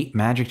have 8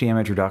 magic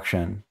damage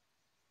reduction.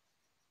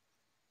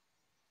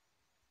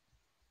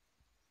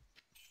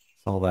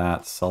 Sell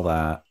that, sell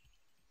that.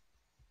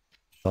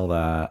 Sell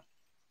that.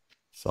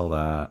 Sell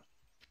that.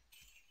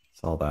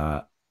 Sell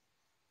that.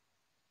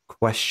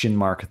 Question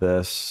mark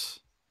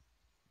this.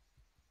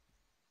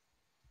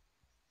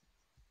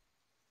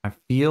 I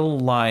feel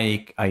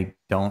like I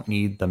don't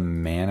need the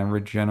mana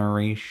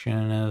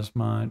regeneration as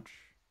much.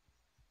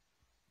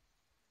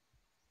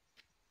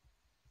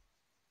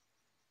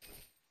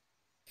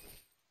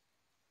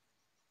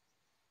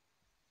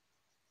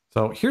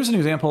 So here's an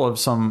example of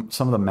some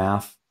of the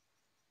math.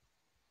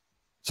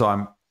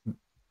 So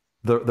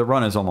the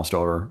run is almost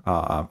over.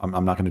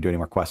 I'm not going to do any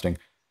more questing.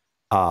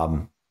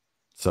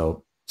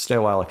 So stay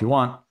a while if you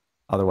want.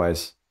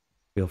 Otherwise,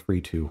 feel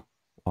free to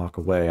walk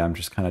away. I'm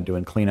just kind of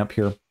doing cleanup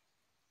here.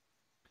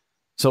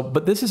 So,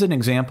 but this is an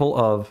example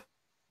of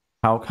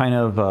how kind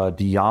of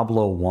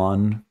Diablo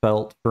 1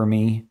 felt for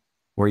me,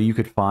 where you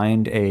could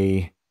find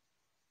a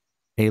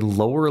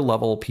lower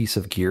level piece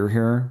of gear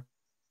here.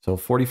 So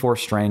 44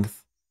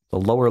 strength, the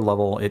lower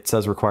level, it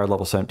says required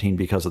level 17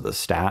 because of the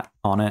stat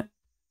on it,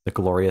 the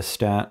glorious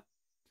stat.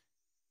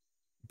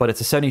 But it's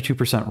a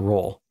 72%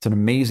 roll. It's an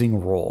amazing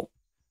roll.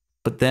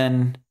 But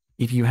then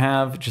if you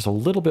have just a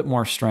little bit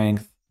more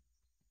strength,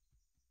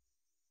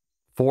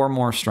 4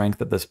 more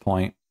strength at this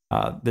point,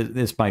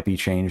 this might be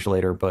changed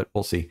later, but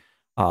we'll see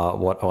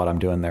what I'm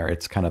doing there.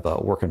 It's kind of a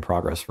work in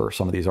progress for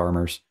some of these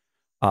armors.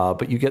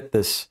 But you get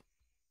this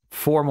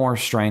 4 more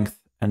strength,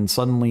 and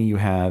suddenly you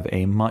have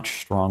a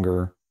much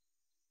stronger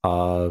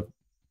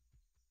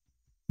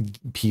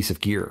piece of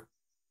gear.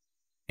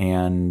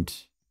 And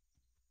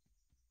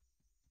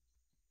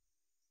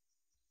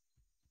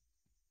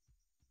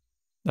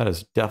That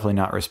is definitely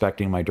not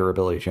respecting my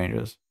durability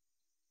changes.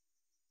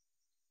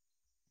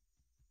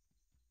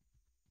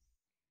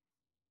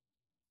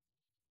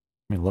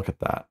 I mean, look at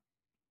that.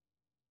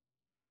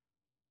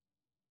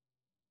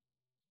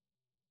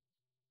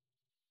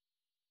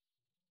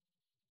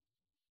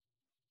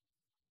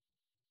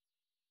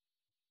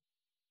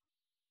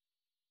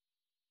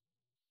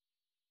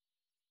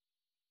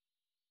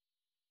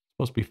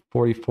 Supposed to be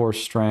 44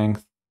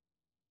 strength.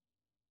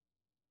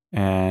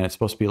 And it's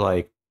supposed to be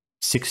like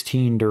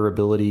 16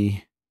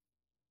 durability.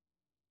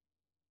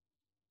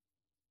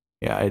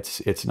 Yeah,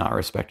 it's not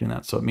respecting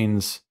that. So it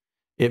means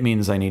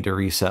I need to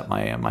reset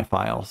my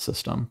file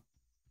system.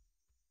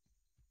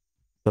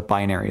 The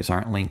binaries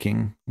aren't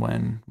linking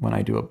when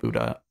I do a boot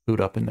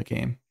up in the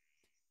game.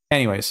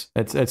 Anyways,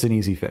 it's an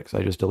easy fix.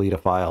 I just delete a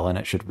file and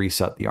it should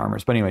reset the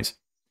armors. But anyways,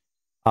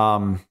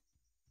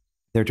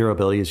 their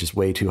durability is just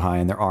way too high,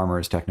 and their armor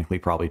is technically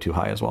probably too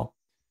high as well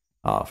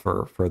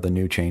for the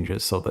new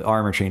changes. So the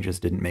armor changes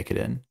didn't make it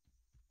in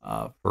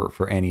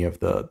for any of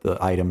the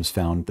items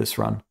found this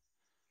run.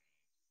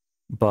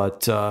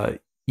 But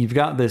you've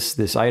got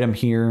this item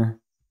here.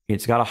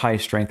 It's got a high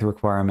strength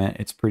requirement.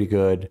 It's pretty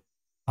good.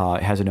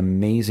 It has an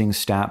amazing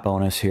stat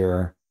bonus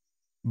here.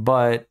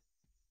 But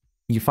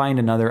you find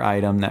another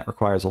item that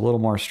requires a little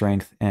more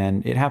strength,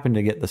 and it happened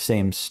to get the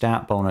same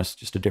stat bonus,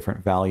 just a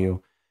different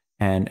value.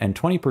 And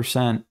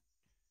 20%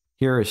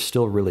 here is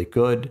still really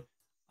good.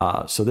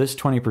 So this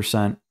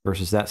 20%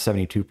 versus that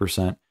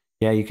 72%,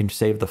 yeah, you can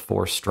save the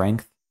 4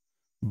 strength,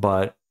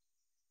 but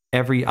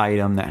every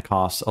item that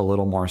costs a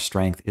little more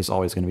strength is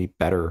always going to be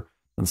better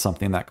than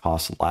something that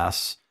costs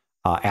less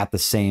at the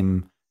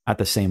same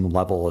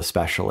level,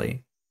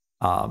 especially.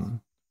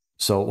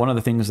 So one of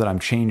the things that I'm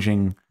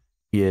changing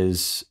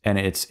is, and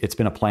it's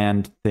been a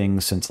planned thing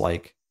since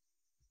like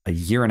a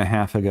year and a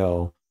half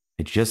ago.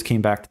 It just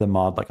came back to the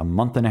mod like a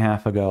month and a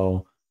half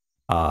ago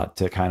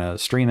to kind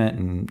of stream it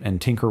and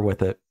tinker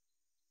with it.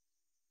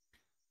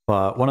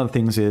 But one of the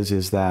things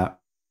is that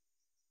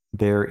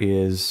there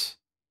is,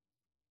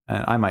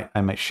 and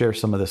I might share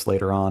some of this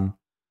later on,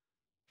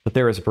 but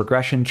there is a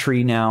progression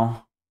tree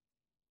now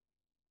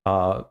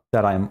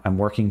that I'm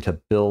working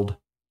to build,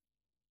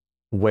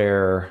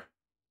 where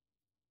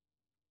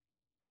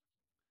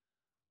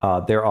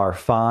there are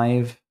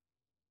 5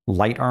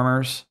 light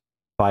armors,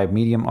 5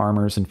 medium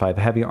armors, and 5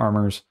 heavy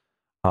armors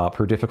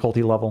per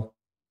difficulty level.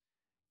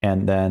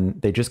 And then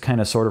they just kind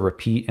of sort of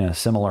repeat in a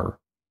similar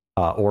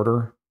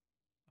order,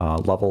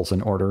 levels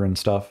and order and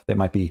stuff. They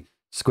might be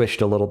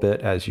squished a little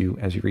bit as you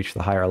reach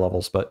the higher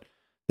levels, but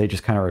they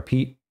just kind of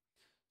repeat.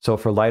 So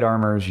for light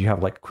armors, you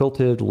have like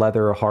quilted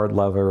leather, hard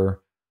leather,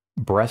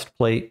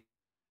 breastplate.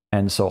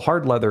 And so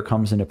hard leather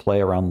comes into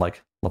play around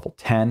like level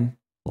 10,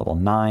 level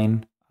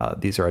 9.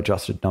 These are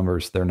adjusted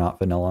numbers. They're not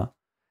vanilla.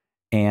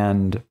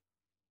 And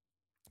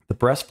the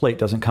breastplate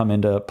doesn't come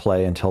into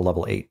play until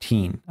level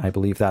 18. I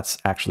believe that's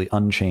actually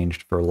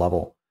unchanged for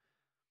level.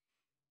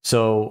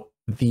 So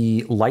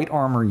the light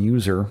armor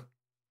user,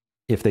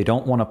 if they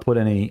don't want to put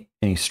any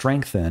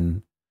strength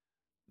in,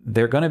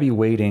 they're going to be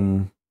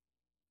waiting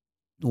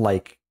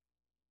like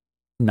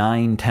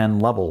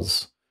 9-10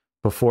 levels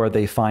before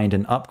they find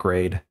an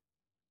upgrade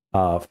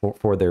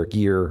for their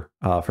gear,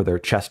 for their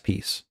chest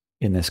piece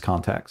in this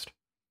context.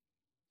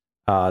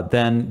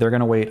 Then they're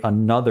going to wait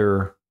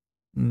another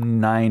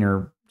 9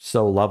 or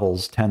so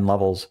levels, 10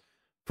 levels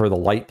for the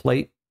light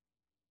plate,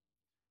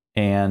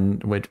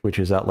 and which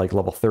is at like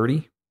level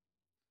 30.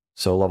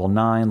 So level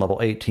 9, level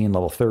 18,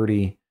 level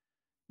 30,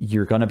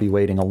 you're going to be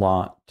waiting a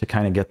lot to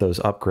kind of get those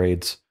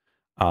upgrades.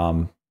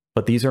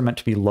 But these are meant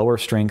to be lower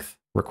strength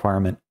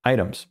requirement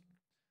items.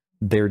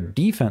 Their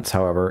defense,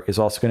 however, is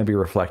also going to be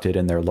reflected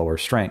in their lower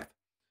strength.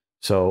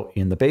 So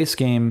in the base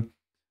game,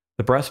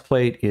 the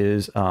breastplate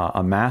is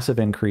a massive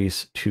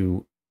increase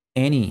to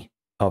any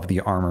of the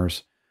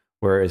armors,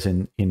 whereas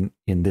in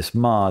this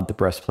mod, the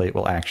breastplate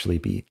will actually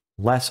be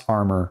less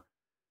armor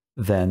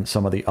than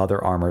some of the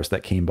other armors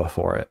that came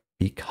before it,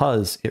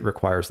 because it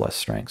requires less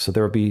strength. So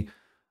there'll be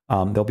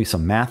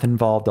some math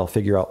involved. They'll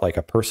figure out like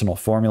a personal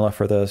formula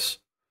for this.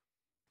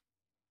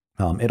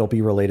 It'll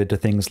be related to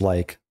things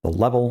like the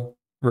level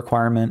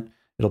requirement.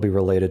 It'll be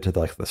related to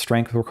the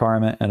strength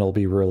requirement, and it'll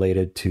be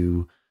related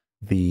to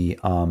the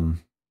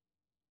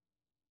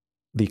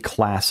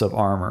class of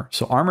armor.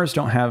 So armors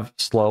don't have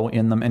slow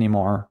in them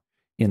anymore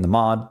in the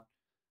mod.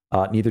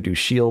 Neither do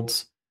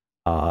shields.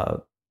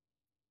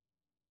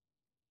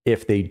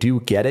 If they do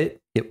get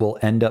it, it will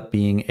end up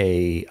being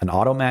an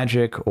auto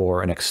magic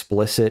or an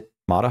explicit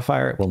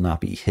modifier. It will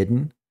not be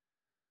hidden.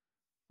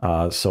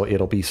 So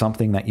it'll be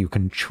something that you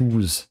can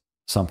choose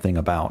something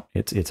about.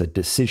 It's a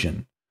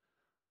decision,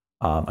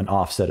 an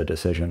offset a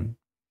decision.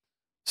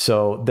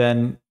 So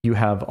then you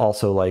have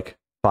also like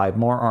 5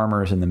 more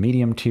armors in the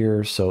medium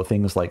tier. So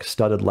things like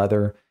studded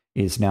leather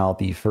is now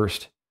the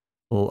first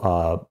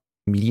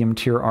medium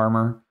tier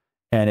armor,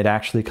 and it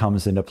actually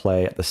comes into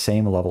play at the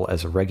same level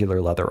as a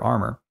regular leather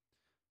armor,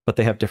 but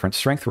they have different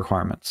strength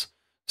requirements.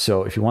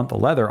 So if you want the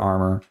leather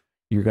armor,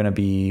 you're going to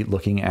be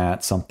looking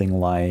at something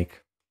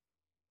like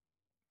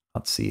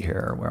let's see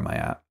here. Where am I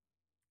at?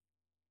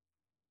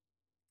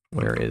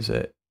 Where is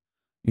it?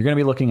 You're going to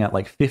be looking at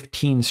like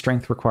 15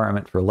 strength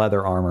requirement for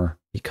leather armor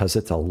because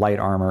it's a light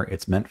armor.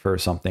 It's meant for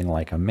something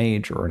like a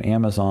mage or an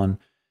Amazon,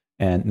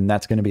 and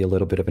that's going to be a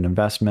little bit of an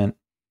investment.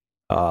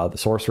 The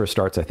sorcerer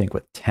starts, I think,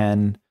 with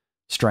 10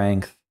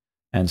 strength,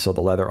 and so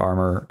the leather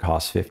armor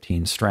costs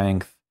 15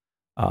 strength.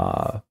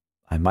 I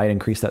might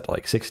increase that to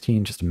like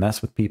 16 just to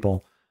mess with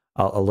people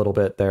a little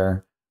bit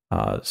there,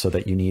 so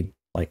that you need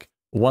like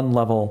 1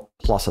 level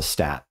plus a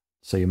stat.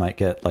 So you might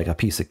get like a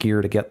piece of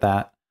gear to get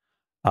that.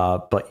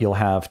 But you'll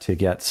have to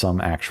get some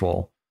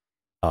actual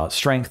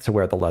strength to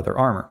wear the leather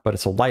armor. But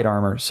it's a light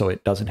armor, so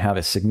it doesn't have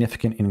a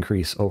significant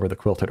increase over the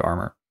quilted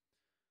armor.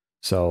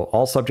 So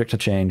all subject to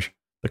change.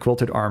 The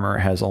quilted armor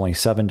has only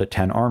 7 to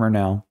 10 armor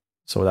now,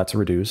 so that's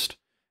reduced.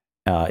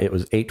 It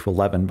was 8 to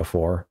 11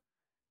 before.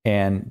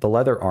 And the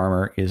leather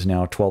armor is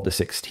now 12 to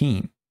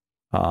 16.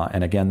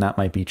 And again, that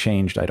might be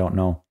changed, I don't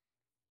know.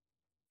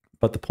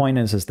 But the point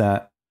is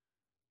that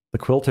the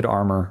quilted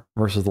armor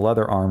versus the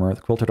leather armor, the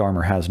quilted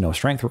armor has no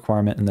strength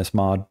requirement in this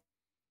mod,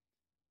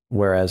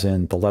 whereas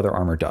in the leather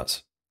armor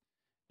does.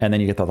 And then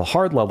you get the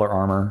hard leather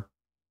armor,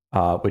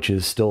 which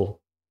is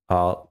still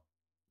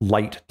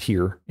light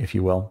tier, if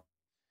you will.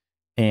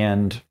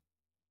 And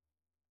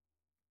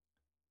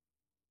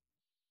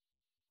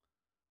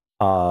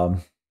the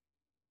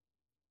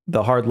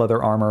hard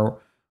leather armor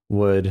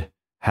would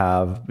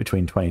have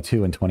between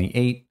 22 and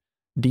 28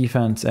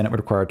 defense, and it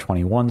would require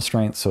 21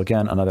 strength. So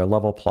again, another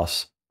level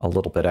plus a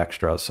little bit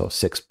extra, so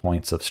 6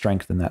 points of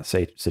strength in that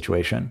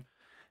situation.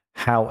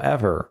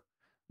 However,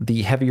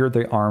 the heavier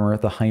the armor,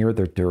 the higher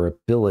their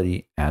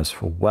durability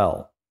as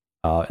well.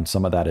 And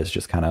some of that is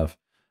just kind of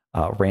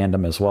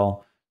random as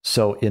well.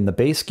 So in the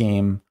base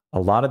game,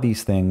 a lot of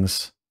these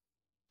things,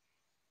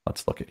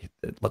 let's look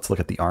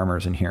at the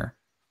armors in here.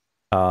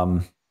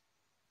 You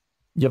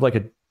have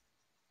like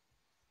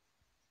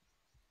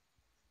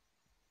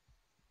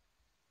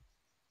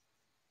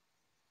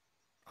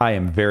I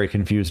am very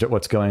confused at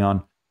what's going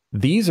on.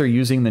 These are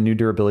using the new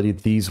durability.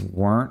 These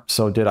weren't.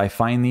 So did I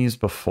find these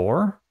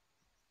before?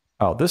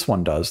 Oh, this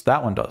one does.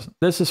 That one doesn't.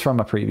 This is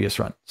from a previous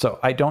run. So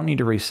I don't need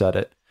to reset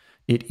it.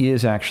 It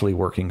is actually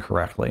working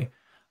correctly.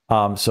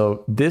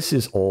 So this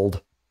is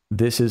old.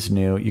 This is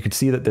new. You can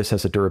see that this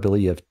has a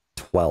durability of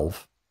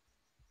 12.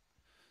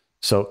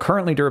 So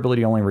currently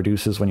durability only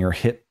reduces when you're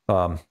hit,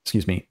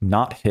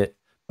 not hit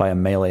by a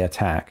melee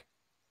attack.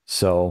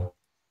 So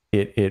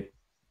it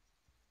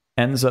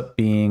ends up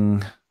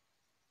being...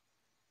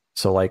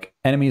 So like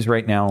enemies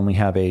right now only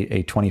have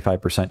a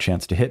 25%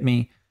 chance to hit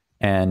me,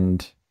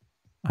 and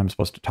I'm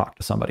supposed to talk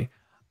to somebody.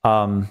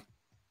 And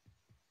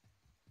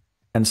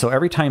so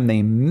every time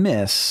they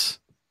miss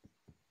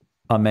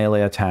a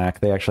melee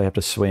attack, they actually have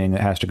to swing. It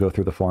has to go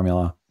through the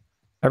formula.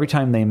 Every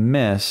time they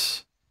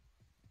miss,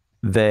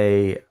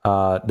 they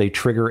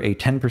trigger a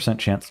 10%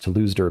 chance to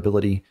lose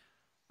durability.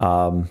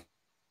 12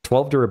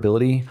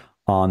 durability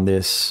on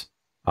this.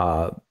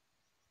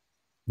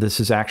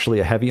 This is actually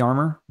a heavy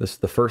armor. This is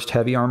the first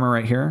heavy armor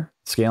right here,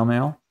 scale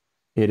mail.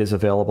 It is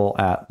available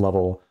at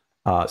level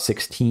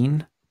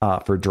 16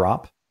 for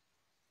drop,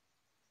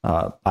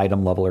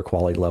 item level or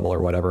quality level or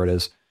whatever it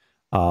is.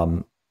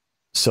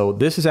 So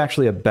this is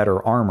actually a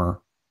better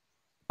armor.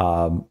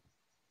 The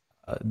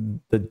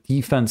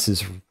defense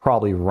is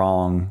probably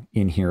wrong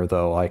in here,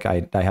 though. Like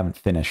I haven't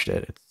finished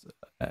it.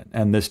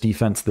 And this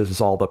defense, this is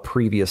all the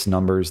previous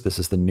numbers. This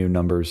is the new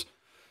numbers.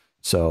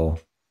 So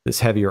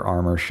this heavier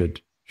armor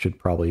should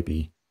probably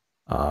be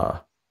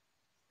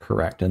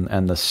correct.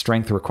 And the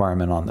strength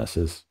requirement on this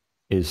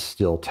is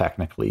still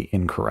technically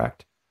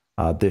incorrect.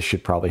 This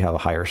should probably have a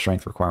higher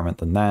strength requirement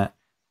than that.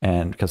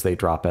 And because they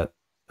drop it,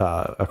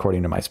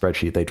 according to my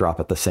spreadsheet, they drop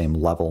at the same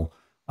level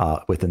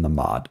within the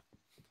mod.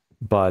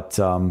 But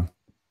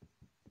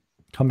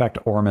come back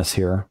to Ormus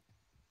here.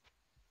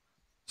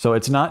 So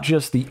it's not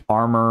just the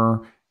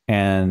armor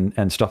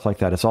and stuff like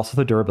that. It's also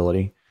the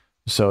durability.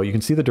 So you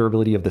can see the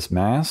durability of this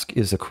mask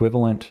is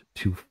equivalent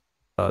to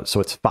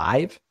so it's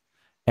 5,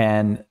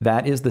 and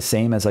that is the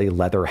same as a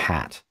leather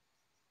hat.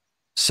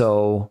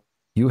 So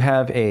you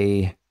have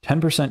a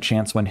 10%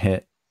 chance when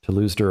hit to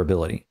lose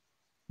durability.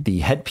 The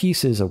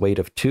headpiece is a weight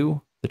of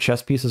 2. The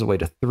chest piece is a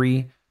weight of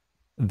 3.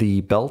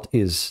 The belt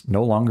is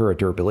no longer a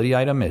durability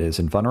item. It is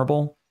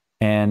invulnerable.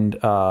 And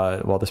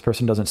while this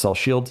person doesn't sell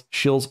shields,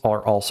 shields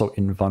are also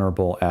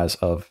invulnerable as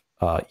of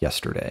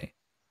yesterday.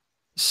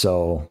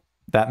 So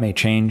that may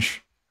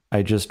change.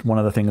 One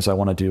of the things I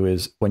want to do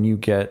is when you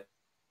get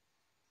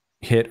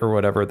hit or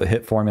whatever, the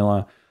hit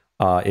formula,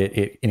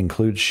 it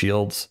includes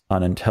shields.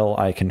 And until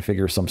I can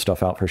figure some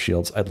stuff out for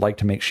shields, I'd like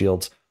to make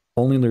shields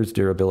only lose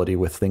durability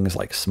with things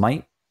like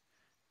smite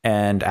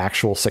and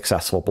actual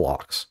successful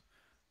blocks.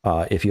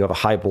 If you have a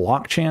high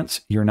block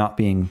chance, you're not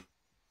being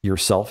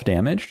yourself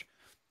damaged.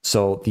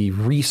 So the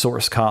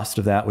resource cost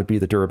of that would be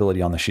the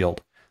durability on the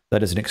shield.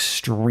 That is an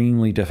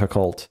extremely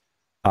difficult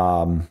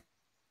code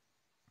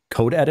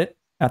edit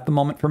at the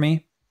moment for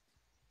me.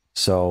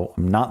 So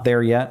I'm not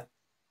there yet.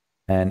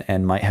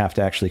 And might have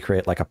to actually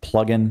create like a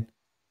plugin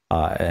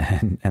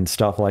and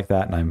stuff like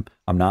that. And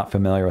I'm not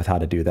familiar with how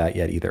to do that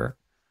yet either.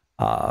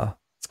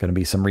 It's going to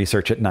be some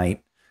research at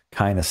night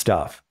kind of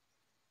stuff.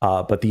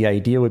 But the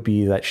idea would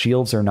be that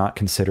shields are not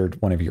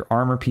considered one of your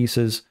armor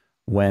pieces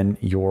when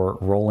you're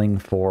rolling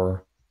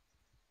for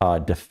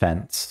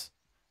defense.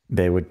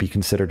 They would be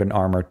considered an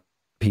armor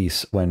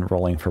piece when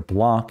rolling for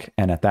block.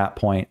 And at that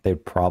point,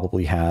 they'd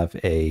probably have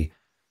a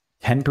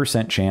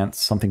 10% chance,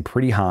 something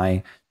pretty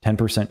high,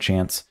 10%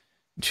 chance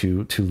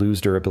to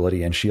lose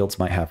durability. And shields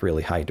might have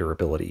really high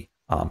durability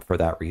for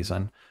that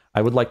reason.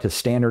 I would like to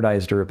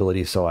standardize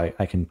durability, so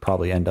I can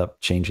probably end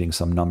up changing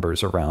some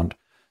numbers around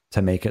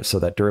to make it so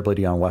that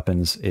durability on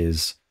weapons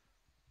is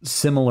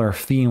similar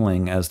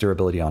feeling as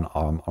durability on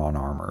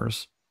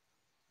armors.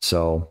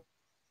 So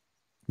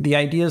the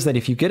idea is that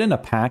if you get in a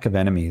pack of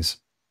enemies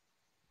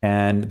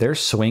and they're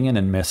swinging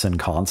and missing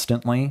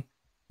constantly,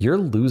 you're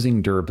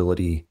losing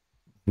durability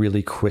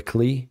really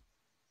quickly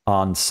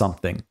on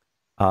something.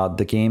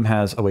 The game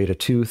has a weight of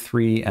 2,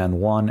 3, and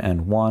 1,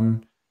 and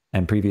 1.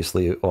 And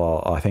previously,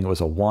 I think it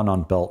was a 1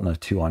 on belt and a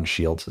 2 on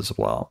shields as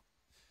well.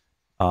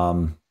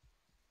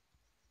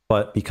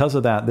 But because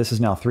of that, this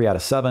is now 3 out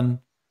of 7.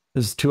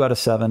 This is 2 out of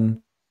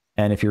 7.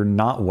 And if you're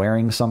not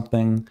wearing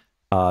something,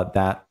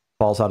 that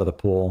falls out of the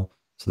pool.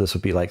 So this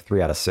would be like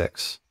 3 out of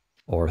 6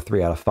 or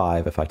 3 out of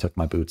 5 if I took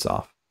my boots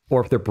off.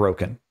 Or if they're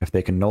broken. If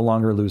they can no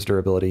longer lose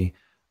durability,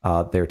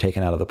 they're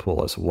taken out of the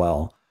pool as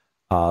well.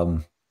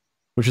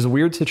 Which is a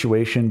weird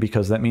situation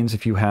because that means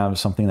if you have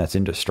something that's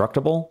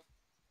indestructible,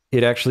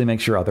 it actually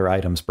makes your other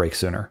items break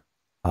sooner.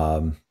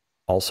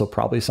 Also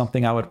probably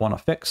something I would want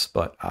to fix,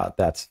 but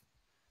that's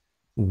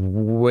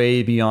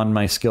way beyond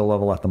my skill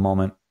level at the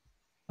moment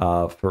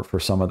for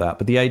some of that.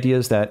 But the idea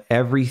is that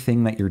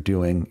everything that you're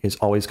doing is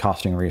always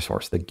costing a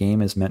resource. The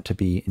game is meant to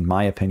be, in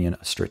my opinion,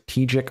 a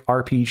strategic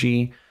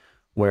RPG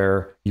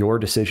where your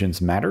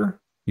decisions matter,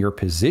 your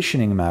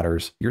positioning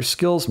matters, your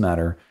skills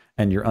matter,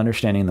 and your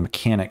understanding the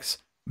mechanics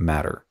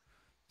matter.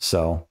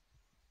 So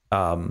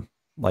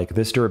like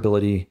this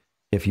durability,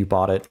 if you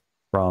bought it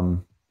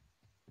from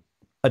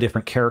a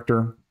different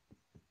character,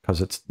 because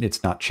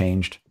it's not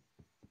changed,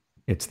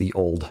 it's the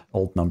old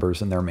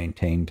numbers and they're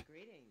maintained.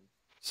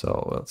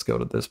 So let's go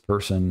to this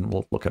person.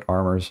 We'll look at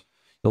armors.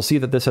 You'll see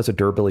that this has a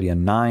durability of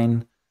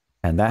 9,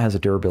 and that has a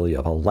durability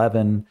of 11,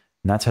 and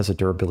that has a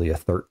durability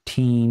of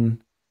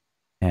 13.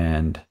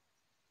 And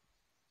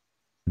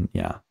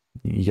yeah,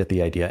 you get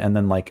the idea. And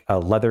then like a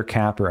leather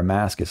cap or a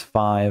mask is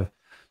 5.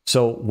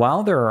 So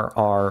while there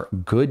are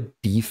good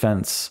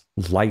defense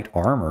light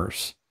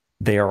armors,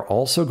 they are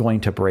also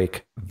going to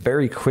break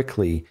very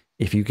quickly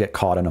if you get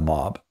caught in a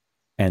mob.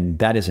 And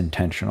that is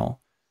intentional.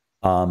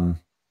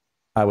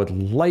 I would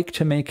like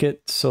to make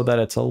it so that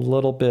it's a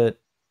little bit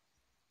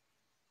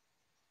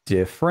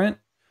different,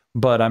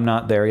 but I'm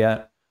not there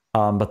yet.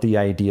 But the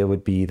idea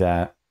would be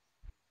that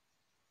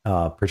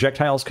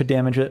projectiles could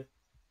damage it.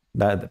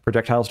 That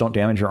projectiles don't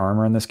damage your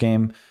armor in this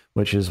game,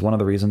 which is one of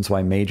the reasons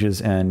why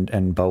mages and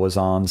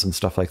boazons and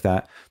stuff like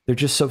that, they're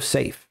just so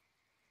safe.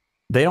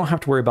 They don't have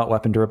to worry about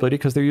weapon durability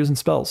because they're using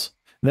spells.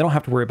 They don't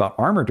have to worry about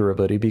armor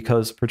durability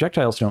because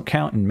projectiles don't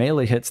count, and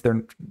melee hits,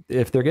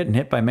 if they're getting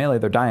hit by melee,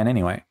 they're dying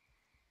anyway.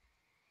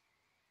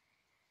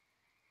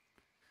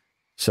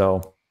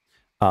 So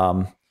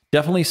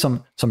definitely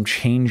some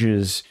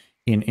changes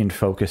in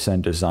focus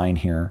and design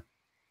here.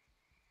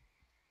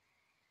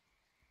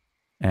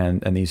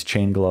 And these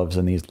chain gloves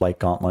and these light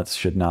gauntlets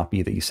should not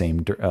be the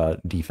same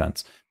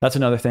defense. That's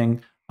another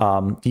thing.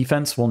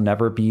 Defense will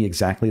never be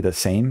exactly the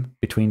same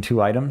between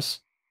two items,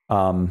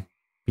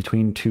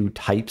 between two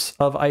types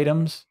of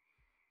items.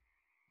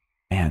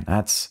 Man,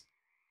 that's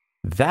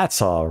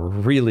a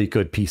really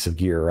good piece of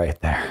gear right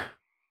there.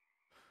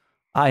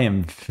 I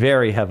am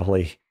very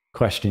heavily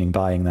questioning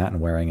buying that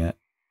and wearing it.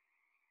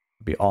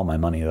 It'd be all my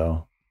money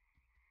though.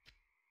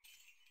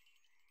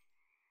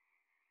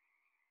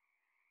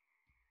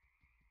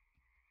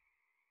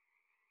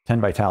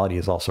 Vitality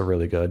is also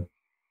really good.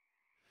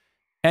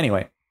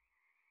 Anyway,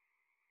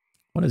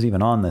 what is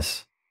even on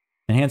this?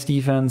 Enhanced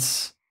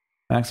defense,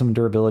 maximum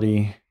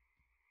durability.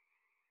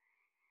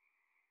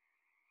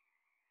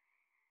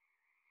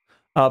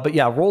 But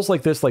yeah, rolls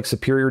like this, like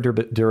superior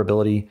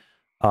durability,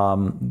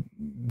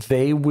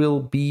 they will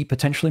be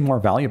potentially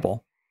more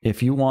valuable.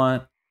 If you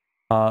want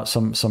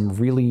some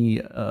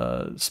really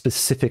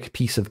specific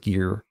piece of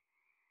gear,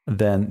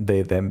 then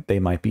they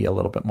might be a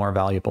little bit more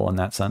valuable in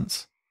that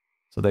sense.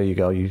 So there you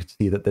go. You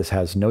see that this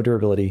has no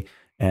durability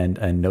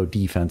and no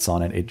defense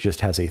on it. It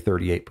just has a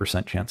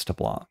 38% chance to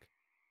block.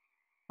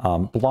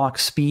 Block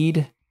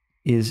speed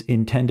is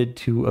intended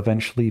to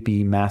eventually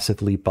be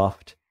massively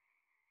buffed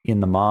in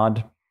the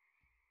mod.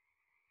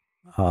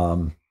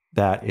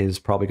 That is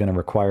probably going to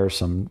require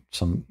some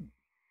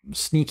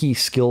sneaky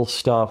skill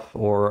stuff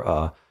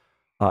or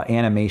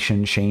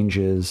animation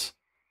changes.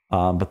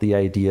 But the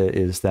idea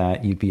is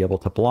that you'd be able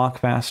to block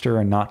faster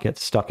and not get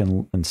stuck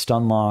in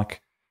stun lock.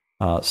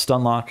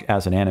 Stun lock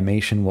as an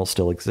animation will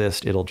still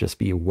exist. It'll just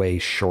be way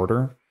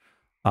shorter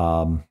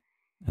and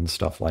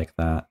stuff like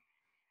that.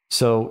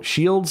 So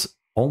shields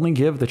only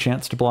give the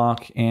chance to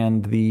block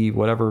and the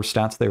whatever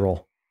stats they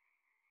roll.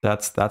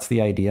 That's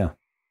the idea.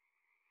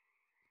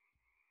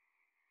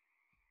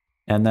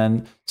 And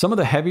then some of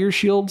the heavier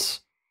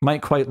shields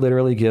might quite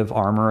literally give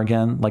armor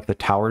again, like the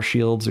tower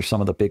shields or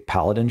some of the big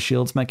paladin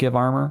shields might give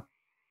armor.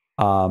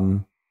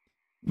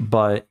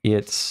 But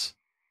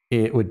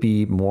it would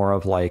be more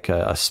of like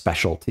a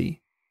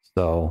specialty.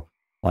 So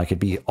like it'd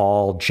be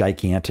all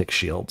gigantic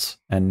shields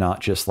and not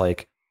just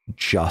like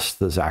just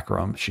the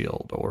Zakarum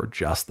shield or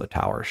just the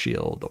tower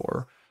shield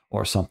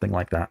or something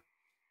like that.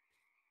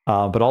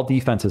 But all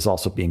defense is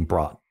also being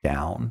brought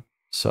down.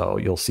 So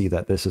you'll see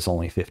that this is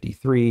only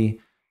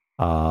 53.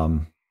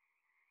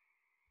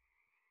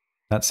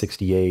 That's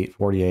 68,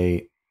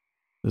 48.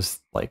 This is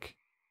like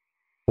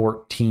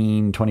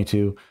 14,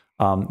 22.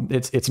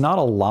 It's not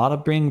a lot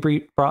of being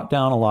brought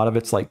down. A lot of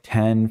it's like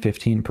 10,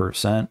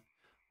 15%.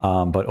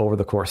 But over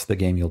the course of the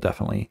game, you'll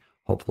definitely,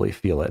 hopefully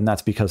feel it. And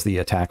that's because the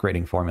attack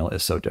rating formula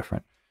is so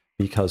different.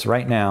 Because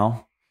right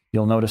now,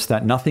 you'll notice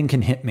that nothing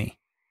can hit me.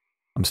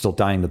 I'm still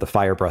dying to the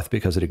fire breath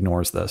because it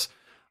ignores this.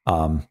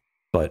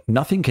 But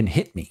nothing can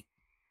hit me.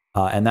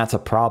 And that's a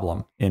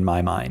problem in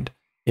my mind.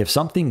 If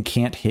something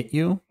can't hit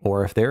you,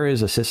 or if there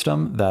is a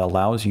system that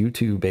allows you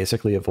to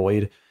basically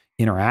avoid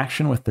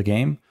interaction with the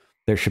game,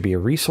 there should be a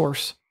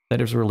resource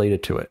that is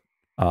related to it.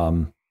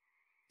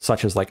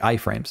 Such as like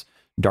iframes,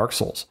 Dark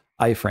Souls,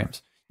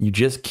 iframes. You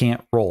just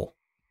can't roll.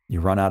 You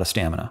run out of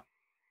stamina.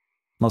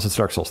 Unless it's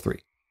Dark Souls 3.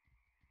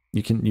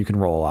 You can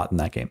roll a lot in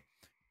that game.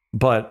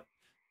 But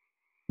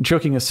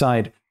joking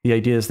aside, the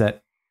idea is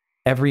that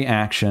every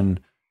action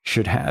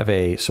should have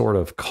a sort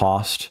of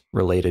cost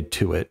related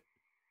to it.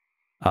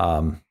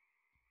 Why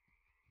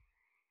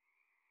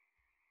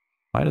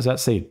does that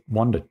say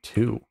 1 to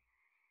 2?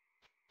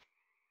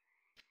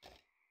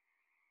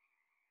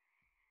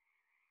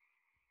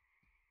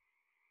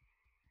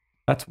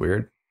 That's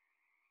weird.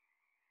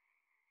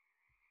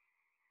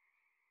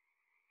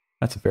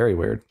 That's very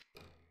weird.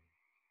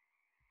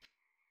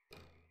 I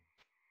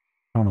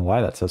don't know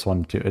why that says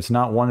 1 to 2. It's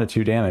not 1 to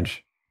 2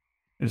 damage.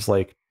 It's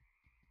like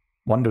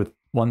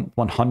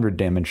 100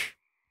 damage.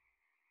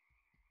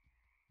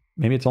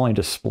 Maybe it's only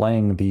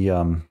displaying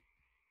the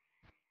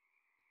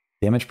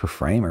damage per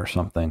frame or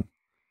something.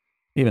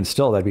 Even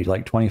still, that'd be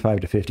like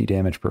 25 to 50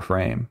 damage per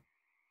frame,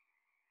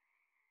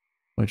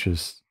 which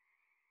is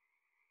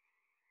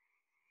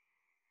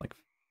like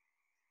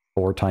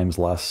 4 times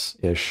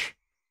less-ish.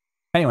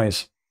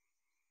 Anyways,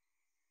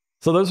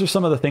 so those are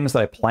some of the things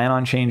that I plan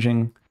on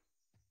changing.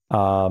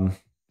 I'll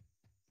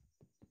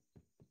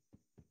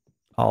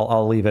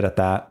leave it at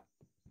that.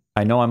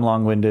 I know I'm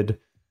long-winded.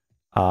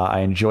 I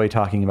enjoy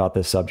talking about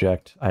this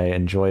subject. I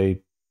enjoy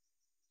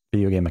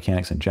video game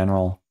mechanics in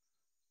general,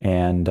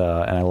 and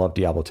I love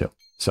Diablo 2.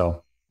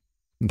 So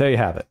there you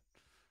have it.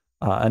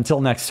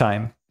 Until next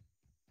time,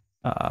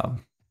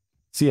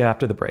 see you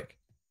after the break.